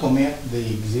help supplement the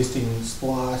existing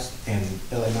SPLOST and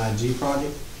LMIG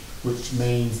project, which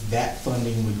means that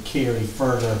funding would carry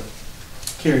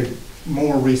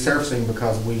more resurfacing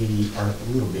because we are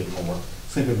a little bit more,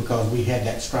 simply because we had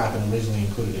that striping originally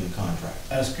included in the contract?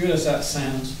 As good as that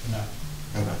sounds, no.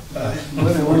 Okay.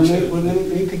 Let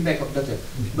me pick back up there.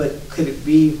 But could it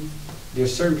be,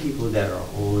 there's certain people that are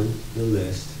on the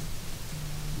list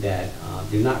that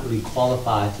they're not really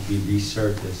qualified to be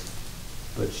resurfaced,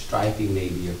 but striping may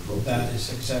be appropriate? That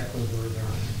is exactly where they're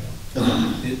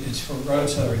going to go. It's for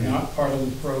roads that are not part of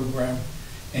the program,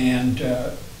 and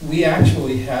we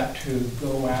actually had to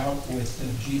go out with the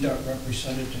GDOT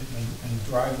representative and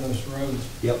drive those roads.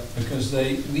 Yep. Because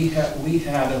we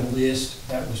had a list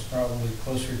that was probably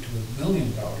closer to $1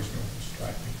 million worth of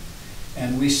striping,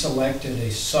 and we selected a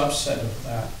subset of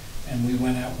that, and we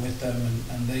went out with them,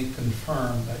 and they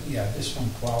confirmed that, yeah, this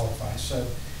one qualifies. So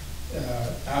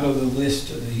out of the list,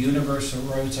 the universe of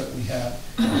roads that we had,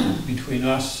 between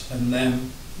us and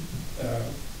them,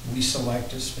 we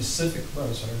selected specific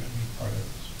roads that are going to be part of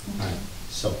this. All right,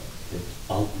 so,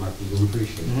 Mark, you will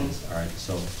appreciate this. All right,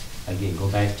 so, again, go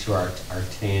back to our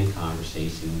TAN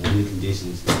conversation. One of the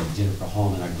conditions that Jennifer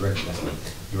Hallman, our director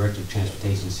of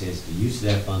transportation, says the use of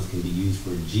that funds can be used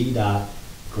for GDOT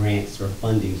grants or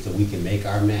funding so we can make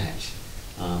our match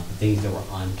for things that were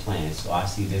unplanned. So I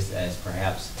see this as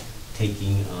perhaps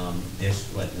taking this,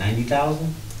 what,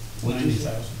 90,000?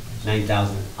 90,000.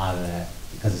 90,000 out of that,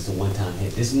 because it's a one-time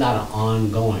hit. This is not an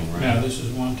ongoing, right? No, this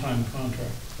is one-time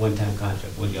contract. One-time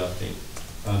contract. What do y'all think?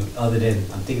 Other than,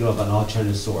 I'm thinking of an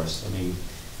alternative source. I mean,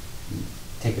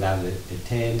 take it out of the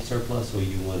TAN surplus, or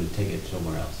you want to take it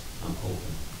somewhere else? I'm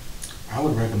open. I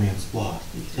would recommend SPLOST.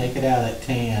 If you take it out of that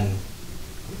TAN,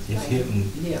 it's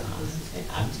hitting. Yeah.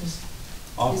 I'm just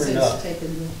offering up.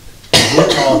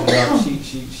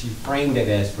 She framed it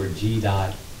as for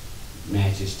GDOT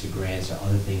matches to grants or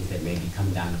other things that may be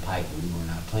coming down the pipe and we were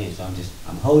not playing. So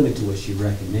I'm holding it to what she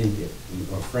recommended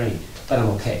or framed, but I'm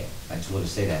okay. I just want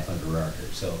to say that for the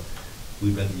record. So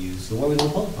we'd rather use, so what are we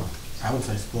gonna pull it from? I would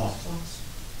say SPLOST.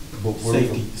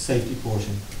 Safety. Safety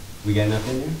portion. We got enough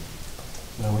in there?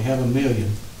 Well, we have $1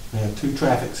 million. We have 2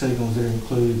 traffic signals that are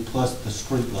included, plus the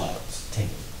street lights. Take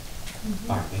it.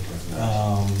 All right, make it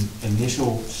right.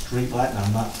 Initial street light, and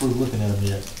I'm not through looking at them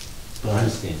yet, I but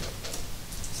understand.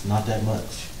 it's not that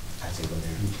much. I'd say go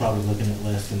there. You're probably looking at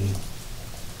less than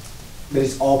But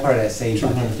it's all part of that same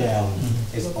bucket. 200,000.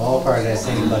 It's all part of that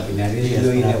same bucket. Now, this Yes, $1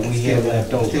 million but that we have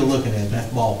left over. Still looking at it,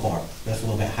 that's ballpark. That's a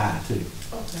little bit high too.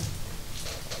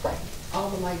 Okay. All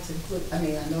the lights include, I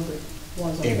mean, I know the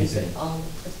ones on Everything. all.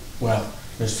 Well,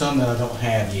 there's some that I don't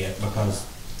have yet because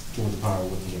Georgia Power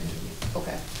wouldn't give it to me.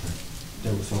 Okay.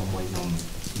 There was some waiting on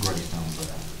Greystone,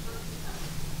 but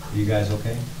You guys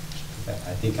okay?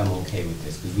 I think I'm okay with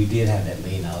this, because we did have that $1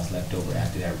 million left over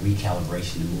after that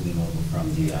recalibration and moving over from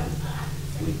the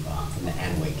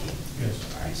Anway kit.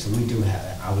 Yes. All right, so we do have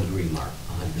that. I would agree, Mark,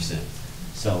 100%.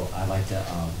 So I'd like to,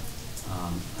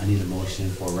 I need a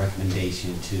motion for a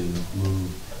recommendation to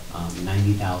move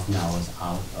 $90,000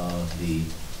 out of the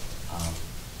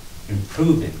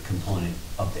improvement component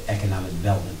of the economic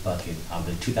development bucket of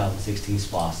the 2016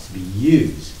 SPLOST to be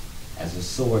used as a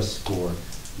source for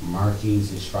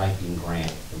markings and striping grant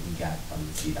that we got from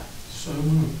the GDOT. So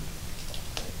moved.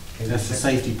 that's the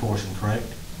safety portion, correct?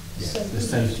 Yeah. The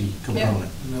safety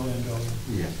component. $1 million.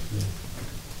 Yeah.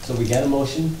 So we got a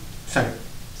motion? Second.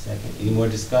 Second. Any more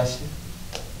discussion?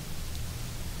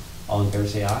 All in favor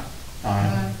say aye.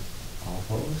 Aye. All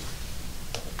opposed?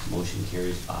 Motion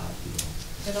carries 5-0.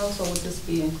 And also, would this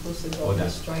be inclusive Oh, of the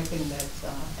that's- striping that,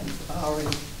 and I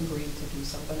already agreed to do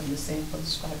something in the same for the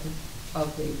striping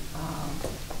of the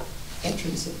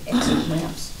entrance and exit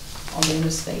ramps on the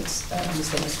interstates, the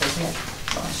interstate have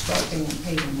striping and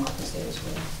paving markers there as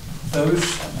well.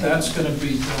 That's gonna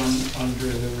be done under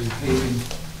the repaving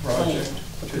project,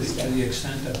 to the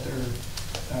extent that they're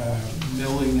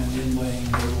milling and inlaying,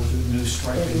 they will do new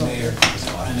striping there.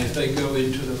 And if they go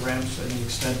into the ramps to the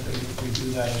extent they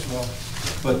do that as well.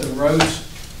 But the roads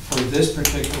for this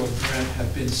particular grant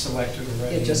have been selected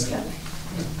already. It just kind of,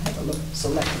 have a look,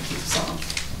 select and keep some.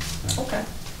 Okay.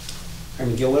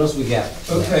 Gil, what else we got?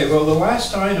 Okay, well, the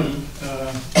last item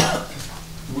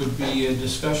would be a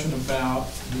discussion about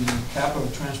the Capital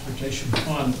Transportation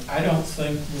Fund. I don't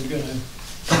think we're going to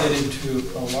get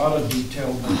into a lot of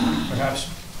detail, but perhaps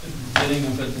at the beginning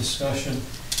of the discussion,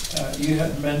 you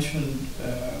had mentioned,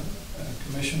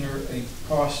 Commissioner, a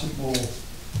possible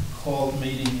called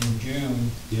meeting in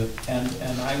June. Yep.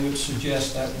 And I would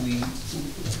suggest that we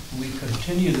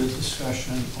continue the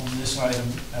discussion on this item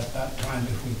at that time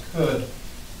if we could.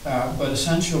 But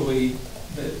essentially,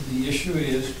 the issue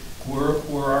is,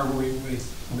 where are we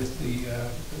with the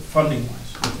funding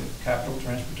wise, with the Capital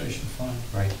Transportation Fund?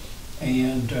 Right.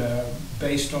 And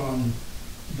based on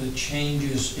the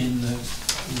changes in the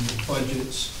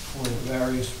budgets for the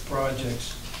various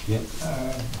projects, yep.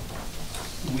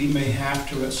 We may have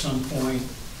to at some point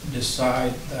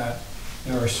decide that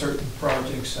there are certain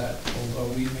projects that,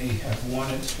 although we may have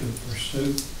wanted to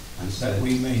pursue, that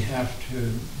we may have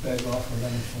to beg off of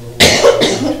them for a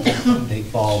while. They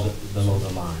fall below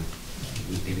the line.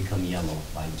 They become yellow,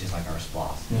 just like our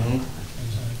SPOS.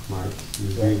 Mark, you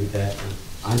agree with that?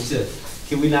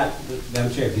 Can we not,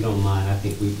 Madam Chair, if you don't mind, I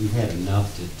think we've had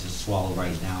enough to swallow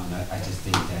right now, and I just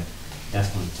think that that's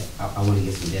going to, I want to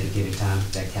get some dedicated time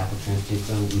for that capital transportation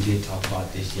fund. We did talk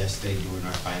about this yesterday during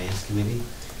our finance committee,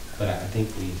 but I think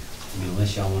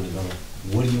unless y'all want to go,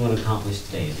 what do you want to accomplish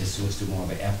today? Is this supposed to be more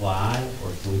of an FYI,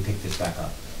 or can we pick this back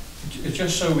up? It's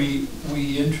just so we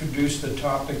introduce the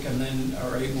topic and then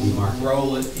are able to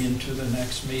roll it into the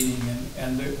next meeting.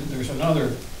 And there's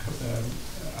another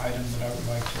item that I would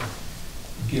like to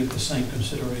give the same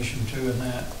consideration to, and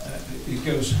that it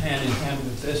goes hand in hand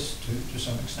with this to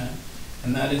some extent,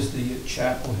 and that is the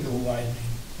Chapel Hill widening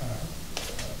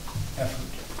effort.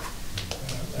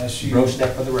 As you broach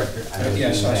that for the record.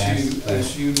 Yes,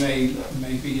 as you may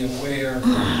be aware,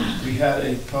 we had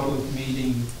a public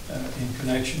meeting in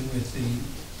connection with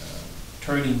the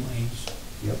turning lanes.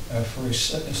 Yep. For a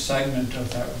segment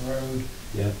of that road.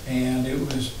 Yep. And it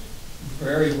was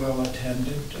very well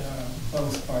attended,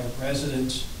 both by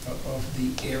residents of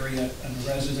the area and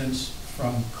residents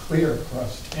from clear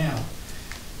across town.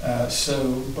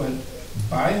 But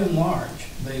by and large,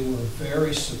 they were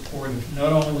very supportive,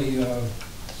 not only of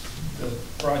the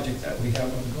project that we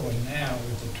have ongoing now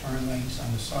with the turn lanes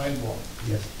on the sidewalk,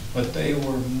 yes, but they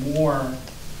were more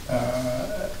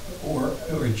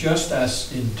or just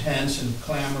as intense in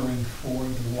clamoring for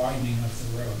the widening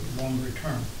of the road longer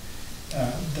term.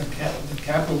 The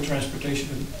capital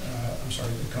transportation,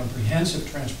 the comprehensive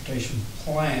transportation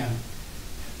plan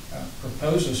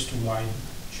proposes to widen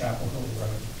Chapel Hill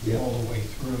Road all the way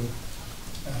through.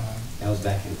 That was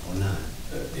back in '09.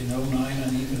 In '09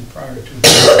 and even prior to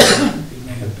that, it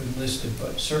may have been listed,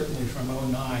 but certainly from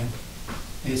 '09,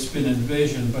 it's been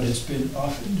envisioned, but it's been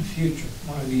off in the future,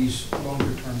 one of these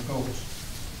longer-term goals.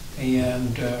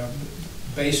 And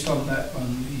based on that,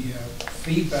 on the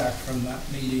feedback from that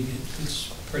meeting, it's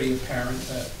pretty apparent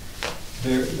that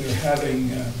they're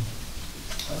having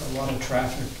a lot of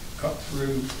traffic cut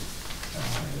through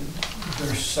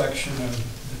their section of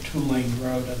the two-lane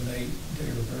road, and they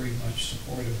are very much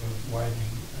supportive of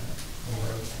widening the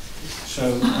road.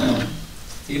 So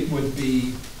it would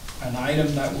be an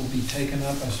item that will be taken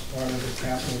up as part of the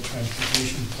capital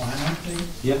transportation plan update.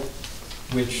 Yep.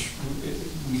 Which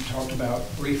we talked about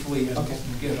briefly and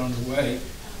get underway.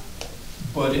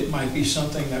 But it might be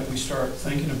something that we start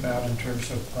thinking about in terms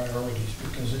of priorities,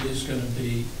 because it is going to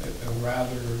be a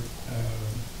rather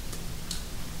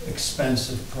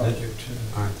expensive project.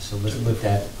 All right, so let's put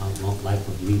that, like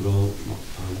with Lee Road,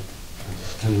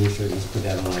 can we let's put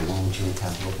that on our long-term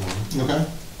capital plan. Okay.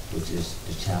 Which is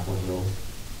the Chapel Hill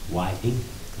widening,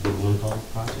 what we want to call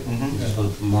it, project. Mm-hmm. We're just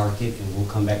going to mark it and we'll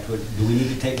come back to it. Do we need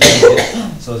to take,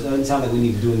 so it doesn't sound like we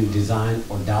need to do any design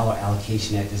or dollar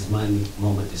allocation at this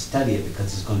moment to study it,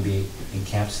 because it's going to be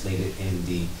encapsulated in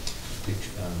the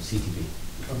CTP.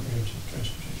 Comprehensive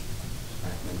transportation.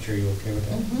 Right, I'm sure you're okay with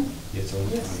that? Mm-hmm. Yes,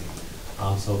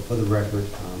 so for the record,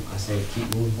 I say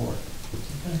keep moving forward.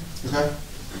 Okay.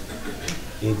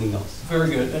 Anything else? Very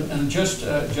good. And just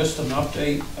an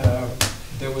update,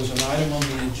 there was an item on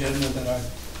the agenda that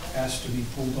I asked to be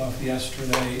pulled off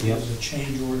yesterday. It was a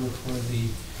change order for the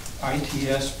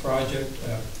ITS project.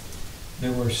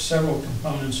 There were several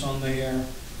components on there.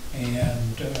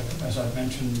 And as I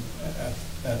mentioned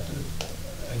at the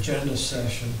agenda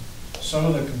session, some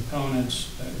of the components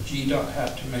GDOT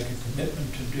had to make a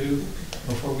commitment to do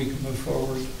before we could move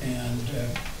forward, and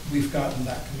we've gotten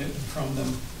that commitment from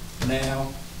them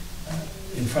now.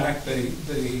 In fact,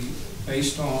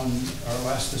 based on our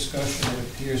last discussion, it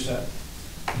appears that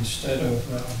instead of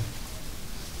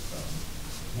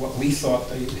what we thought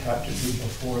they had to do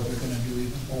before, they're going to do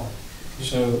even more.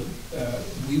 So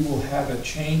we will have a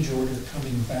change order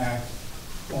coming back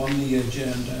on the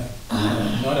agenda,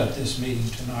 not at this meeting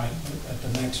tonight, but at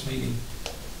the next meeting,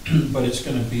 but it's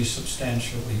going to be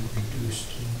substantially reduced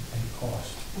in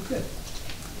cost. Good.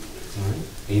 All right.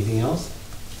 Anything else?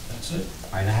 That's it.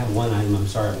 All right, I have one item. I'm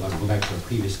sorry, I'm going to go back to a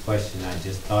previous question. I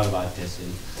just thought about this,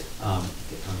 and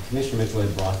Commissioner Mitchell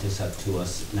had brought this up to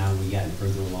us. Now we've gotten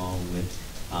further along with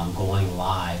going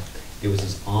live. There was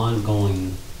this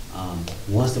ongoing,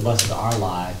 once the buses are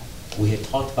live, we had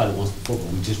talked about it once before,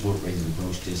 but we just weren't ready to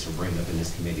broach this or bring it up in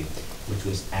this committee, which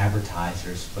was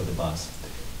advertisers for the bus.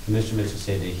 Commissioner Mitchell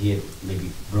said that he had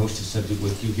maybe broached the subject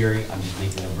with you, Gary. I'm just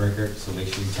making a record, so make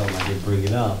sure you tell him I did bring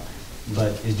it up.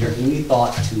 But is there any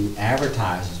thought to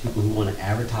advertisers, people who want to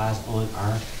advertise on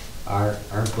our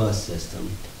bus system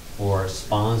or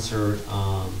sponsor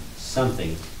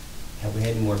something? Have we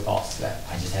had any more thoughts to that?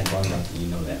 I just had brought it up, and you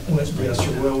know that. Yes,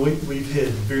 sir. Well, we've had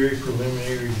very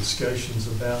preliminary discussions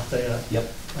about that.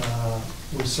 Yep.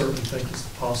 We certainly think it's a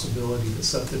possibility that's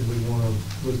something we want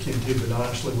to look into, but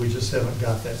honestly, we just haven't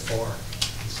got that far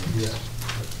yet.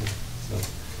 So,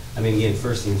 I mean, again,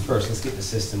 first things first, let's get the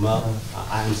system up.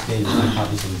 I understand there's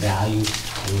probably some value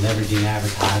in leveraging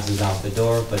advertisers out the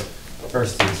door, but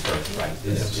first things first, right?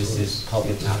 This is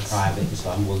public, not private, so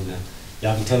I'm willing to,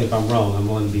 y'all can tell me if I'm wrong, I'm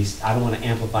willing to be, I don't want to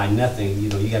amplify nothing. You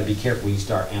know, you got to be careful when you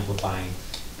start amplifying,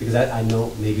 because I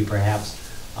know maybe perhaps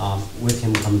with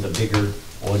him comes a bigger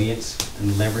audience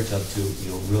and leverage up to,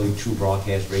 you know, really true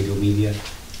broadcast radio media,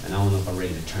 and I don't know if I'm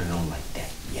ready to turn it on like that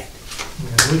yet.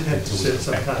 Yeah, we'd have to set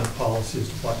some kind of policy as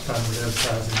to what kind of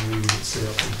advertising we would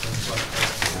itself and things like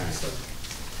that. All right. So,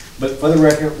 but for the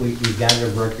record, we've got it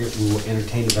a record. We will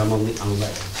entertain it. I'm gonna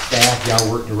let staff,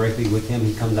 y'all work directly with him.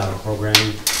 He comes out of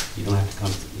programming. You don't have to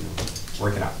come, you know,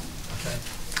 work it out. okay.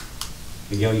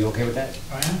 Miguel, you okay with that?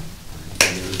 I am.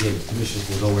 And then again, commissioners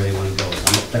can go where they want to go.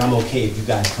 But I'm okay if you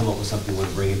guys come up with something, want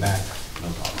to bring it back, no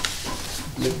problem.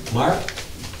 Mark,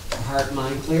 heart,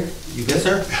 mind clear? You good,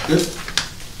 sir? Good.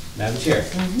 Madam Chair,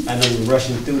 I know we're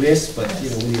rushing through this, but you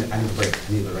know, I need a break.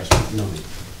 I need a rest. You know me.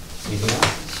 Anything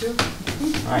else? Sure.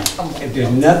 All right. If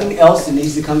there's nothing else that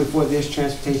needs to come before this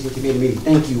Transportation Committee meeting,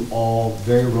 thank you all.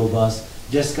 Very robust.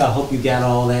 Jessica, I hope you got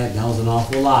all that. That was an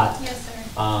awful lot. Yes,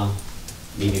 sir.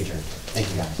 Meeting adjourned. Thank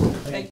you, guys.